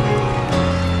 y'all,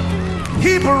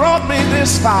 he brought me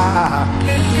this far.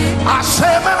 I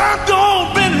said that I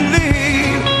don't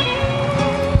believe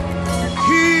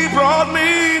he brought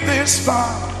me this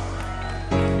far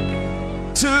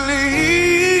to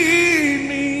leave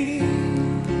me.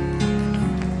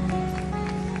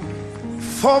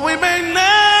 For we may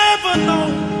never know,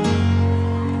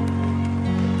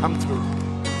 I'm through,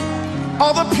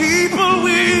 all the people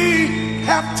we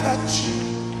cannot touch.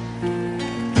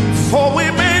 For we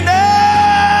may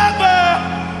never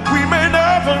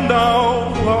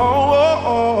know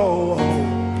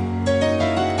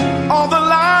all the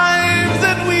lives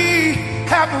that we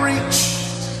have reached.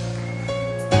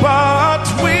 But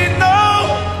we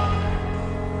know,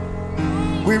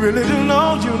 we really do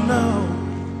know you know.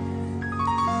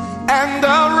 And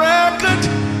the record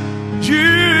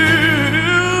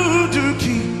you do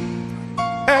keep.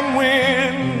 And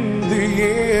when the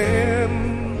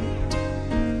end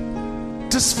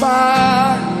does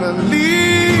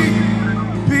finally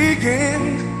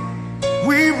begin,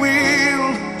 we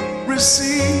will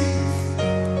receive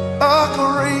a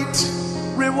great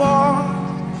reward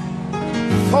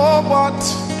for what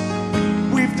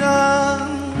we've done.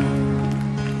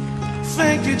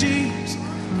 Thank you, Jesus.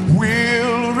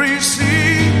 We'll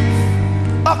receive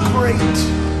a great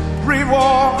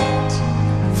reward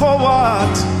for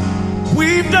what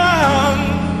we've done.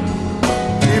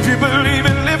 If you believe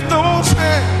it, lift those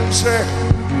hands and say,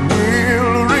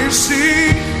 we'll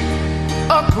receive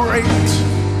a great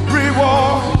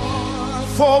reward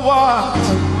for what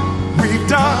we've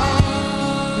done.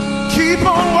 Keep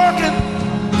on working,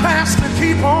 pastor,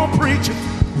 keep on preaching.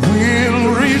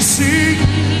 We'll receive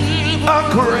a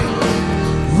great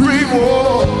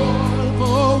reward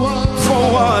for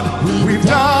what we've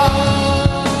done.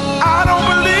 I don't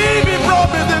believe he brought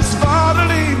me this far to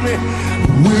leave me.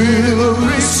 We'll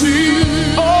receive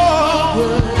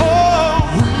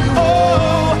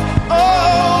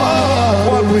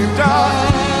what we've done.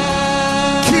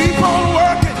 Keep on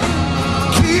working,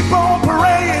 keep on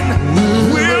praying.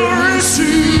 We'll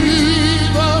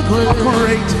receive a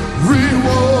great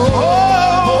reward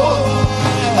for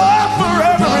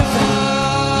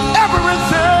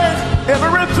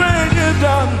everything you've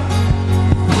done.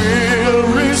 We'll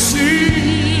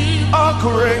receive a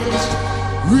great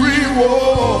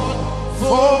reward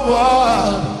for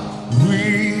what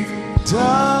we've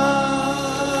done.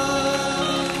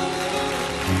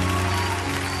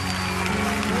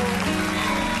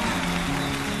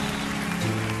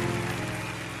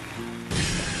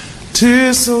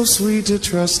 Tis so sweet to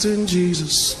trust in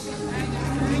Jesus,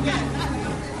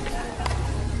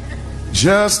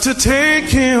 just to take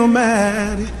him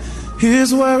at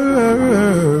his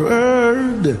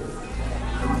word,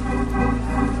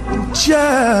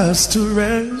 just to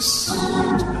rest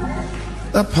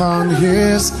upon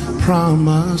his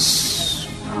promise,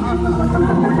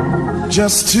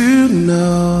 just to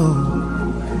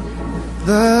know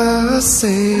the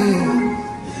same,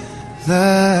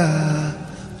 the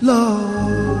Lord.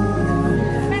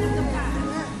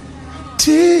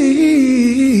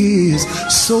 'Tis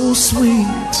so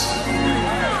sweet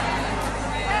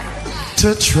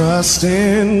to trust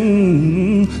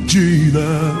in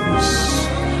Jesus,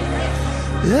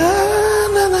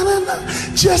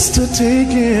 just to take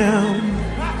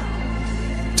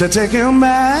him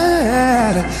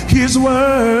at his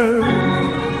word,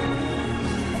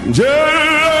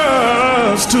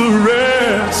 just to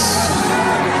rest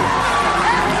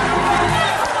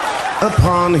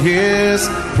upon his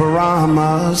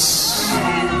promise,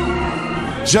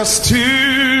 just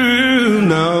to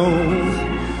know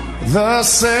thus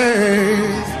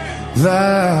saith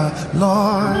the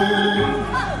Lord.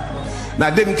 Now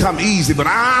it didn't come easy, but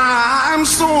I'm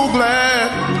so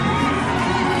glad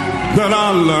that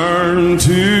I learned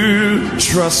to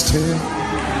trust him.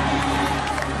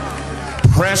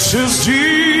 Precious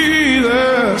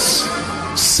Jesus,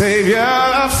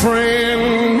 Savior,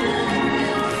 friend,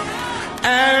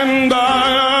 and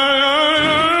I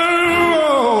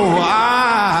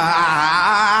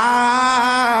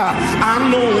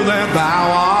know that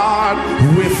thou art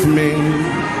with me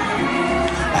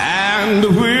and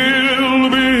will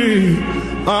be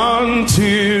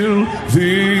until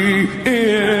the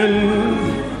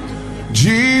end.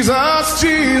 Jesus,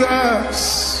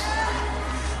 Jesus,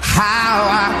 how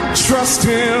I trust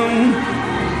him,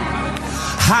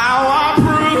 how I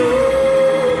prove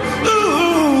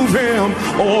him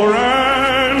o'er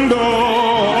and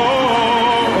o'er.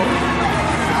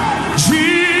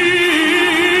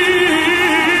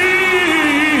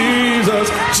 Jesus,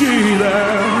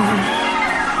 Jesus,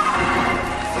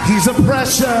 he's a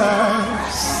precious.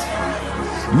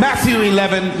 Matthew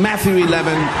 11.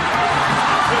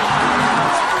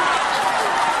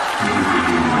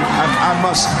 I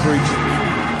must preach.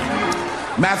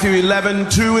 Matthew 11,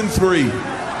 2 and 3.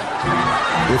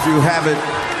 If you have it,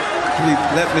 please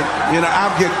let me,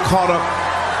 I'll get caught up.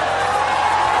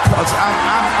 Because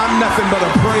I'm nothing but a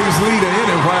praise leader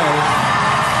anyway.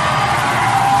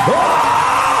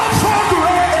 Oh, for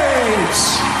grace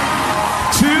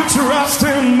to trust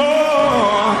him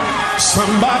more,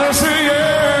 Somebody say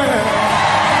yeah.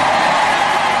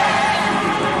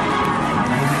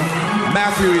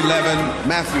 Matthew 11.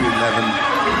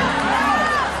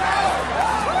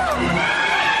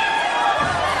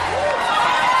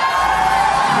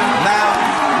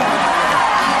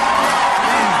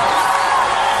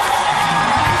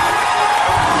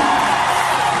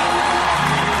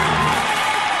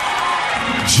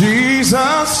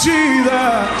 Jesus,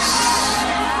 Jesus,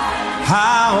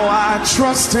 how I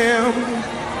trust him,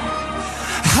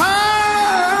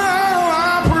 how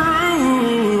I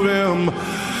prove him.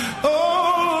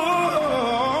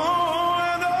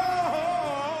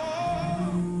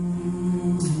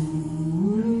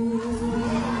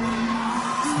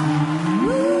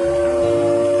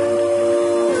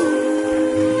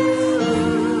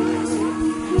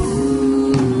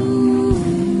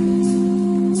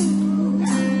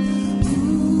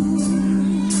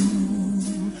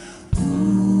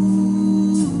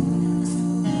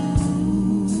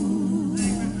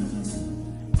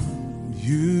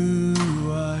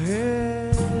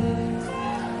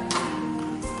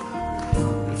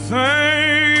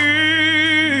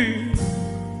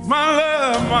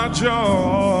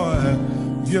 Joy,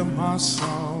 you're my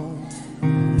song,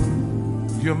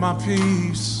 you're my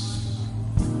peace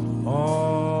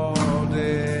all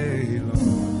day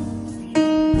long.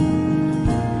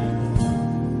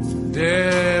 And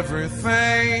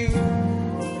everything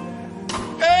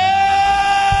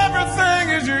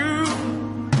is you.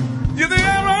 You're the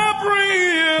air I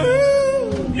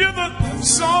breathe. You're the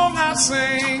song I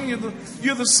sing.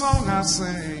 You're the song I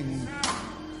sing.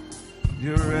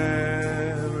 You're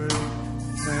everything.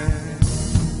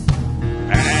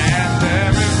 And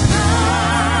everything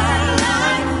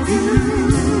like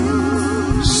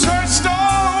you. Searched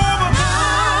all over.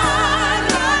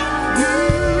 Like you.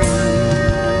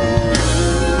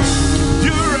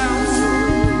 You're Alpha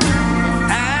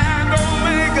and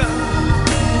Omega.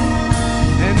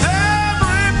 And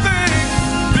everything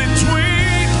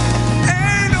between.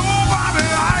 Ain't nobody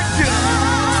like you.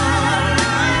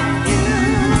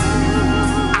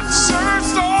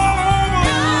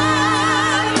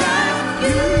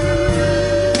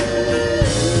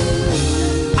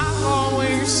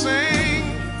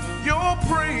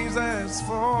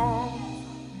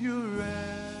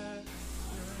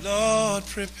 Lord,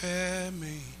 prepare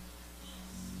me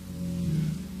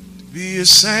to be a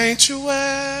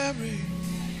sanctuary,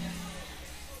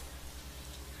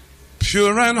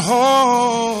 pure and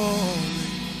holy,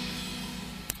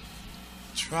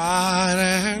 tried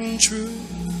and true.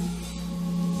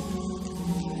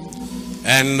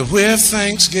 And with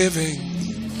thanksgiving,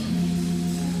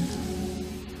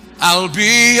 I'll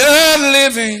be a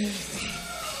living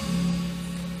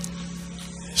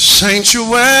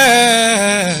sanctuary.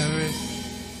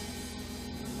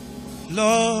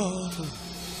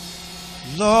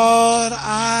 Lord,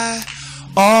 I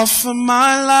offer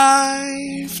my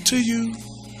life to you.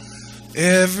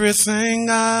 Everything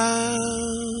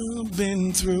I've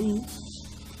been through,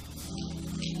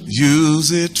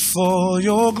 use it for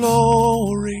your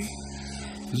glory.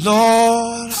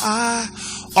 Lord, I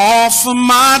offer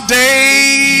my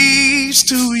days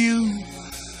to you,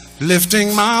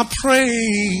 lifting my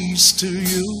praise to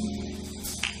you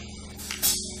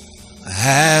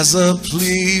as a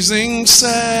pleasing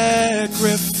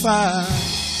sacrifice.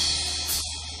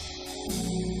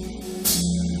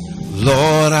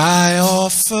 Lord, I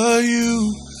offer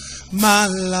you my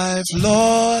life.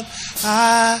 Lord,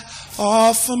 I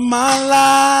offer my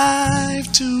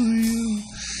life to you.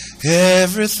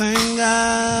 Everything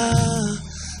I've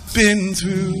been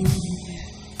through,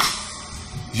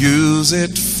 use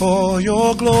it for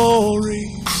your glory.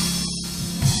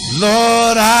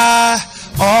 Lord, I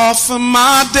offer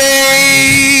my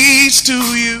days to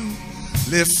you,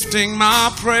 lifting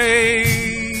my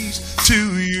praise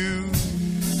to you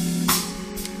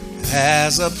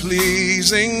as a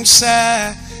pleasing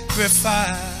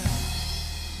sacrifice.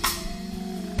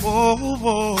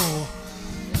 Oh,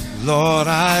 Lord,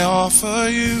 I offer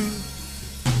you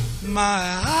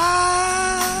my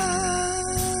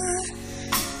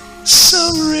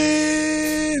surrender.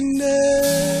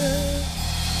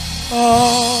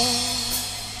 Oh,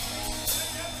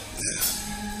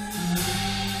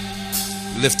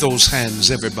 lift those hands,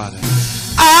 everybody.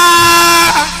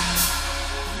 I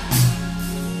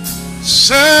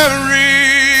surrender.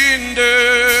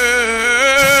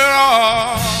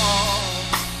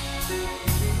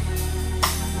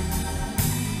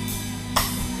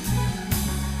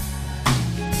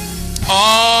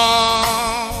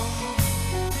 All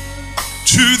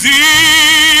to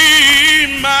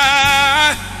thee,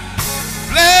 my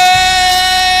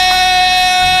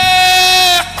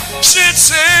blessed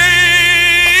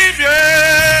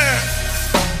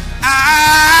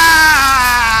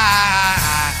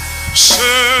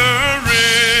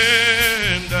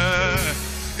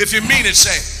you mean it,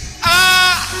 say,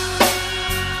 I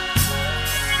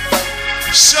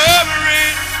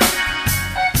surrender.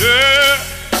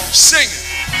 Sing it.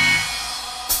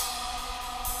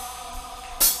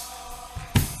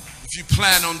 If you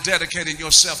plan on dedicating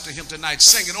yourself to him tonight,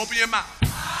 sing it. Open your mouth.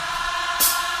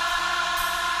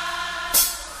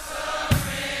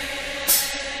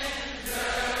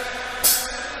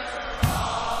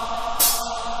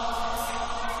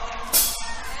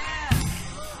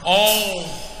 All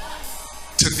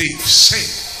to thee, say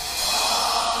it.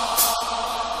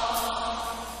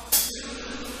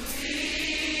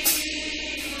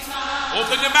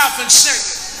 Open your mouth and sing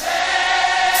it.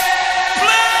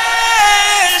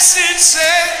 Blessed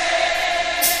Savior,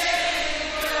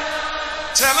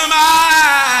 tell him I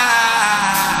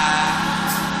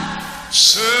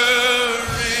surrender.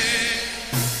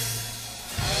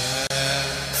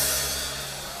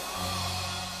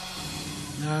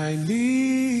 I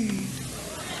need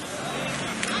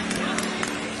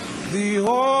thee,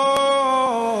 oh,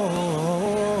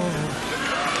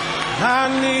 I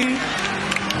need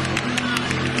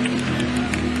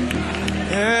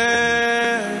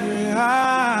every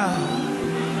hour.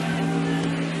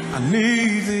 I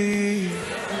need thee,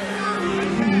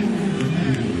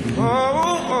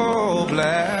 oh,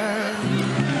 bless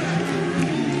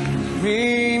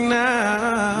me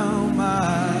now,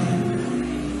 my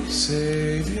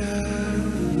Savior.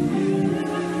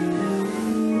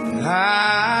 I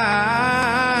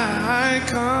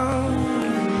come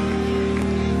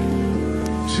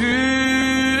to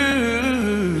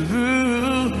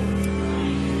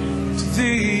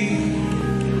thee.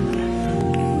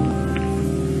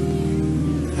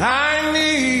 I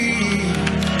need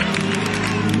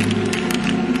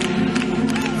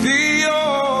thee,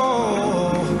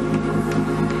 oh,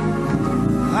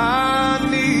 I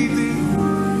need thee.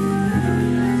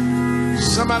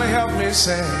 Somebody help me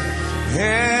say,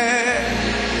 yeah.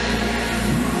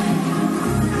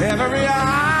 Every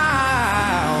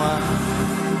hour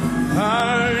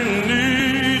I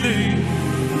need thee.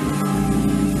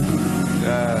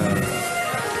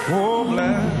 Oh,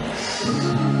 bless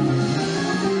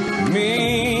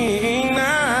me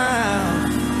now,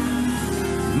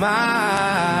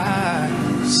 my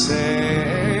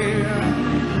Savior.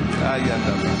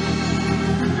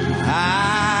 I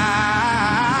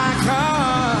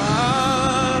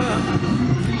come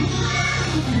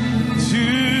to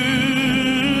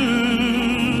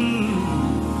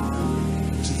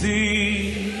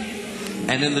thee.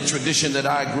 And in the tradition that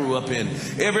I grew up in,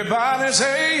 everybody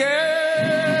say yeah.